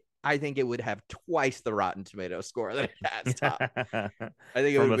I think it would have twice the Rotten Tomato score that it has. Tom. I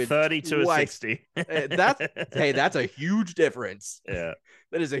think it from would a 30 to a 60. That's a huge difference. Yeah,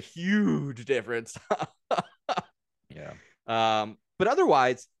 that is a huge difference. Yeah. But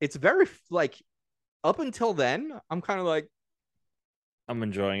otherwise, it's very like up until then, I'm kind of like, I'm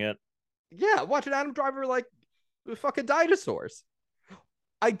enjoying it. Yeah, watching Adam Driver like fucking dinosaurs.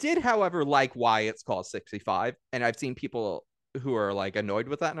 I did, however, like why it's called 65, and I've seen people who are like annoyed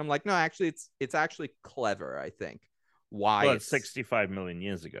with that, and I'm like, no, actually, it's actually clever. I think why it's 65 million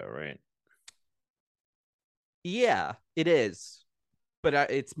years ago, right? Yeah, it is, but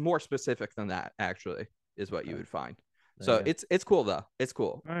it's more specific than that. Actually, is what you would find. So Yeah. it's cool though. It's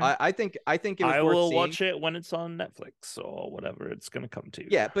cool. All right. I think it was I worth will seeing. watch it when it's on Netflix or whatever it's gonna come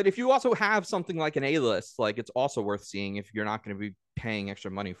to. Yeah, but if you also have something like an A-list, like it's also worth seeing if you're not going to be paying extra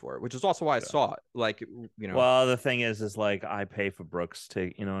money for it, which is also why I saw it. Like, Well, the thing is like I pay for Brooks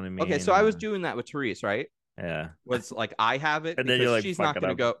to, you know what I mean? Okay, so I was doing that with Therese, right? Yeah. Was like I have it And then because you're like, she's fuck not it,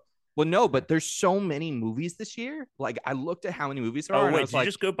 going to I'm- go. Well, no, but there's so many movies this year. Like I looked at how many movies there are, Oh and I wait, was did you like,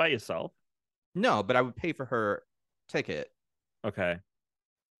 just go by yourself? no, but I would pay for her ticket Okay.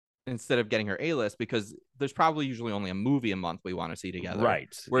 instead of getting her A-list because there's probably usually only a movie a month we want to see together.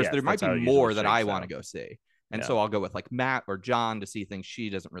 Right. Whereas Yes, there might that's be how it more usually that I shakes want to out. go see. And Yeah. so I'll go with like Matt or John to see things she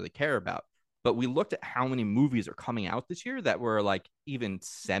doesn't really care about. But we looked at how many movies are coming out this year that we're like even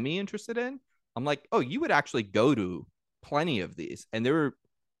semi interested in. I'm like, oh, you would actually go to plenty of these. And there were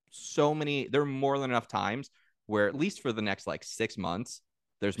so many, there were more than enough times where at least for the next like 6 months,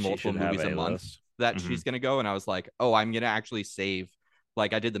 there's She multiple should have movies a month A-list. that Mhm. she's going to go. And I was like, oh, I'm going to actually save.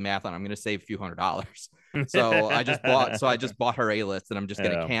 Like I did the math on, I'm going to save a few $100s. So I just bought her A-list and I'm just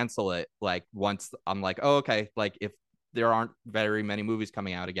going to Yeah. cancel it. Like once I'm like, oh, okay. Like if there aren't very many movies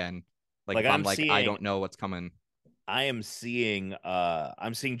coming out again, like if I'm like, I don't know what's coming. I'm seeing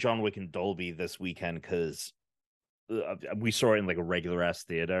John Wick in Dolby this weekend because we saw it in like a regular ass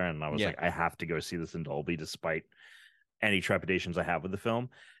theater, and I was Yeah. like, I have to go see this in Dolby despite any trepidations I have with the film.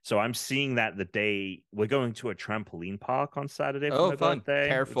 So I'm seeing that the day we're going to a trampoline park on Saturday for my Fun. birthday.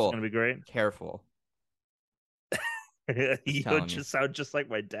 Careful. It's gonna be great. Careful. You telling just you. sound just like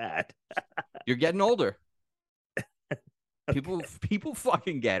my dad. You're getting older. People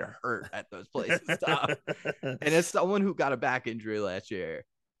fucking get hurt at those places. Stop. And as someone who got a back injury last year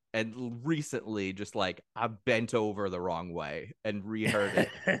and recently just like I bent over the wrong way and re-hurt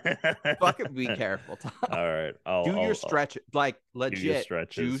it. Fucking be careful, Tom. All right. Do your stretch, like legit.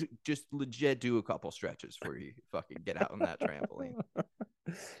 stretches. Just legit do a couple stretches before you fucking get out on that trampoline.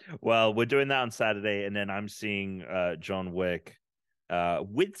 Well, we're doing that on Saturday, and then I'm seeing John Wick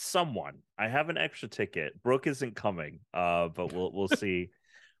with someone. I have an extra ticket. Brooke isn't coming, but we'll see.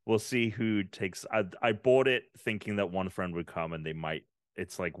 We'll see who takes. I bought it thinking that one friend would come, and they might.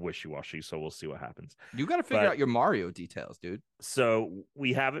 It's like wishy-washy, so we'll see what happens. You got to figure out your Mario details, dude. So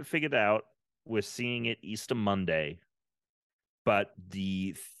we have it figured out. We're seeing it Easter Monday, but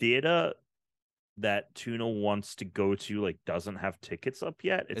the theater that Tuna wants to go to like doesn't have tickets up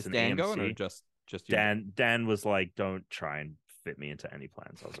yet. It's Is an Dan AMC. going or just you? Dan was like, don't try and fit me into any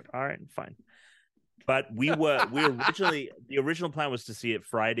plans. I was like, all right, fine. But we originally the original plan was to see it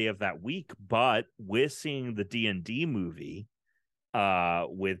Friday of that week, but we're seeing the D&D movie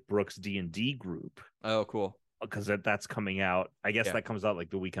with Brooks D&D group. Oh, cool. Because that's coming out. I guess Yeah. that comes out like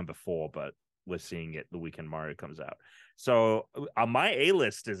the weekend before, but we're seeing it the weekend Mario comes out. So my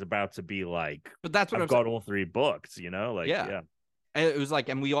A-list is about to be like, but that's what I've got all 3 books, you know? Like, yeah. And it was like,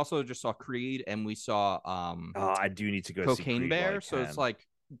 and we also just saw Creed, and we saw I do need to go see Cocaine Creed Bear. So it's like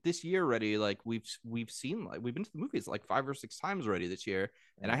this year already, like we've seen, like we've been to the movies like 5 or 6 times already this year,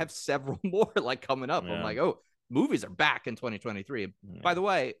 and I have several more like coming up. I'm like, oh, movies are back in 2023. By the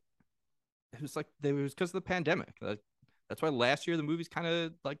way, it was because of the pandemic. That's why last year the movies kind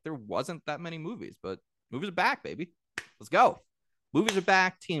of like there wasn't that many movies, but movies are back, baby. Let's go. Movies are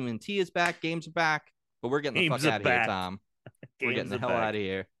back. TMNT is back. Games are back. But we're getting the fuck out of here, Tom. We're getting the hell out of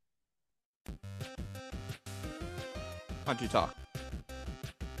here. Why don't you talk?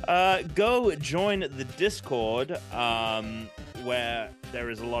 Go join the Discord, where there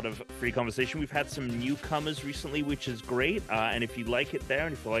is a lot of free conversation. We've had some newcomers recently, which is great. And if you like it there,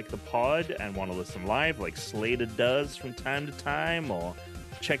 and if you like the pod and want to listen live, like Slater does from time to time, or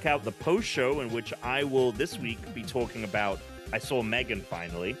check out the post show, in which I will this week be talking about. I saw Megan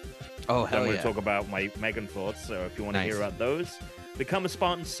finally. Oh, hell I'm going yeah. to talk about my Megan thoughts. So if you want to hear about those, become a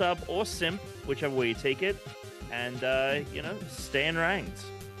Spartan sub or simp, whichever way you take it, and stay in ranked.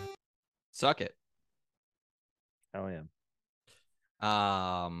 Suck it. Hell yeah.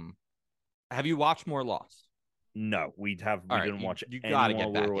 Have you watched more Lost? No, we right, didn't watch it. You gotta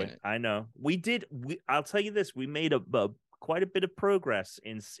get back in it. I know we did. I'll tell you this: we made quite a bit of progress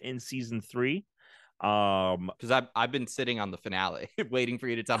in season 3. Because I've been sitting on the finale, waiting for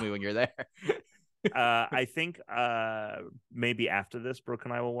you to tell me when you're there. I think maybe after this, Brooke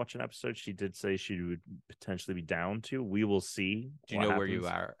and I will watch an episode. She did say she would potentially be down to. We will see. Do you know where you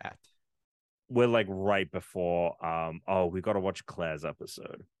are at? We're like right before. We got to watch Claire's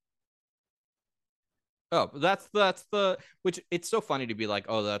episode. Oh, that's the which it's so funny to be like,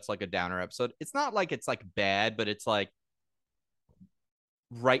 oh, that's like a downer episode. It's not like it's like bad, but it's like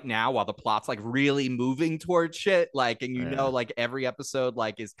right now while the plot's like really moving towards shit, like, and like every episode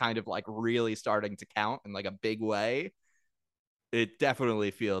like is kind of like really starting to count in like a big way. it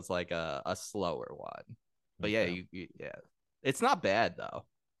definitely feels like a slower one. But yeah, Okay. yeah, it's not bad though.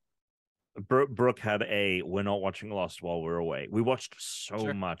 Brooke had a we're not watching Lost while we're away. We watched so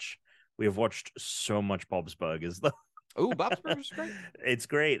Sure. much. We have watched so much Bob's Burgers though. Oh, Bob's Burgers is great. It's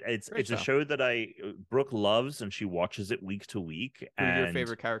great. Great It's a show. show that Brooke loves and she watches it week to week. Who are your And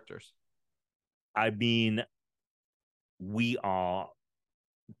favorite characters? I mean, we are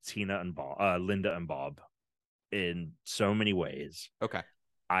Tina and Bob, Linda and Bob in so many ways. Okay.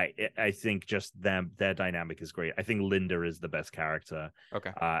 I think just their dynamic is great. I think Linda is the best character.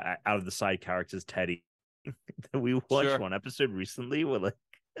 Okay. Out of the side characters, Teddy. We watched Sure. one episode recently where like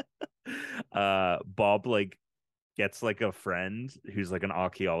Bob like gets like a friend who's like an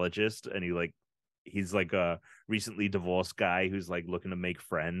archaeologist and he's like a recently divorced guy who's like looking to make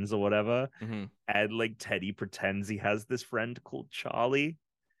friends or whatever. Mm-hmm. And like Teddy pretends he has this friend called Charlie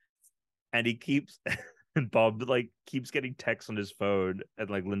and he keeps and Bob like keeps getting texts on his phone and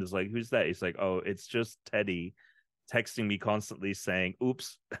like Linda's like, who's that? He's like, oh, it's just Teddy texting me constantly saying,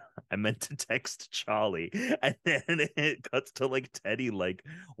 oops, I meant to text Charlie. And then it cuts to like Teddy like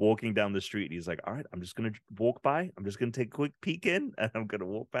walking down the street. He's like, all right, I'm just gonna walk by. I'm just gonna take a quick peek in and I'm gonna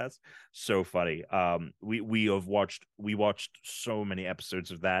walk past. So funny. We watched so many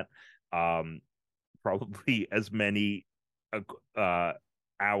episodes of that. Probably as many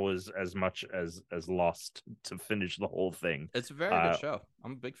hours as much as Lost to finish the whole thing. It's a very good show.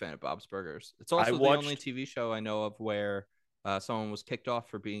 I'm a big fan of Bob's Burgers. It's I also the only watched TV show I know of where someone was kicked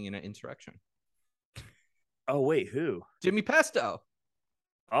off for being in an insurrection. Oh wait, who? Jimmy Pesto.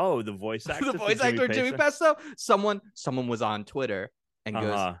 Oh, the voice actor. The voice actor Jimmy Pesto. Someone was on Twitter and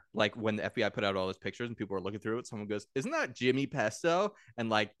goes like when the FBI put out all his pictures and people were looking through it, someone goes, "Isn't that Jimmy Pesto?" And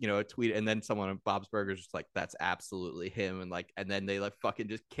like, you know, a tweet, and then someone on Bob's Burgers just like, "That's absolutely him." And like, and then they like fucking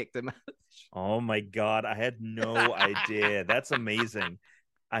just kicked him out. Oh my god, I had no idea. That's amazing.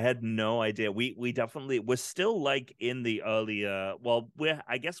 I had no idea. We definitely we're still like in the earlier. Well,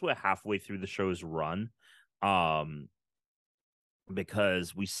 I guess we're halfway through the show's run.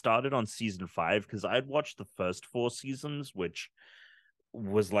 Because we started on season 5 because I'd watched the first 4 seasons, which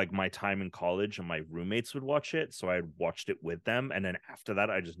was like my time in college and my roommates would watch it. So I watched it with them. And then after that,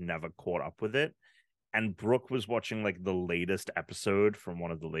 I just never caught up with it. And Brooke was watching like the latest episode from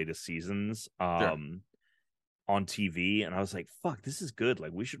one of the latest seasons Sure. on TV. And I was like, fuck, this is good.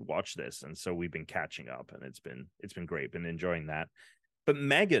 Like we should watch this. And so we've been catching up and it's been great. Been enjoying that. But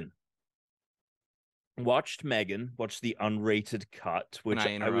Megan, watched the unrated cut, which Can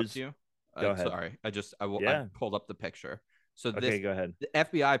I interrupt you? Go ahead. Sorry, I pulled up the picture. So okay, go ahead. The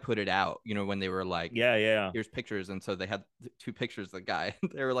FBI put it out, you know, when they were like, yeah, here's pictures, and so they had 2 pictures of the guy.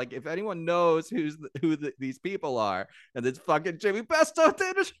 They were like, if anyone knows these people are, and it's fucking Jimmy Pesto at the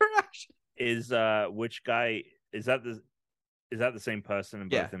interaction. Is which guy is that the same person in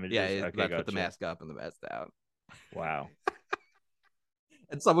both images? Yeah, okay, that's gotcha. with the mask up and the mask down. Wow.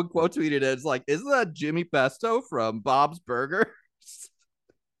 And someone quote tweeted it. It's like, isn't that Jimmy Pesto from Bob's Burgers?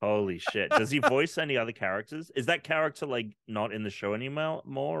 Holy shit. Does he voice any other characters? Is that character like not in the show anymore,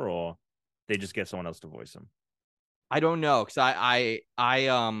 or they just get someone else to voice him? I don't know, because I'll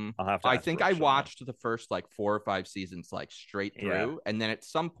have to I think I watched the first like 4 or 5 seasons like straight through, and then at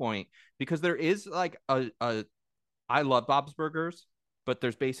some point, because there is like I love Bob's Burgers, but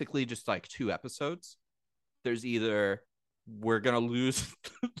there's basically just like 2 episodes. There's either we're gonna lose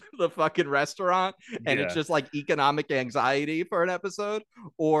the fucking restaurant and it's just like economic anxiety for an episode,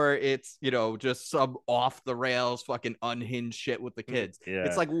 or it's, you know, just some off the rails fucking unhinged shit with the kids.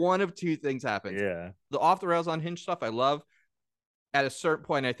 It's like one of 2 things happens. The off the rails unhinged stuff I love. At a certain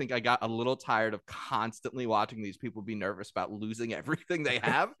point, I think I got a little tired of constantly watching these people be nervous about losing everything they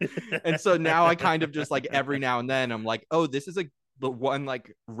have. And so now I kind of just like every now and then I'm like, oh, this is the one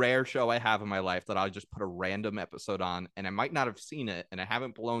like rare show I have in my life that I'll just put a random episode on, and I might not have seen it and I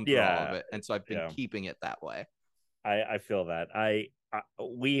haven't blown through all of it. And so I've been keeping it that way. I feel that. I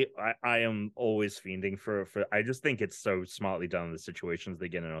am always fiending for I just think it's so smartly done. The situations they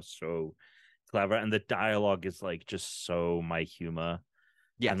get in are so clever, and the dialogue is like just so my humor.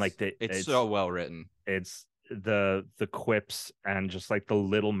 Yeah, and like it's so well written. It's the quips and just like the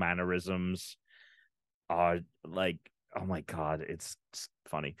little mannerisms are like, oh my god, it's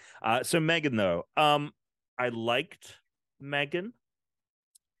funny. So Megan though, I liked Megan.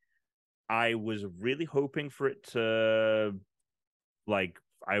 I was really hoping for it to like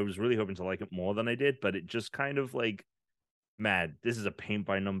it more than I did, but it just kind of like, man, this is a paint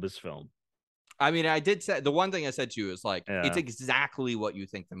by numbers film. I mean, I did say the one thing I said to you is like, it's exactly what you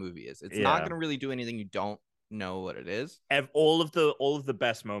think the movie is. It's not going to really do anything you don't know what it is. All of the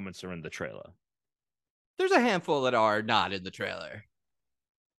best moments are in the trailer. There's a handful that are not in the trailer,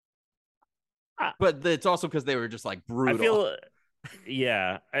 I, but it's also because they were just like I brutal. feel,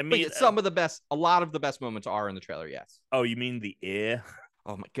 yeah. I But mean, a lot of the best moments are in the trailer. Yes. oh, you mean the ear?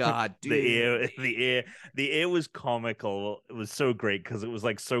 Oh my god, The ear, dude. the ear was comical. It was so great because it was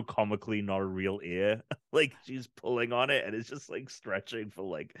like so comically not a real ear. Like she's pulling on it and it's just like stretching for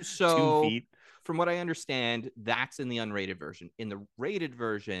like two So, feet. from what I understand, that's in the unrated version. In the rated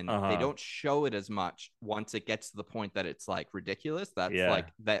version, they Uh-huh. don't show it as much once it gets to the point that it's like ridiculous. That's Yeah. like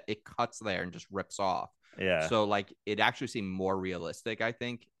that it cuts there and just rips off. Yeah. So, like, it actually seemed more realistic, I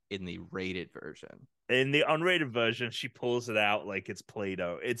think, in the rated version. In the unrated version, she pulls it out like it's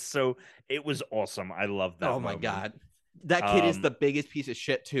Play-Doh. It was awesome. I love that Oh my moment. god. That kid is Um, the biggest piece of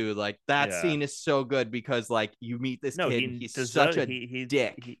shit too. Like that yeah. scene is so good because like you meet this No, kid and he he's such deserved a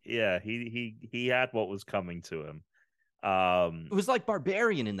dick. he had what was coming to him. It was like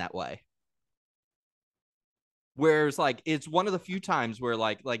Barbarian in that way. Whereas like it's one of the few times where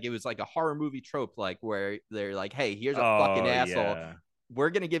like it was like a horror movie trope, like where they're like, hey, here's a fucking Oh asshole. yeah. We're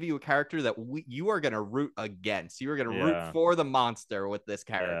gonna give you a character that you are gonna root against. You are gonna root Yeah. for the monster with this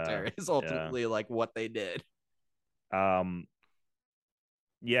Yeah. character. Is Yeah. ultimately like what they did. Um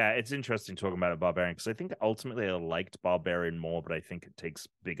yeah, it's interesting talking about Barbarian because I think ultimately I liked Barbarian more, but I think it takes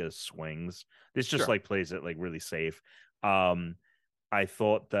bigger swings. This just Sure. like plays it like really safe. Um I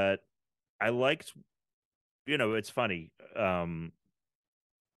thought that I liked, it's funny.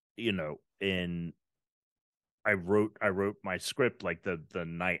 In I wrote my script like the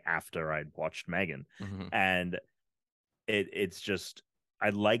night after I'd watched Megan, Mm-hmm. and it's just I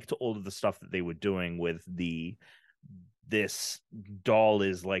liked all of the stuff that they were doing with this doll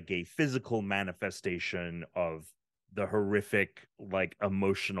is like a physical manifestation of the horrific like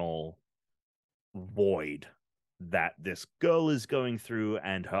emotional void that this girl is going through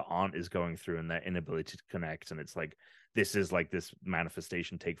and her aunt is going through and their inability to connect, and it's like this is like this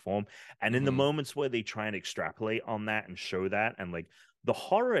manifestation take form, and in the Mm-hmm. moments where they try and extrapolate on that and show that, and like the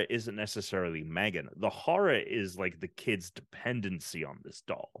horror isn't necessarily Megan, the horror is like the kid's dependency on this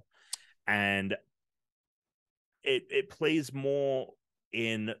doll, and it plays more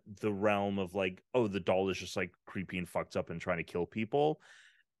in the realm of like, oh, the doll is just like creepy and fucked up and trying to kill people.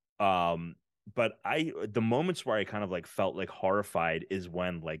 But the moments where I kind of like felt like horrified is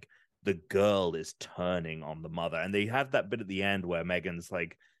when like the girl is turning on the mother, and they have that bit at the end where Megan's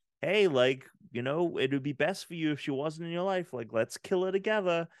like, hey, like, it would be best for you if she wasn't in your life, like let's kill her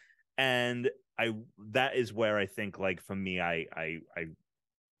together. And I that is where I think like for me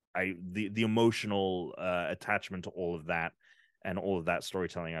the emotional attachment to all of that and all of that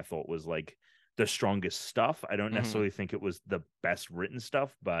storytelling I thought was like the strongest stuff. I don't Mm-hmm. necessarily think it was the best written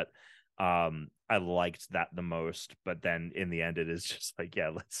stuff, but I liked that the most. But then in the end, it is just like, yeah,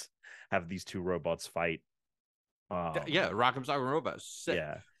 let's have these two robots fight. Yeah, Rock'em Sock'em Robots, sick.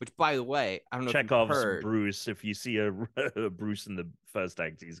 Yeah, Which, by the way, I don't know if you've Chekhov's heard. Bruce. If you see a Bruce in the first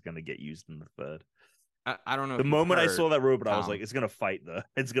act, he's gonna get used in the third. I don't know The if you've moment I heard, saw that robot, I was Tom, like, it's gonna fight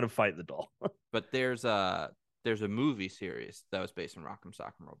the doll. but there's a movie series that was based on Rock'em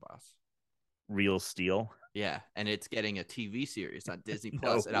Sock'em Robots. Real Steel. Yeah, and it's getting a TV series on Disney No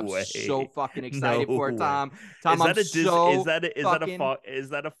Plus, and I'm so way. fucking No excited for it, way. Tom. Tom, I'm Is so that a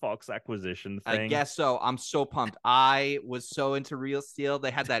fucking. Fox acquisition I thing? guess so. I'm so pumped. I was so into Real Steel.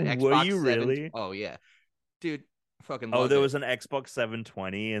 They had that Were Xbox you 7. really? Oh yeah, dude, I fucking Oh, loved there it. was an Xbox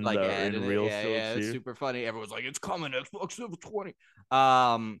 720 in Like the in adding it, Real yeah, Steel yeah. It's too. super funny. Everyone's like, it's coming, Xbox 720.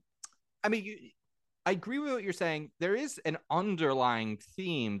 I mean, I agree with what you're saying. There is an underlying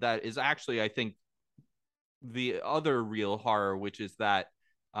theme that is actually, I think, the other real horror, which is that,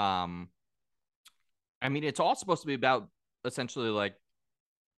 um, I mean, it's all supposed to be about essentially like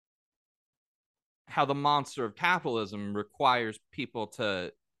how the monster of capitalism requires people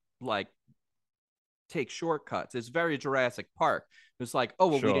to like take shortcuts. It's very Jurassic Park. It's like, oh,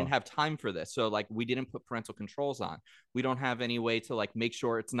 well, we didn't Sure, have time for this. So like we didn't put parental controls on. We don't have any way to like make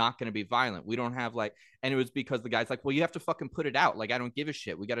sure it's not going to be violent. We don't have like, and it was because the guy's like, well, you have to fucking put it out. Like, I don't give a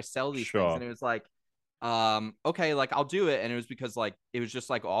shit. We got to sell these things. sure, And it was like, okay, like I'll do it. And it was because like it was just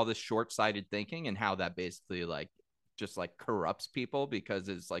like all this short-sighted thinking and how that basically like just like corrupts people because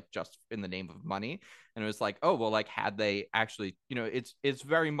it's like just in the name of money. And it was like, oh, well, like had they actually, it's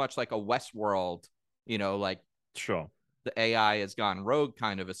very much like a Westworld, like sure. the AI has gone rogue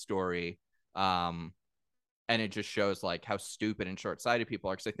kind of a story. Um, and it just shows like how stupid and short-sighted people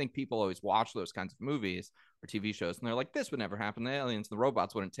are. Because I think people always watch those kinds of movies or TV shows, and they're like, "This would never happen. The aliens, the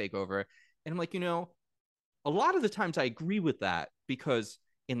robots wouldn't take over." And I'm like, a lot of the times I agree with that because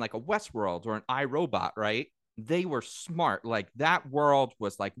in like a Westworld or an iRobot, right? they were smart. Like that world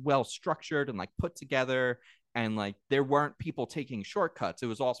was like well structured and like put together, and like there weren't people taking shortcuts. It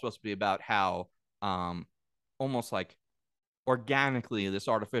was all supposed to be about how almost like organically this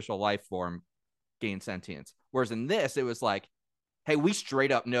artificial life form gained sentience. Whereas in this, it was like, hey, we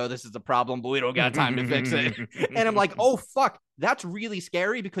straight up know this is a problem, but we don't got time to fix it. And I'm like, oh, fuck, that's really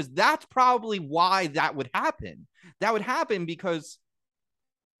scary, because that's probably why that would happen. That would happen because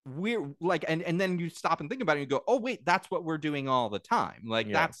we're like, and then you stop and think about it and you go, oh, wait, that's what we're doing all the time. Like,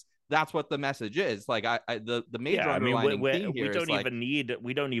 Yeah. that's what the message is. Like, the major Yeah, I mean, underlining theme we here don't is like,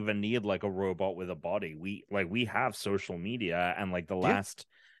 even need like a robot with a body. We have social media, and like the Yeah. last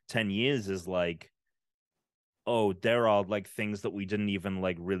 10 years is like, oh, there are like things that we didn't even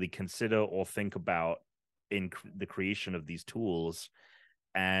like really consider or think about in the creation of these tools,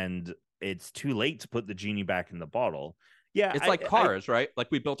 and it's too late to put the genie back in the bottle. Yeah, it's like cars, right?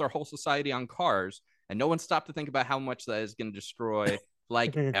 Like we built our whole society on cars, and no one stopped to think about how much that is going to destroy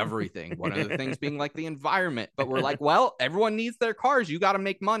like everything. One of the things being like the environment. But we're like, well, everyone needs their cars. You got to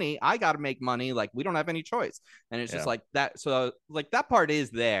make money. I got to make money. Like we don't have any choice. And it's just like that. So like that part is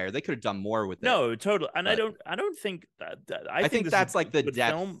there. They could have done more with it. No, totally. And but I don't think that. I think that's like the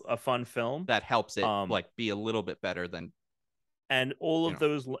depth film, a fun film that helps it like be a little bit better than. And all of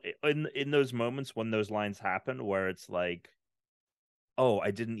those in those moments when those lines happen, where it's like, oh,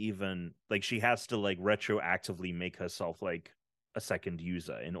 I didn't even like, she has to like retroactively make herself like a second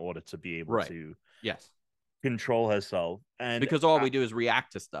user in order to be able to control herself, and because all we do is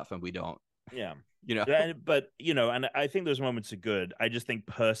react to stuff and we don't but and I think those moments are good. I just think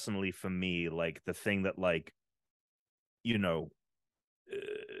personally for me, like the thing that like the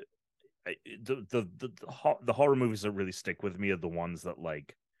horror movies that really stick with me are the ones that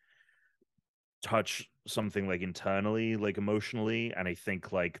like touch something like internally, like emotionally. And I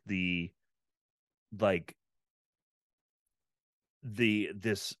think like this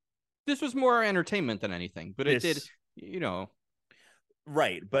was more entertainment than anything, but it did,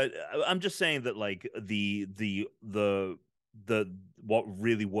 right. But I'm just saying that like the what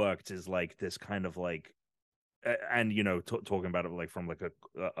really worked is like this kind of like, and talking about it like from like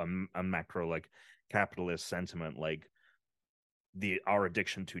a macro like capitalist sentiment, like our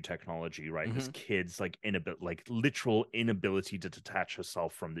addiction to technology, right? Mm-hmm. This kid's like literal inability to detach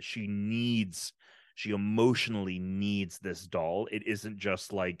herself from this. She emotionally needs this doll. It isn't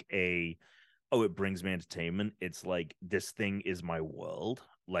just like it brings me entertainment. It's like, this thing is my world.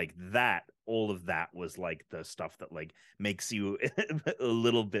 Like that, all of that was like the stuff that like makes you a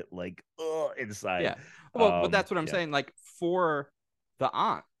little bit like inside. Yeah. Well, but that's what I'm saying. Like for the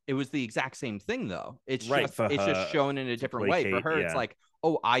aunt, it was the exact same thing though. It's just shown in a different way. For her, it's like,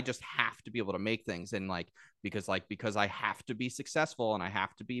 oh, I just have to be able to make things, and like because I have to be successful and I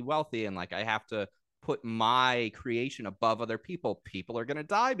have to be wealthy, and like I have to put my creation above other people. People are gonna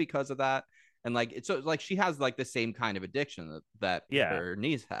die because of that. And like it's so like she has like the same kind of addiction that her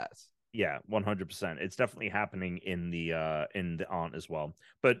niece has. Yeah, 100%. It's definitely happening in the aunt as well.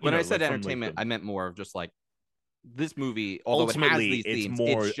 But when I said entertainment, I meant more of just like this movie, although ultimately it has these themes,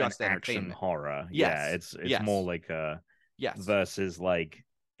 more it's just an action horror. Yes. Yeah, it's more like versus like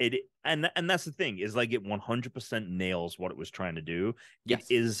it, and that's the thing, is like it 100% nails what it was trying to do. Yes.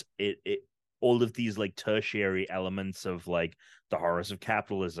 It all of these like tertiary elements of like the horrors of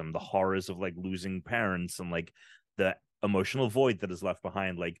capitalism, the horrors of like losing parents, and like the emotional void that is left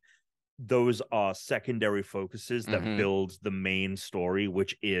behind, like those are secondary focuses that build the main story,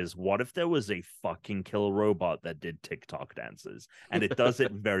 which is, what if there was a fucking killer robot that did TikTok dances? And it does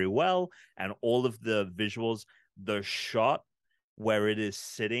it very well. And all of the visuals, the shot where it is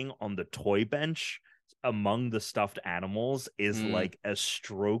sitting on the toy bench among the stuffed animals is like a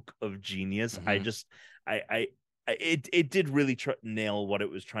stroke of genius. It did really nail what it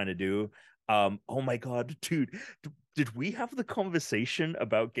was trying to do. Oh my god, dude, did we have the conversation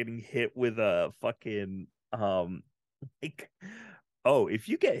about getting hit with a fucking like, oh, if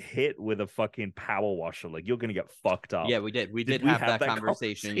you get hit with a fucking power washer, like you're gonna get fucked up? Yeah, we did. We did have that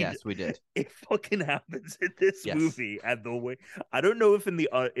conversation. Yes, we did. It fucking happens in this movie, and the way, I don't know if in the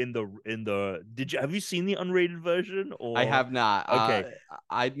have you seen the unrated version? Or I have not. Okay,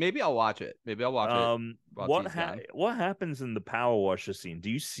 maybe I'll watch it. Maybe I'll watch it. What happens in the power washer scene? Do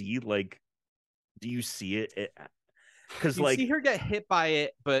you see it? Because you like see her get hit by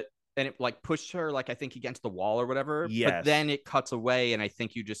it, and it like pushed her like I think against the wall or whatever. Yes. But then it cuts away, and I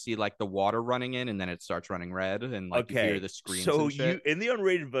think you just see like the water running in, and then it starts running red, and like you hear the screams. So and shit. in the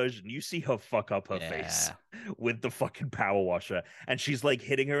unrated version, you see her fuck up her face with the fucking power washer, and she's like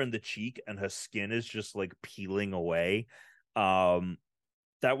hitting her in the cheek, and her skin is just like peeling away.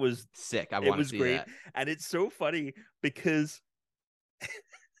 That was sick. I it want to was see great. that. And it's so funny because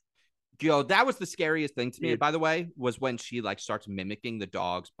Yo, that was the scariest thing to me, Dude. by the way, was when she like starts mimicking the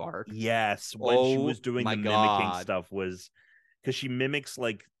dog's bark. yes, when she was doing my the mimicking God. stuff was because she mimics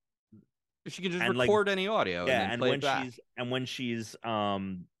like She can just and, like, record any audio and then and play when it back. she's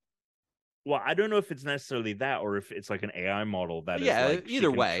well, I don't know if it's necessarily that or if it's like an AI model that is Yeah, like she either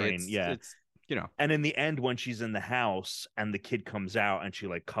can way, train. it's you know. And in the end, when she's in the house and the kid comes out and she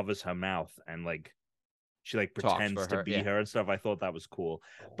like covers her mouth and like she like Talks pretends for to her, be yeah. her and stuff, I thought that was cool.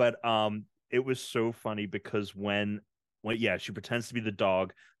 But it was so funny because when yeah, she pretends to be the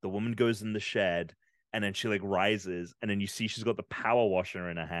dog, the woman goes in the shed and then she like rises and then you see she's got the power washer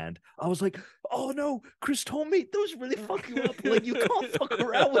in her hand. I was like, oh no, Chris told me those really fuck you up. Like you can't fuck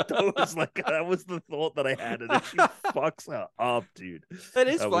around with those. Like that was the thought that I had, and then she fucks her up, dude. It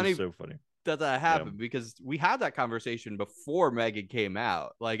is That funny was so funny. that happened because we had that conversation before Megan came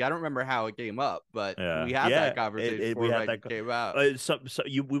out. Like I don't remember how it came up, but we had that conversation before Megan came out. So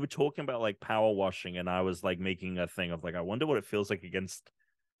we were talking about like power washing, and I was like making a thing of like, I wonder what it feels like against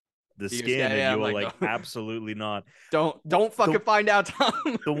the skin, and you were like, absolutely not. Don't fucking find out,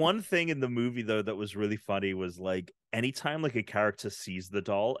 Tom. The one thing in the movie though that was really funny was like anytime like a character sees the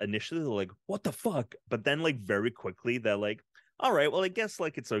doll, initially they're like, what the fuck? But then like very quickly they're like, all right, well, I guess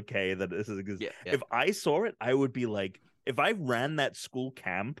like it's okay that this is If I saw it, I would be like, if I ran that school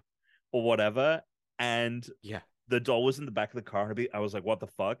camp or whatever, and the doll was in the back of the car, I was like, what the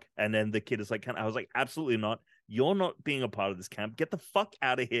fuck? And then the kid is like, I was like, absolutely not. You're not being a part of this camp. Get the fuck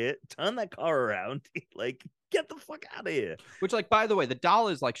out of here. Turn that car around. Like, get the fuck out of here. Which, like, by the way, the doll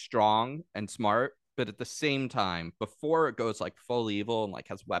is like strong and smart, but at the same time, before it goes like full evil and like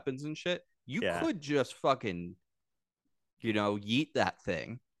has weapons and shit, you could just fucking, yeet that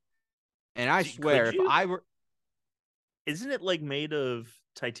thing. And I swear, if I were, isn't it like made of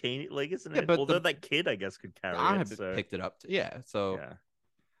titanium? Like, isn't it? But although that kid, I guess, could carry I it. picked it up. So. Yeah.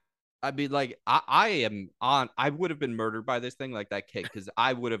 I mean, like, I would have been murdered by this thing like that kid, because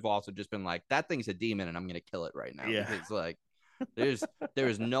I would have also just been like, that thing's a demon and I'm going to kill it right now. Yeah. Because, like, there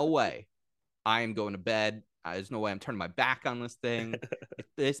is no way I am going to bed. There's no way I'm turning my back on this thing.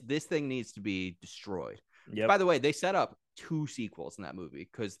 This thing needs to be destroyed. Yep. By the way, they set up 2 sequels in that movie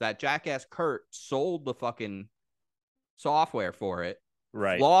because that jackass Kurt sold the fucking software for it.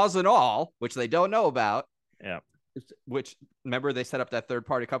 Right. Flaws and all, which they don't know about. Yeah. Which, remember, they set up that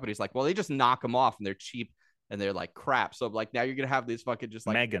third-party company. It's like, well, they just knock them off and they're cheap and they're like crap. So like now you're gonna have these fucking just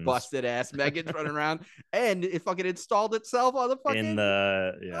like Megans. busted ass Megans running around, and it fucking installed itself on the fucking in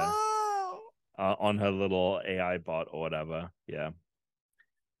the on her little AI bot or whatever. Yeah,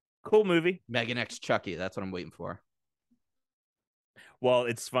 cool movie. Megan X Chucky. That's what I'm waiting for. Well,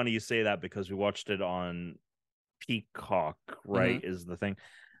 it's funny you say that because we watched it on Peacock, right? Mm-hmm. Is the thing.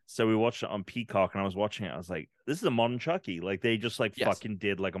 So we watched it on Peacock, and I was watching it. I was like, "This is a modern Chucky." Like they just like fucking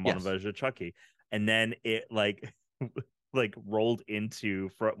did like a modern version of Chucky, and then it like like rolled into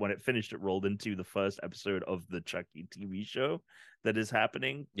when it finished. It rolled into the first episode of the Chucky TV show that is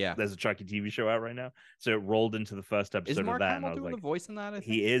happening. Yeah, there's a Chucky TV show out right now, so it rolled into the first episode of that. Is Mark Hamill doing the voice in that?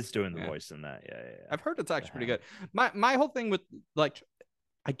 He is doing the voice in that. Yeah. I've heard it's actually pretty good. My whole thing with like,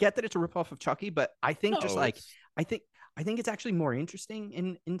 I get that it's a ripoff of Chucky, but I think I think it's actually more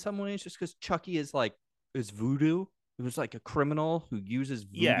interesting in some ways, just because Chucky is voodoo. It was like a criminal who uses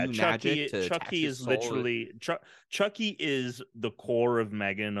voodoo magic to Chucky is literally Chucky is the core of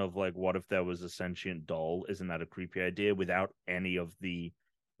Megan of like, what if there was a sentient doll? Isn't that a creepy idea? Without any of the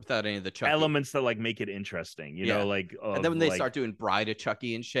Chucky elements that like make it interesting, you know, like. And then when they start doing Bride of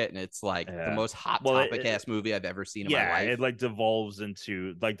Chucky and shit, and it's like the most hot topic ass movie I've ever seen in my life. It like devolves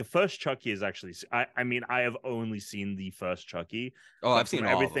into like the first Chucky is actually. I mean, I have only seen the first Chucky. Oh, I've seen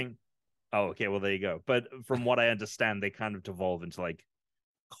everything. Oh, okay. Well, there you go. But from what I understand, they kind of devolve into like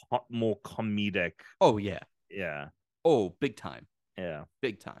more comedic. Oh yeah. Yeah. Oh, big time. Yeah.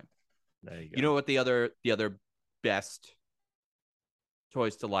 Big time. There you go. You know what the other best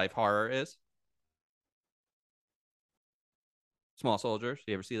Toys to Life horror is? Small Soldiers.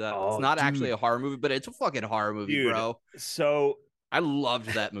 You ever see that? Oh, it's not actually a horror movie, but it's a fucking horror movie, bro. So I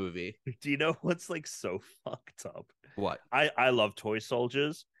loved that movie. Do you know what's like so fucked up? What? I love Toy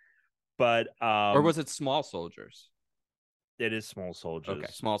Soldiers, but or was it Small Soldiers? It is Small Soldiers. Okay,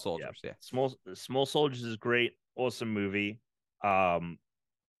 Small Soldiers. Yeah. Small Soldiers is great, awesome movie.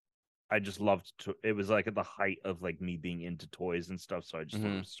 I just loved it. Was like at the height of like me being into toys and stuff, so I just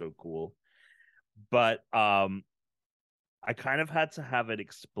thought it was so cool. But I kind of had to have it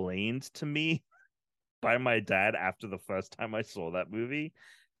explained to me by my dad after the first time I saw that movie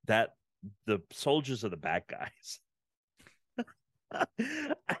that the soldiers are the bad guys.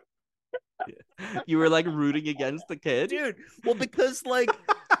 You were like rooting against the kid, dude. Well, because like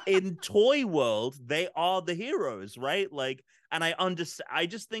in Toy World, they are the heroes, right? Like, and I understand. I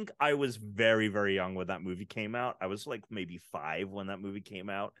just think I was very, very young when that movie came out. I was like maybe 5 when that movie came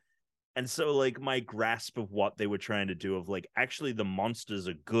out. And so, like, my grasp of what they were trying to do of, like, actually the monsters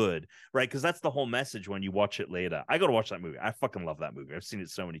are good, right? Because that's the whole message when you watch it later. I got to watch that movie. I fucking love that movie. I've seen it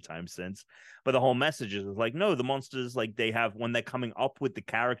so many times since. But the whole message is like, no, the monsters, like, they have, when they're coming up with the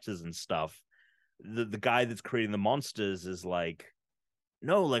characters and stuff, the guy that's creating the monsters is like,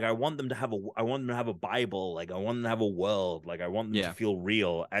 no, like, I want them to have a Bible. Like, I want them to have a world. Like, I want them to feel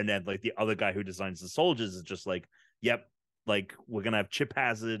real. And then, like, the other guy who designs the soldiers is just like, yep. Like, we're gonna have Chip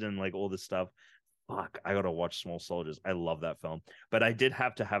Hazard and like all this stuff. Fuck, I gotta watch Small Soldiers. I love that film, but I did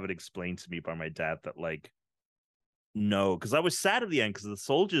have to have it explained to me by my dad that like, no, because I was sad at the end because the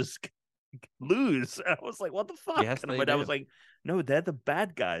soldiers lose. And I was like, what the fuck? Yes, and my dad was like, no, they're the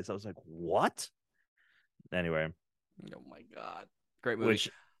bad guys. I was like, what? Anyway, oh my god, great movie. which,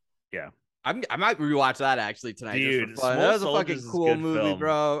 yeah, I might rewatch that actually tonight. Dude, just for fun. Small That was a Soldiers fucking is cool good movie, film.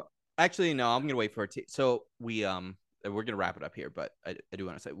 bro. Actually, no, I'm gonna wait for it. So we're gonna wrap it up here, but I do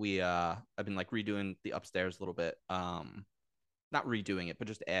want to say I've been like redoing the upstairs a little bit. Not redoing it, but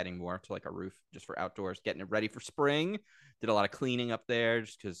just adding more to like a roof just for outdoors, getting it ready for spring. Did a lot of cleaning up there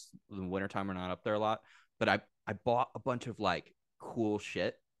just because in the wintertime we're not up there a lot. But I bought a bunch of like cool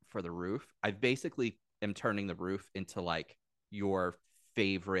shit for the roof. I basically am turning the roof into like your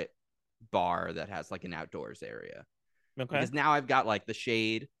favorite bar that has like an outdoors area. okay. Because now I've got like the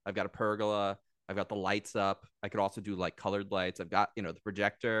shade, I've got a pergola, I've got the lights up. I could also do like colored lights. I've got, the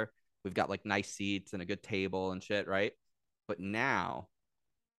projector. We've got like nice seats and a good table and shit, right? But now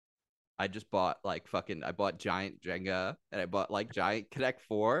I just bought like I bought giant Jenga and I bought like giant Connect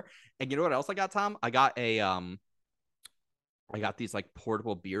 4. And you know what else I got, Tom? I got these like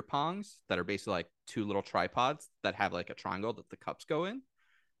portable beer pongs that are basically like 2 little tripods that have like a triangle that the cups go in,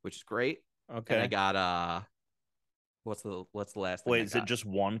 which is great. Okay. And I got what's the last thing? Wait, is it just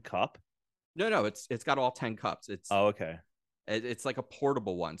one cup? No, it's got all 10 cups. Okay. It's like a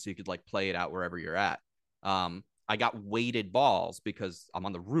portable one, so you could like play it out wherever you're at. I got weighted balls because I'm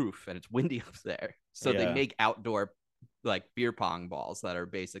on the roof and it's windy up there. So they make outdoor like beer pong balls that are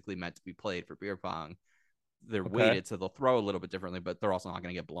basically meant to be played for beer pong. They're weighted, so they'll throw a little bit differently, but they're also not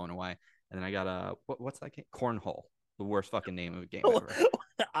going to get blown away. And then I got what's that game? Cornhole, the worst fucking name of a game ever.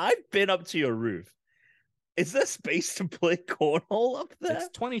 I've been up to your roof. Is there space to play cornhole up there? It's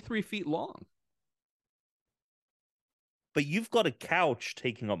 23 feet long. But you've got a couch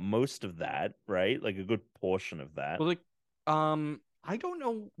taking up most of that, right? Like a good portion of that. Well, like, I don't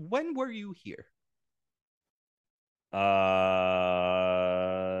know. When were you here? I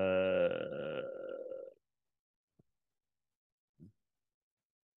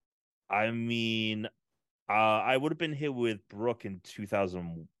mean, I would have been here with Brooke in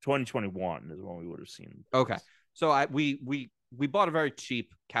 2021 is when we would have seen. Okay. So we bought a very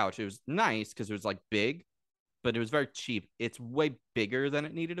cheap couch. It was nice because it was like big, but it was very cheap. It's way bigger than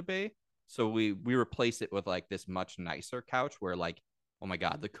it needed to be. So we replaced it with like this much nicer couch where like, oh my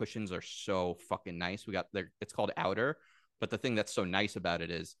God, the cushions are so fucking nice. It's called Outer. But the thing that's so nice about it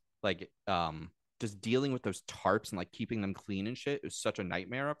is like just dealing with those tarps and like keeping them clean and shit is such a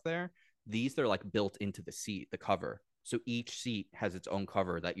nightmare up there. These, they're like built into the seat, the cover. So each seat has its own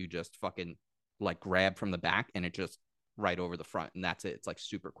cover that you just fucking like grab from the back and it just right over the front. And that's it. It's like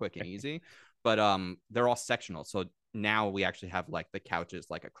super quick and easy. But they're all sectional. So now we actually have like the couches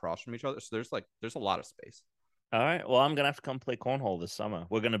like across from each other. So there's a lot of space. All right. Well, I'm gonna have to come play cornhole this summer.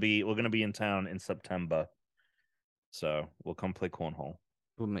 We're gonna be in town in September. So we'll come play cornhole.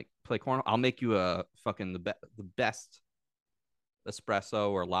 We'll play cornhole. I'll make you a fucking the best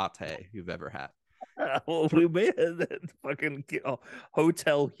espresso or latte you've ever had. Well, we made it fucking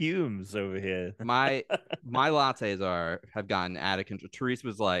Hotel Humes over here. My lattes have gotten out of control. Therese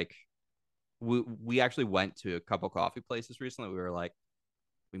was like, we actually went to a couple coffee places recently. We were like,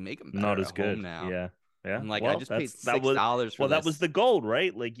 we make them better not as at good home now. Yeah. I'm like, well, I just paid $6 for well, this. that was the goal,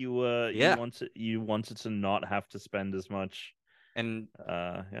 right? Like you wanted to not have to spend as much. And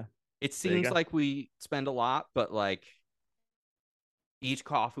yeah, it seems like we spend a lot, but like each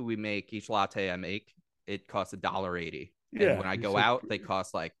coffee we make, each latte I make, it costs $1.80. Yeah, and when I go out, they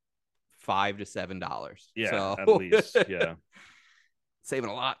cost like $5 to $7. Yeah, so at least. Yeah, saving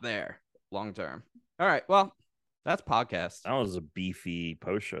a lot there long term. All right, well, that's podcast. That was a beefy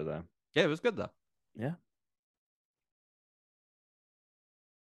post show, though. Yeah, it was good though. Yeah.